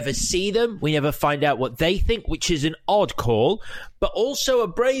 we never see them. We never find out what they think, which is an odd call, but also a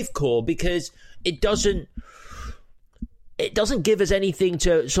brave call, because it doesn't give us anything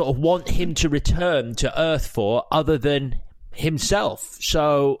to sort of want him to return to Earth for other than himself.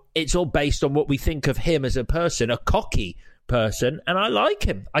 So it's all based on what we think of him as a person, a cocky person, and I like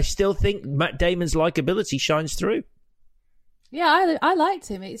him. I still think Matt Damon's likability shines through. Yeah, I liked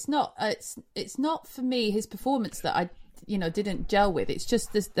him. It's not for me his performance that I didn't gel with. It's just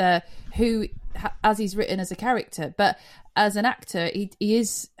who as he's written as a character, but as an actor, he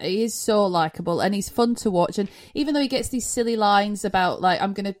is so likable, and he's fun to watch. And even though he gets these silly lines about like,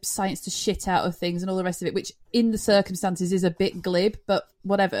 I'm going to science the shit out of things and all the rest of it, which in the circumstances is a bit glib, but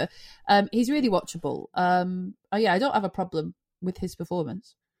whatever, he's really watchable. I don't have a problem with his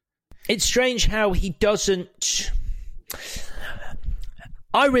performance. It's strange how he doesn't...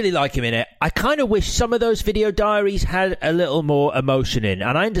 I really like him in it. I kind of wish some of those video diaries had a little more emotion in.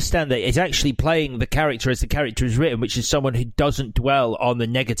 And I understand that he's actually playing the character as the character is written, which is someone who doesn't dwell on the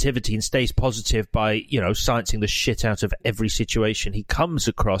negativity and stays positive by, sciencing the shit out of every situation he comes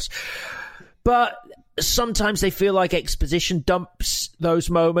across. But sometimes they feel like exposition dumps those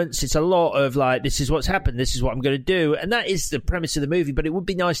moments. It's a lot of like, this is what's happened, this is what I'm going to do. And that is the premise of the movie, but it would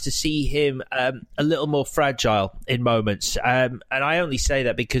be nice to see him a little more fragile in moments. And I only say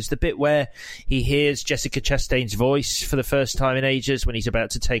that because the bit where he hears Jessica Chastain's voice for the first time in ages when he's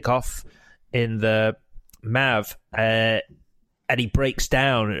about to take off in the MAV, and he breaks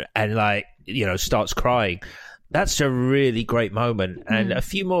down and starts crying. That's a really great moment, and a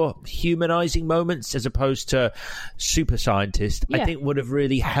few more humanizing moments as opposed to super scientist, I think would have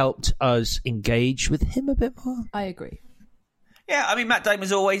really helped us engage with him a bit more. I agree. Yeah, I mean, Matt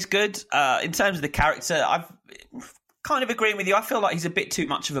Damon's always good. In terms of the character, I've kind of agreeing with you. I feel like he's a bit too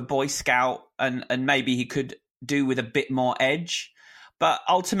much of a Boy Scout, and maybe he could do with a bit more edge. But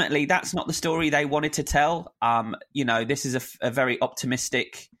ultimately, that's not the story they wanted to tell. This is a very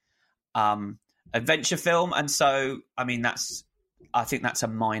optimistic adventure film, and so I think that's a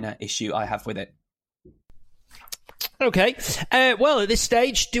minor issue I have with it. Okay, well, at this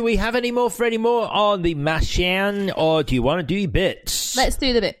stage, do we have any more on the Martian, or do you want to do your bits? Let's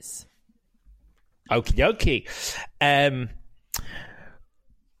do the bits. Okie dokie.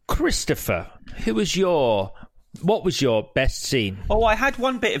 Christopher, what was your best scene? Oh, I had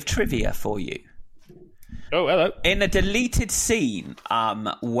one bit of trivia for you. Oh, hello. In a deleted scene,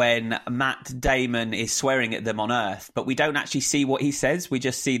 when Matt Damon is swearing at them on Earth, but we don't actually see what he says, we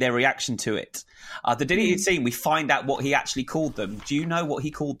just see their reaction to it. The deleted scene, we find out what he actually called them. Do you know what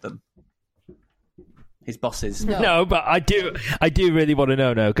he called them? His bosses. No, but I do really want to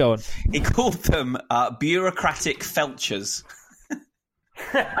know now. Go on. He called them bureaucratic felchers.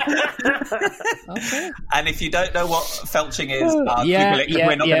 Okay. And if you don't know what felching is, we're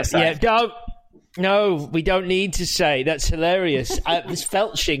not going to say. No, we don't need to say. That's hilarious. This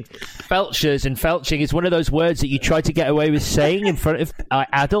felchers and felching is one of those words that you try to get away with saying in front of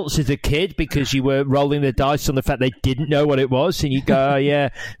adults as a kid because you were rolling the dice on the fact they didn't know what it was, and you go, oh,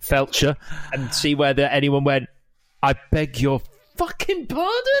 yeah, felcher, and see whether anyone went, I beg your fucking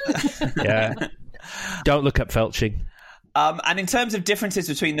pardon? Yeah. Don't look up felching. And in terms of differences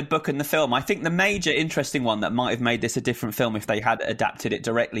between the book and the film, I think the major interesting one that might have made this a different film if they had adapted it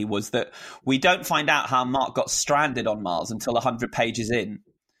directly was that we don't find out how Mark got stranded on Mars until 100 pages in.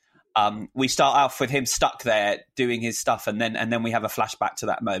 We start off with him stuck there doing his stuff, and then we have a flashback to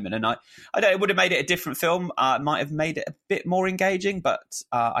that moment. And I don't, it would have made it a different film. It might have made it a bit more engaging, but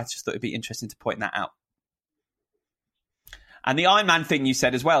I just thought it'd be interesting to point that out. And the Iron Man thing you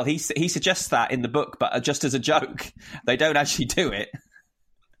said as well, he suggests that in the book, but just as a joke. They don't actually do it.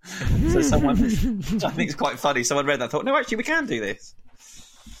 So someone, which I think is quite funny, someone read that and thought, no, actually, we can do this.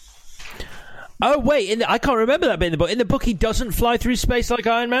 Oh, wait, I can't remember that bit in the book. In the book, he doesn't fly through space like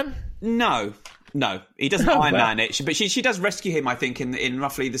Iron Man? No, he doesn't Iron Man it. But she does rescue him, I think, in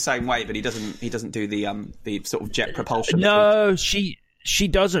roughly the same way, but he doesn't do the sort of jet propulsion. No, she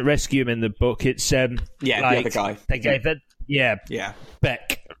doesn't rescue him in the book. It's the other guy. They gave it. Yeah.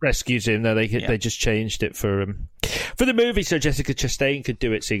 Beck rescues him. No, they just changed it for for the movie so Jessica Chastain could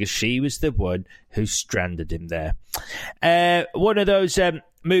do it, seeing as she was the one who stranded him there. One of those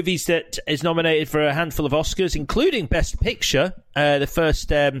movies that is nominated for a handful of Oscars, including Best Picture. The first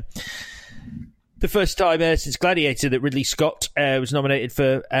time since Gladiator that Ridley Scott was nominated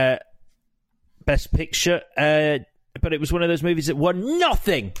for Best Picture. But it was one of those movies that won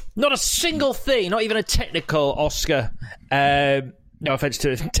nothing. Not a single thing. Not even a technical Oscar. No offense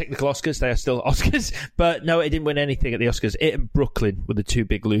to technical Oscars, they are still Oscars. But no, it didn't win anything at the Oscars. It and Brooklyn were the two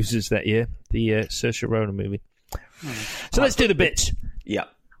big losers that year. The Saoirse Ronan movie. So let's do the bits. Yeah.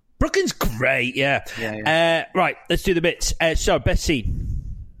 Brooklyn's great, yeah. Right, let's do the bits. So, best scene.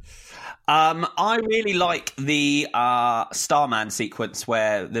 I really like the Starman sequence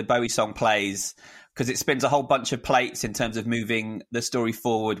where the Bowie song plays, because it spins a whole bunch of plates in terms of moving the story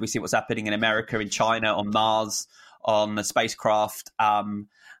forward. We see what's happening in America, in China, on Mars, on the spacecraft. And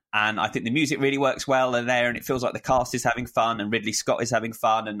I think the music really works well in there, and it feels like the cast is having fun, and Ridley Scott is having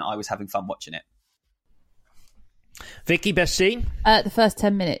fun, and I was having fun watching it. Vicky, best scene? The first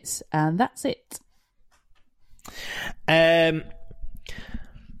 10 minutes, and that's it.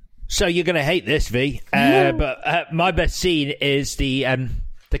 So you're going to hate this, V, but my best scene is the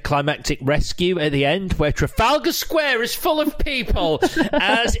climactic rescue at the end, where Trafalgar Square is full of people,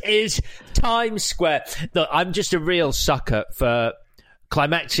 as is Times Square. Look, I'm just a real sucker for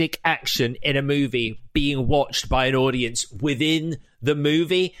climactic action in a movie being watched by an audience within the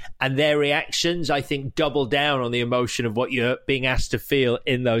movie, and their reactions, I think, double down on the emotion of what you're being asked to feel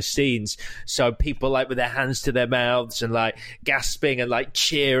in those scenes. So people like with their hands to their mouths and like gasping and like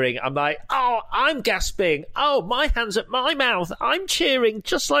cheering. I'm like, oh, I'm gasping. Oh, my hands at my mouth. I'm cheering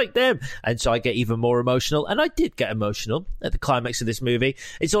just like them. And so I get even more emotional. And I did get emotional at the climax of this movie.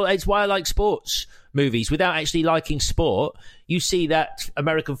 It's why I like sports movies. Without actually liking sport, you see that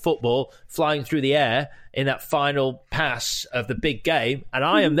American football flying through the air in that final pass of the big game, and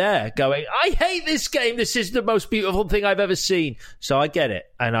I am there going, I hate this game. This is the most beautiful thing I've ever seen. So I get it,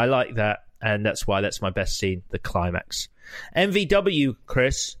 and I like that, and that's why that's my best scene, the climax. MVW,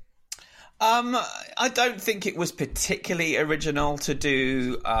 Chris? I don't think it was particularly original to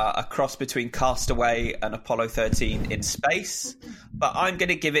do a cross between Castaway and Apollo 13 in space, but I'm going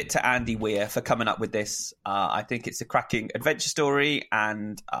to give it to Andy Weir for coming up with this. I think it's a cracking adventure story,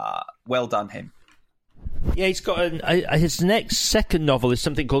 and well done him. Yeah, he's got his second novel is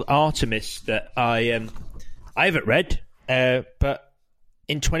something called Artemis that I haven't read, but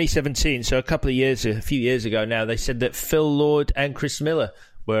in 2017, so a few years ago now, they said that Phil Lord and Chris Miller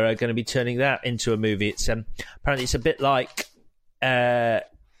were going to be turning that into a movie. It's apparently it's a bit like The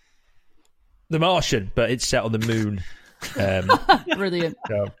Martian, but it's set on the moon. Brilliant.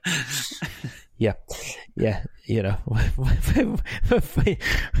 So, yeah, you know,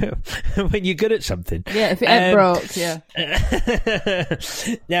 when you're good at something. Yeah, if it ain't broke, yeah.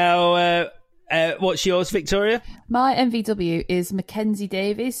 Now, what's yours, Victoria? My MVW is Mackenzie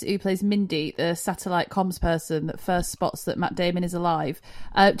Davis, who plays Mindy, the satellite comms person that first spots that Matt Damon is alive.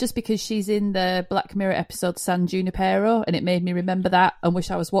 Just because she's in the Black Mirror episode San Junipero, and it made me remember that and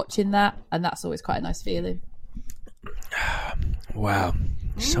wish I was watching that, and that's always quite a nice feeling. Wow.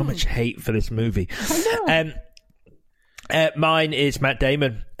 So much hate for this movie. I know. Mine is Matt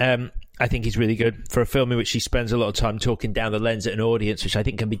Damon. I think he's really good for a film in which he spends a lot of time talking down the lens at an audience, which I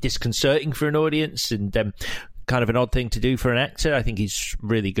think can be disconcerting for an audience and kind of an odd thing to do for an actor. I think he's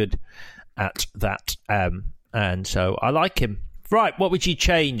really good at that. And so I like him. Right, what would you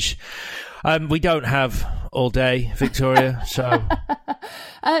change? We don't have all day, Victoria, so...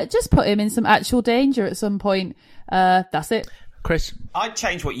 just put him in some actual danger at some point. That's it. Chris? I'd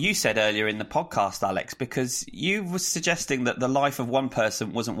change what you said earlier in the podcast, Alex, because you were suggesting that the life of one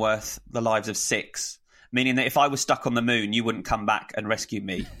person wasn't worth the lives of 6, meaning that if I was stuck on the moon, you wouldn't come back and rescue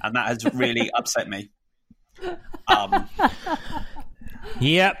me. And that has really upset me.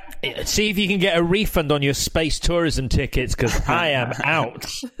 Yep. See if you can get a refund on your space tourism tickets, because I am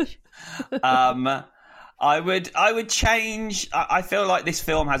out. I would change. I feel like this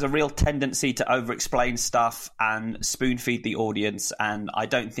film has a real tendency to over-explain stuff and spoon-feed the audience, and I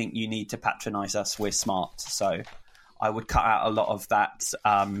don't think you need to patronise us. We're smart, so I would cut out a lot of that.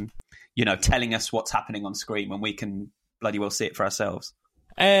 Telling us what's happening on screen when we can bloody well see it for ourselves.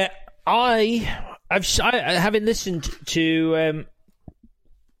 Having listened to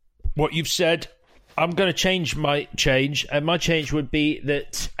what you've said, I'm going to change my change, and my change would be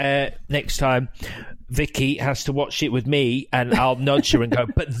that next time Vicky has to watch it with me, and I'll nudge her and go,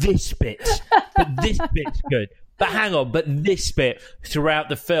 but this bit's good. But hang on, but this bit throughout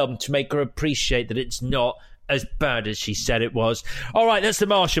the film to make her appreciate that it's not as bad as she said it was. All right, that's The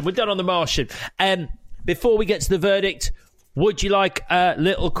Martian. We're done on The Martian. before we get to the verdict, would you like a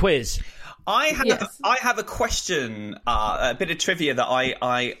little quiz? I have a question, a bit of trivia that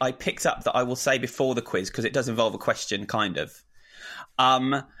I picked up that I will say before the quiz, because it does involve a question, kind of.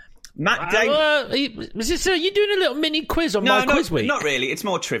 Matt Damon... are you doing a little mini quiz on my quiz week? Not really. It's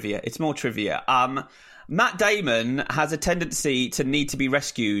more trivia. Matt Damon has a tendency to need to be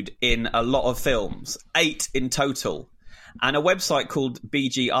rescued in a lot of films, 8 in total. And a website called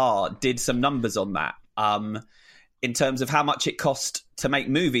BGR did some numbers on that, in terms of how much it cost to make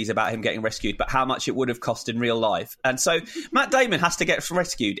movies about him getting rescued, but how much it would have cost in real life. And so Matt Damon has to get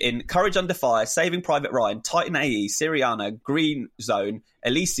rescued in Courage Under Fire, Saving Private Ryan, Titan AE, Syriana, Green Zone,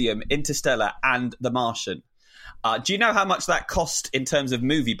 Elysium, Interstellar, and The Martian. Do you know how much that cost in terms of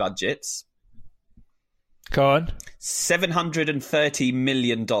movie budgets? Go on. $730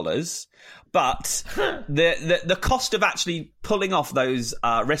 million. But the cost of actually pulling off those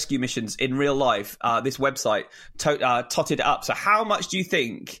rescue missions in real life, this website totted it up. So how much do you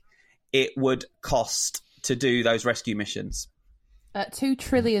think it would cost to do those rescue missions? $2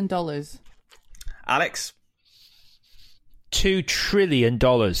 trillion. Alex? $2 trillion.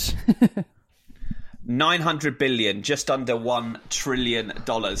 900 billion, just under $1 trillion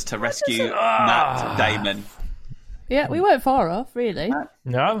to rescue Matt Damon. Yeah, we weren't far off, really.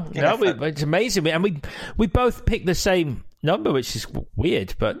 No, it's amazing. And we both picked the same number, which is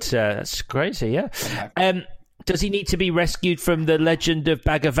weird, but that's crazy, yeah. Does he need to be rescued from the Legend of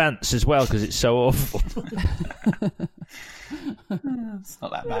Bagger Vance as well, because it's so awful? It's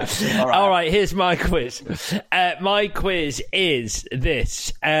not that bad. All right, here's my quiz. My quiz is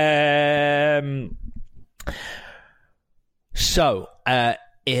this. So,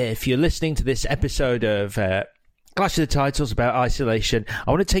 if you're listening to this episode of Clash of the Titles about isolation,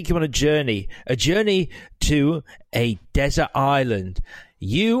 I want to take you on a journey to a desert island.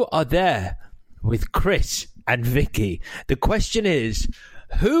 You are there with Chris and Vicky. The question is,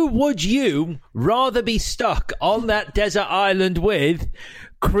 who would you rather be stuck on that desert island with,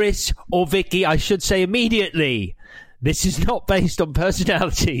 Chris or Vicky? I should say immediately. This is not based on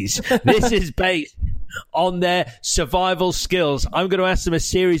personalities. This is based on their survival skills. I'm going to ask them a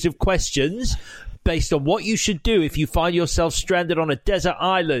series of questions based on what you should do if you find yourself stranded on a desert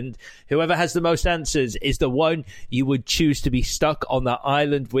island. Whoever has the most answers is the one you would choose to be stuck on that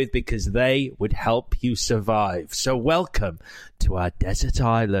island with, because they would help you survive. So welcome to our desert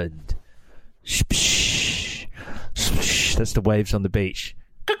island. That's the waves on the beach.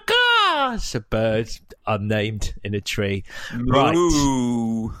 It's a bird unnamed in a tree. Right.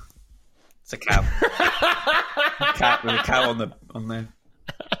 Ooh. It's a cow. Cat with a cow on there.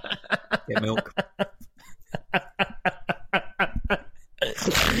 Get milk.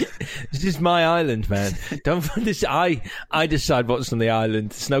 This is my island, man. Don't find this. I decide what's on the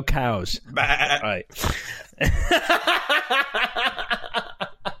island. There's no cows. Right.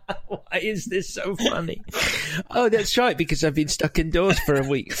 Why is this so funny? Oh, that's right, because I've been stuck indoors for a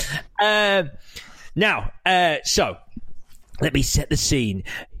week. So let me set the scene.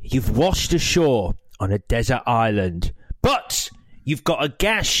 You've washed ashore on a desert island, but you've got a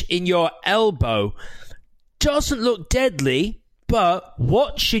gash in your elbow. Doesn't look deadly, but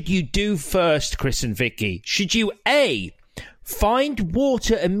what should you do first, Chris and Vicky? Should you A, find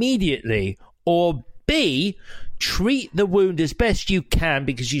water immediately, or B, treat the wound as best you can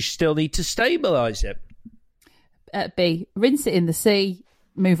because you still need to stabilise it? B, rinse it in the sea,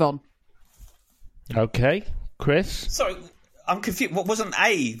 move on. Okay, Chris? Sorry, I'm confused. What, wasn't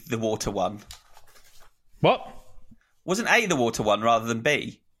A the water one? What? Wasn't A the water one rather than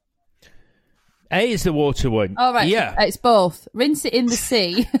B? A is the water one. Oh, right. Yeah. It's both. Rinse it in the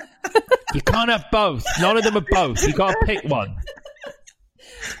sea. You can't have both. None of them are both. You've got to pick one.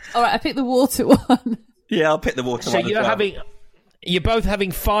 All right, I picked the water one. Yeah, I'll pick the water one. So you're both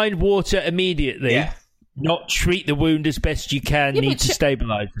having find water immediately. Yeah. Not treat the wound as best you can. Need to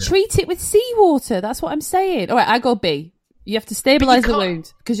stabilise it. Treat it with seawater. That's what I'm saying. All right, I go B. You have to stabilise the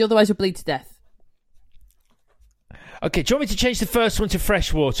wound because otherwise you'll bleed to death. Okay, do you want me to change the first one to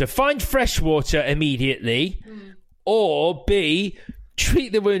fresh water? Find fresh water immediately, or B,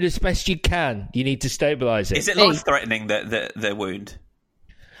 treat the wound as best you can. You need to stabilise it. Is it life-threatening, the wound?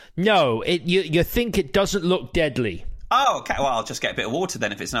 No, you think it doesn't look deadly. Oh, okay. Well, I'll just get a bit of water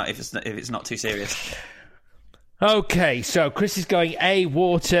then if it's not too serious. Okay, so Chris is going A,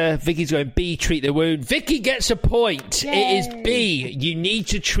 water. Vicky's going B, treat the wound. Vicky gets a point. Yay. It is B. You need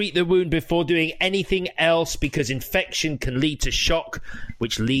to treat the wound before doing anything else because infection can lead to shock,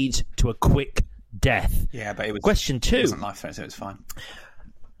 which leads to a quick death. Yeah, but it was question 2. It wasn't life-threatening, so it was fine.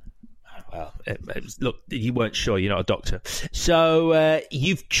 Well, look, you weren't sure. You're not a doctor. So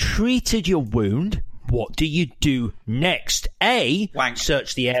you've treated your wound What do you do next? A, wank.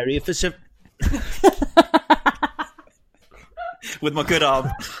 Search the area for with my good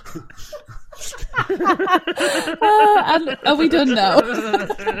arm. And are we done now?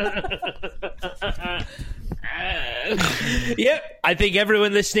 Yep, I think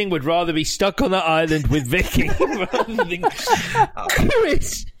everyone listening would rather be stuck on that island with Vicky rather than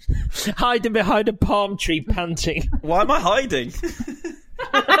Chris hiding behind a palm tree panting. Why am I hiding?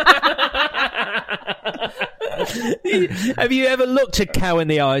 Have you ever looked a cow in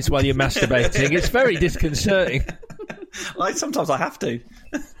the eyes while you're masturbating? It's very disconcerting. Sometimes I have to.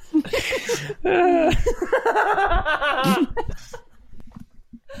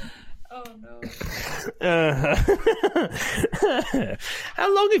 Oh no.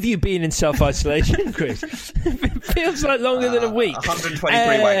 How long have you been in self-isolation, Chris? It feels like longer than a week.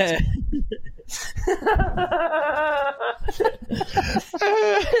 123 weeks.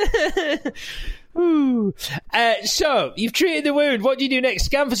 So, you've treated the wound. What do you do next?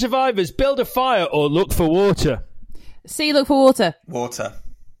 Scan for survivors, build a fire, or look for water? C, look for water. Water.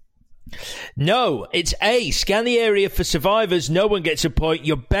 No, it's A. Scan the area for survivors. No one gets a point.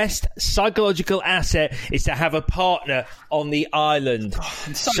 Your best psychological asset is to have a partner on the island. Oh,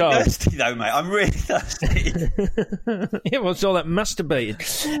 I'm so thirsty, though, mate. I'm really thirsty. Yeah, what's all that masturbating?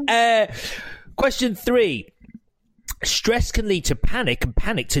 Question 3. Stress can lead to panic and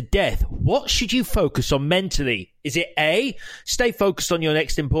panic to death. What should you focus on mentally? Is it A, stay focused on your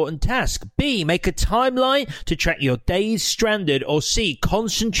next important task? B, make a timeline to track your days stranded? Or C,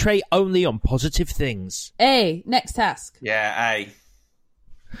 concentrate only on positive things? A, next task. Yeah, A.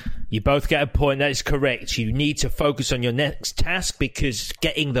 You both get a point. That is correct. You need to focus on your next task because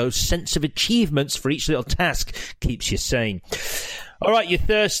getting those sense of achievements for each little task keeps you sane. All right, you're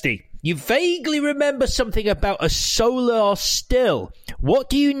thirsty. You vaguely remember something about a solar still.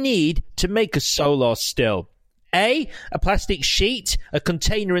 What do you need to make a solar still? A, a plastic sheet, a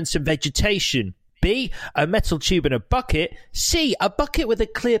container and some vegetation. B, a metal tube and a bucket. C, a bucket with a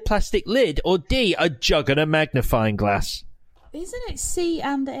clear plastic lid. Or D, a jug and a magnifying glass. Isn't it C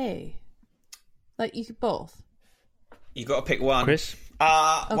and A? Like, you could both. You got to pick one. Chris?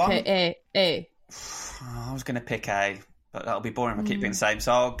 Okay, A. I was going to pick A. But that'll be boring if I keep being the same,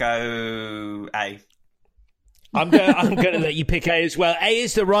 so I'll go A. I'm going to let you pick A as well. A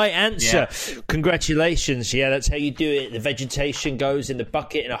is the right answer. Yeah. Congratulations. Yeah, that's how you do it. The vegetation goes in the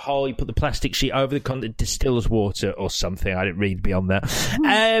bucket in a hole. You put the plastic sheet over the content, distills water or something. I didn't read beyond that.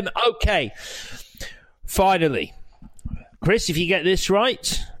 Okay. Finally, Chris, if you get this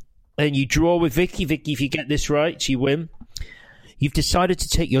right, then you draw with Vicky. Vicky, if you get this right, you win. You've decided to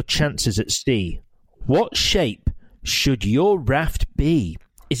take your chances at sea. What shape should your raft be?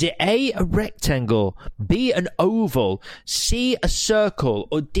 Is it A, a rectangle, B, an oval, C, a circle,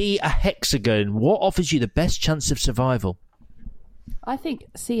 or D, a hexagon? What offers you the best chance of survival? I think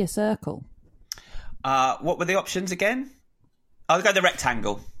C, a circle. What were the options again? I'll go the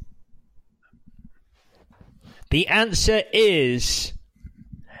rectangle. The answer is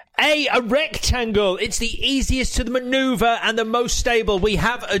A rectangle. It's the easiest to manoeuvre and the most stable. We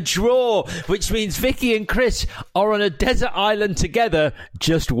have a draw, which means Vicky and Chris are on a desert island together,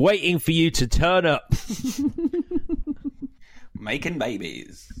 just waiting for you to turn up. Making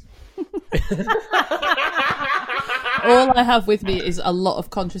babies. All I have with me is a lot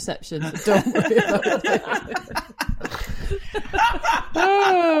of contraception. So don't worry about it.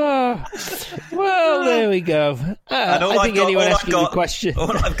 Well, there we go. I think anyone asking you a question.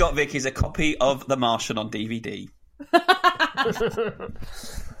 All I've got, Vic, is a copy of The Martian on DVD.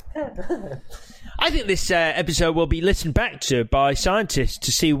 I think this episode will be listened back to by scientists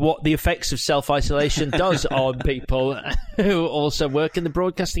to see what the effects of self-isolation does on people who also work in the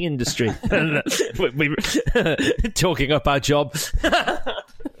broadcasting industry. We're talking up our job.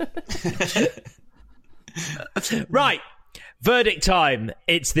 Right. Verdict time.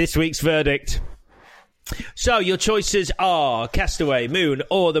 It's this week's verdict. So your choices are Castaway, Moon,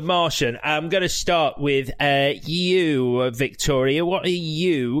 or The Martian. I'm going to start with you, Victoria. What are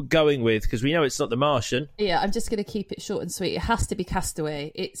you going with? Because we know it's not The Martian. Yeah, I'm just going to keep it short and sweet. It has to be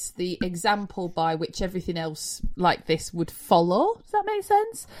Castaway. It's the example by which everything else like this would follow. Does that make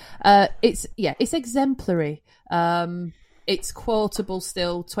sense? It's exemplary. It's quotable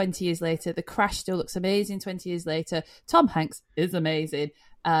still 20 years later. The crash still looks amazing 20 years later. Tom Hanks is amazing.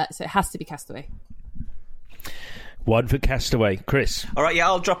 So it has to be Castaway. One for Castaway. Chris? All right, yeah,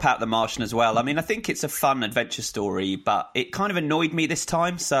 I'll drop out The Martian as well. I mean, I think it's a fun adventure story, but it kind of annoyed me this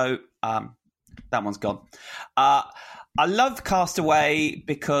time, so that one's gone. I love Castaway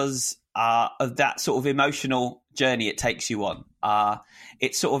because of that sort of emotional journey it takes you on.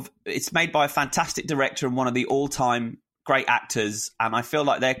 It's made by a fantastic director and one of the all-time great actors, and I feel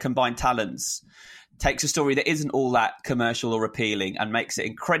like their combined talents takes a story that isn't all that commercial or appealing and makes it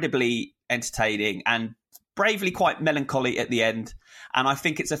incredibly entertaining and bravely quite melancholy at the end. And I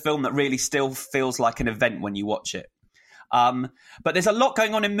think it's a film that really still feels like an event when you watch it. But there's a lot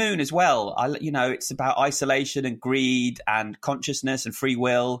going on in Moon as well. It's about isolation and greed and consciousness and free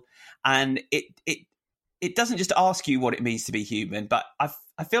will. And it doesn't just ask you what it means to be human, but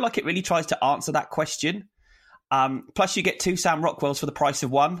I feel like it really tries to answer that question. Plus, you get 2 Sam Rockwells for the price of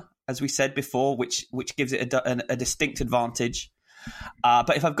 1, as we said before, which gives it a distinct advantage.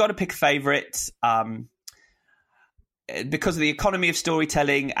 But if I've got to pick a favourite, because of the economy of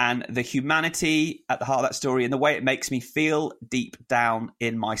storytelling and the humanity at the heart of that story and the way it makes me feel deep down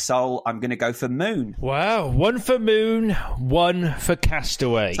in my soul, I'm going to go for Moon. Wow, 1 for Moon, 1 for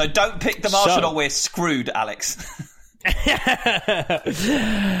Castaway. So don't pick The Martian or we're screwed, Alex.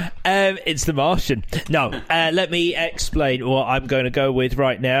 It's The Martian. No, let me explain what I'm going to go with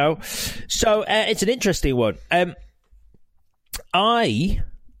right now. So it's an interesting one.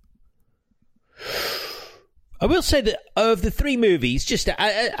 I will say that of the 3 movies, just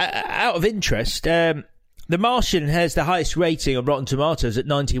out of interest, The Martian has the highest rating on Rotten Tomatoes at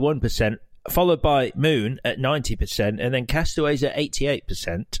 91%, followed by Moon at 90%, and then Castaway's at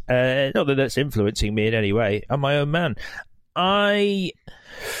 88%. Not that that's influencing me in any way. I'm my own man. I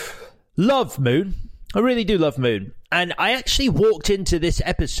love Moon. I really do love Moon. And I actually walked into this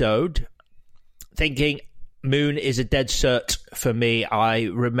episode thinking Moon is a dead cert for me. I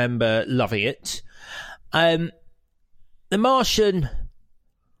remember loving it. The Martian,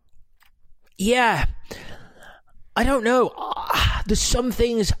 yeah, I don't know. There's some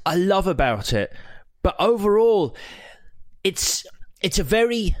things I love about it, but overall, it's a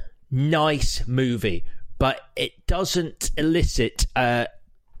very nice movie, but it doesn't elicit the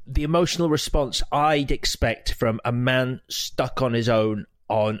emotional response I'd expect from a man stuck on his own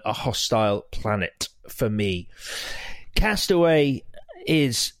on a hostile planet for me. Castaway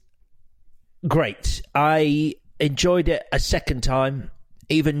is great. I enjoyed it a second time,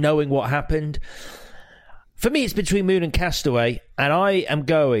 even knowing what happened. For me, it's between Moon and Castaway, and I am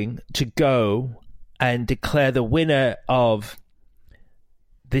going to go and declare the winner of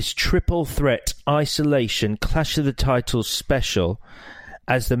this triple threat isolation Clash of the Titles special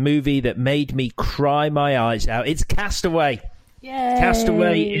as the movie that made me cry my eyes out. It's Castaway. Yay.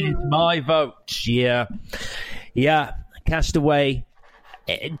 Castaway is my vote. Yeah, Castaway.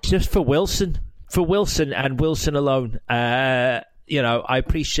 Just for Wilson and Wilson alone. I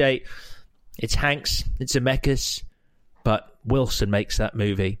appreciate it's Hanks, it's Zemeckis, but Wilson makes that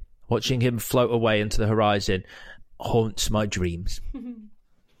movie. Watching him float away into the horizon haunts my dreams.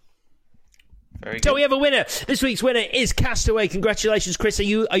 Very good. So we have a winner. This week's winner is Castaway. Congratulations, Chris. Are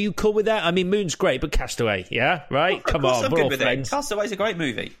you cool with that? I mean, Moon's great, but Castaway, yeah, right? Come on, I'm we're good all with friends. it. Castaway's a great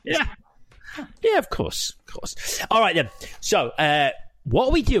movie. Yeah, of course. All right then. So, what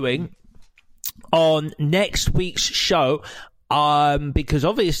are we doing on next week's show? Because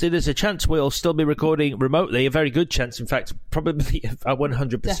obviously there's a chance we'll still be recording remotely. A very good chance, in fact, probably a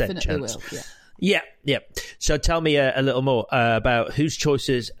 100% Definitely chance. Will, yeah. Yeah. So tell me a little more about whose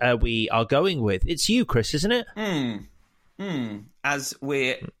choices we are going with. It's you, Chris, isn't it? As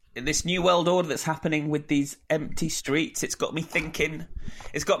we're in this new world order that's happening with these empty streets, it's got me thinking.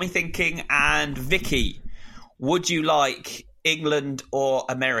 And Vicky, would you like England or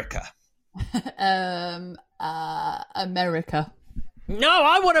America? America. No,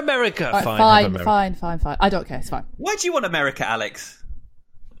 I want America. Fine. I don't care. It's fine. Why do you want America, Alex?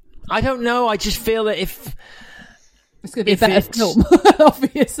 I don't know. I just feel that if it's going to be a better film,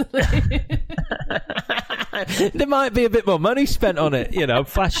 obviously. There might be a bit more money spent on it,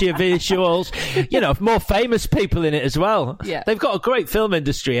 flashier visuals, more famous people in it as well. Yeah. They've got a great film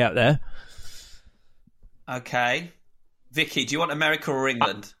industry out there. Okay. Vicky, do you want America or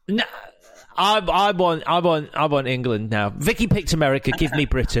England? No. I want England now. Vicky picked America. Give me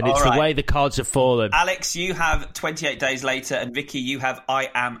Britain. It's right. The way the cards have fallen. Alex, you have 28 Days Later, and Vicky, you have I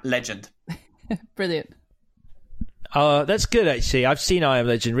Am Legend. Brilliant. That's good, actually. I've seen I Am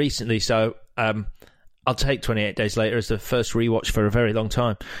Legend recently, so I'll take 28 Days Later as the first rewatch for a very long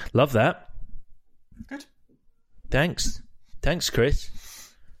time. Love that. Good. Thanks, Chris.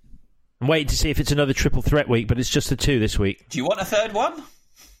 I'm waiting to see if it's another triple threat week, but it's just the 2 this week. Do you want a third one?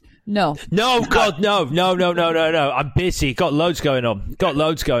 No. No, God, no. I'm busy. Got loads going on. All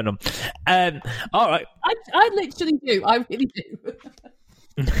right. I literally do. I really do.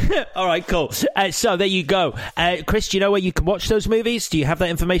 All right, cool. So there you go. Chris, do you know where you can watch those movies? Do you have that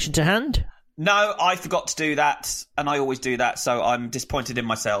information to hand? No, I forgot to do that, and I always do that, so I'm disappointed in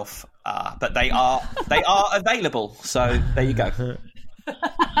myself. But they are available, so there you go.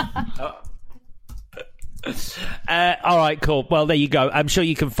 All right, cool. Well, there you go. I'm sure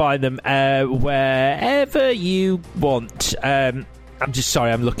you can find them wherever you want. I'm just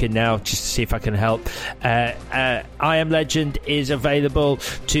sorry, I'm looking now just to see if I can help. I Am Legend is available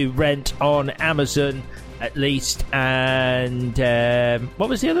to rent on Amazon, at least. And what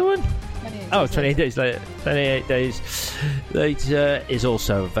was the other one? 28 days later. 28 days later is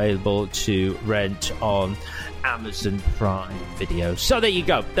also available to rent on Amazon Prime Video. So there you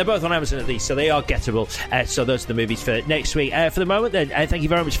go. They're both on Amazon at least, so they are gettable. So those are the movies for next week. For the moment then, thank you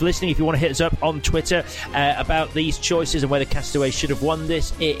very much for listening. If you want to hit us up on Twitter about these choices and whether Castaway should have won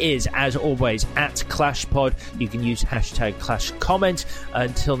this, it is, as always, at ClashPod. You can use hashtag ClashComment.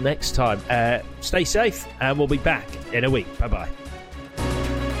 Until next time, stay safe, and we'll be back in a week. Bye-bye.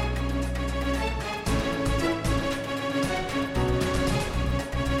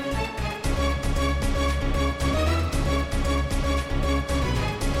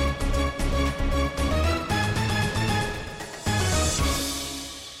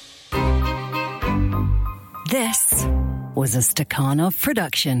 This was a Stakhanov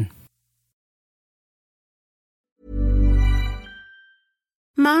production.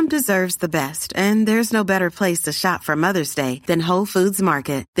 Mom deserves the best, and there's no better place to shop for Mother's Day than Whole Foods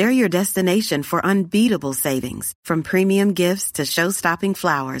Market. They're your destination for unbeatable savings, from premium gifts to show-stopping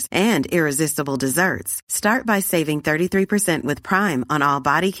flowers and irresistible desserts. Start by saving 33% with Prime on all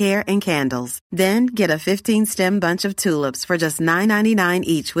body care and candles. Then get a 15-stem bunch of tulips for just $9.99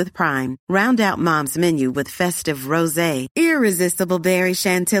 each with Prime. Round out Mom's menu with festive rosé, irresistible berry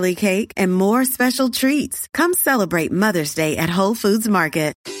chantilly cake, and more special treats. Come celebrate Mother's Day at Whole Foods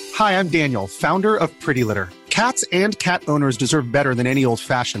Market. Hi, I'm Daniel, founder of Pretty Litter. Cats and cat owners deserve better than any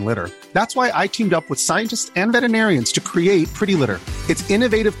old-fashioned litter. That's why I teamed up with scientists and veterinarians to create Pretty Litter. Its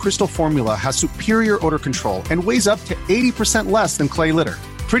innovative crystal formula has superior odor control and weighs up to 80% less than clay litter.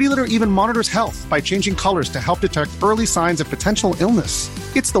 Pretty Litter even monitors health by changing colors to help detect early signs of potential illness.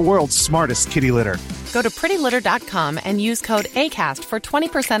 It's the world's smartest kitty litter. Go to prettylitter.com and use code ACAST for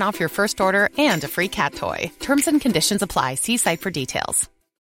 20% off your first order and a free cat toy. Terms and conditions apply. See site for details.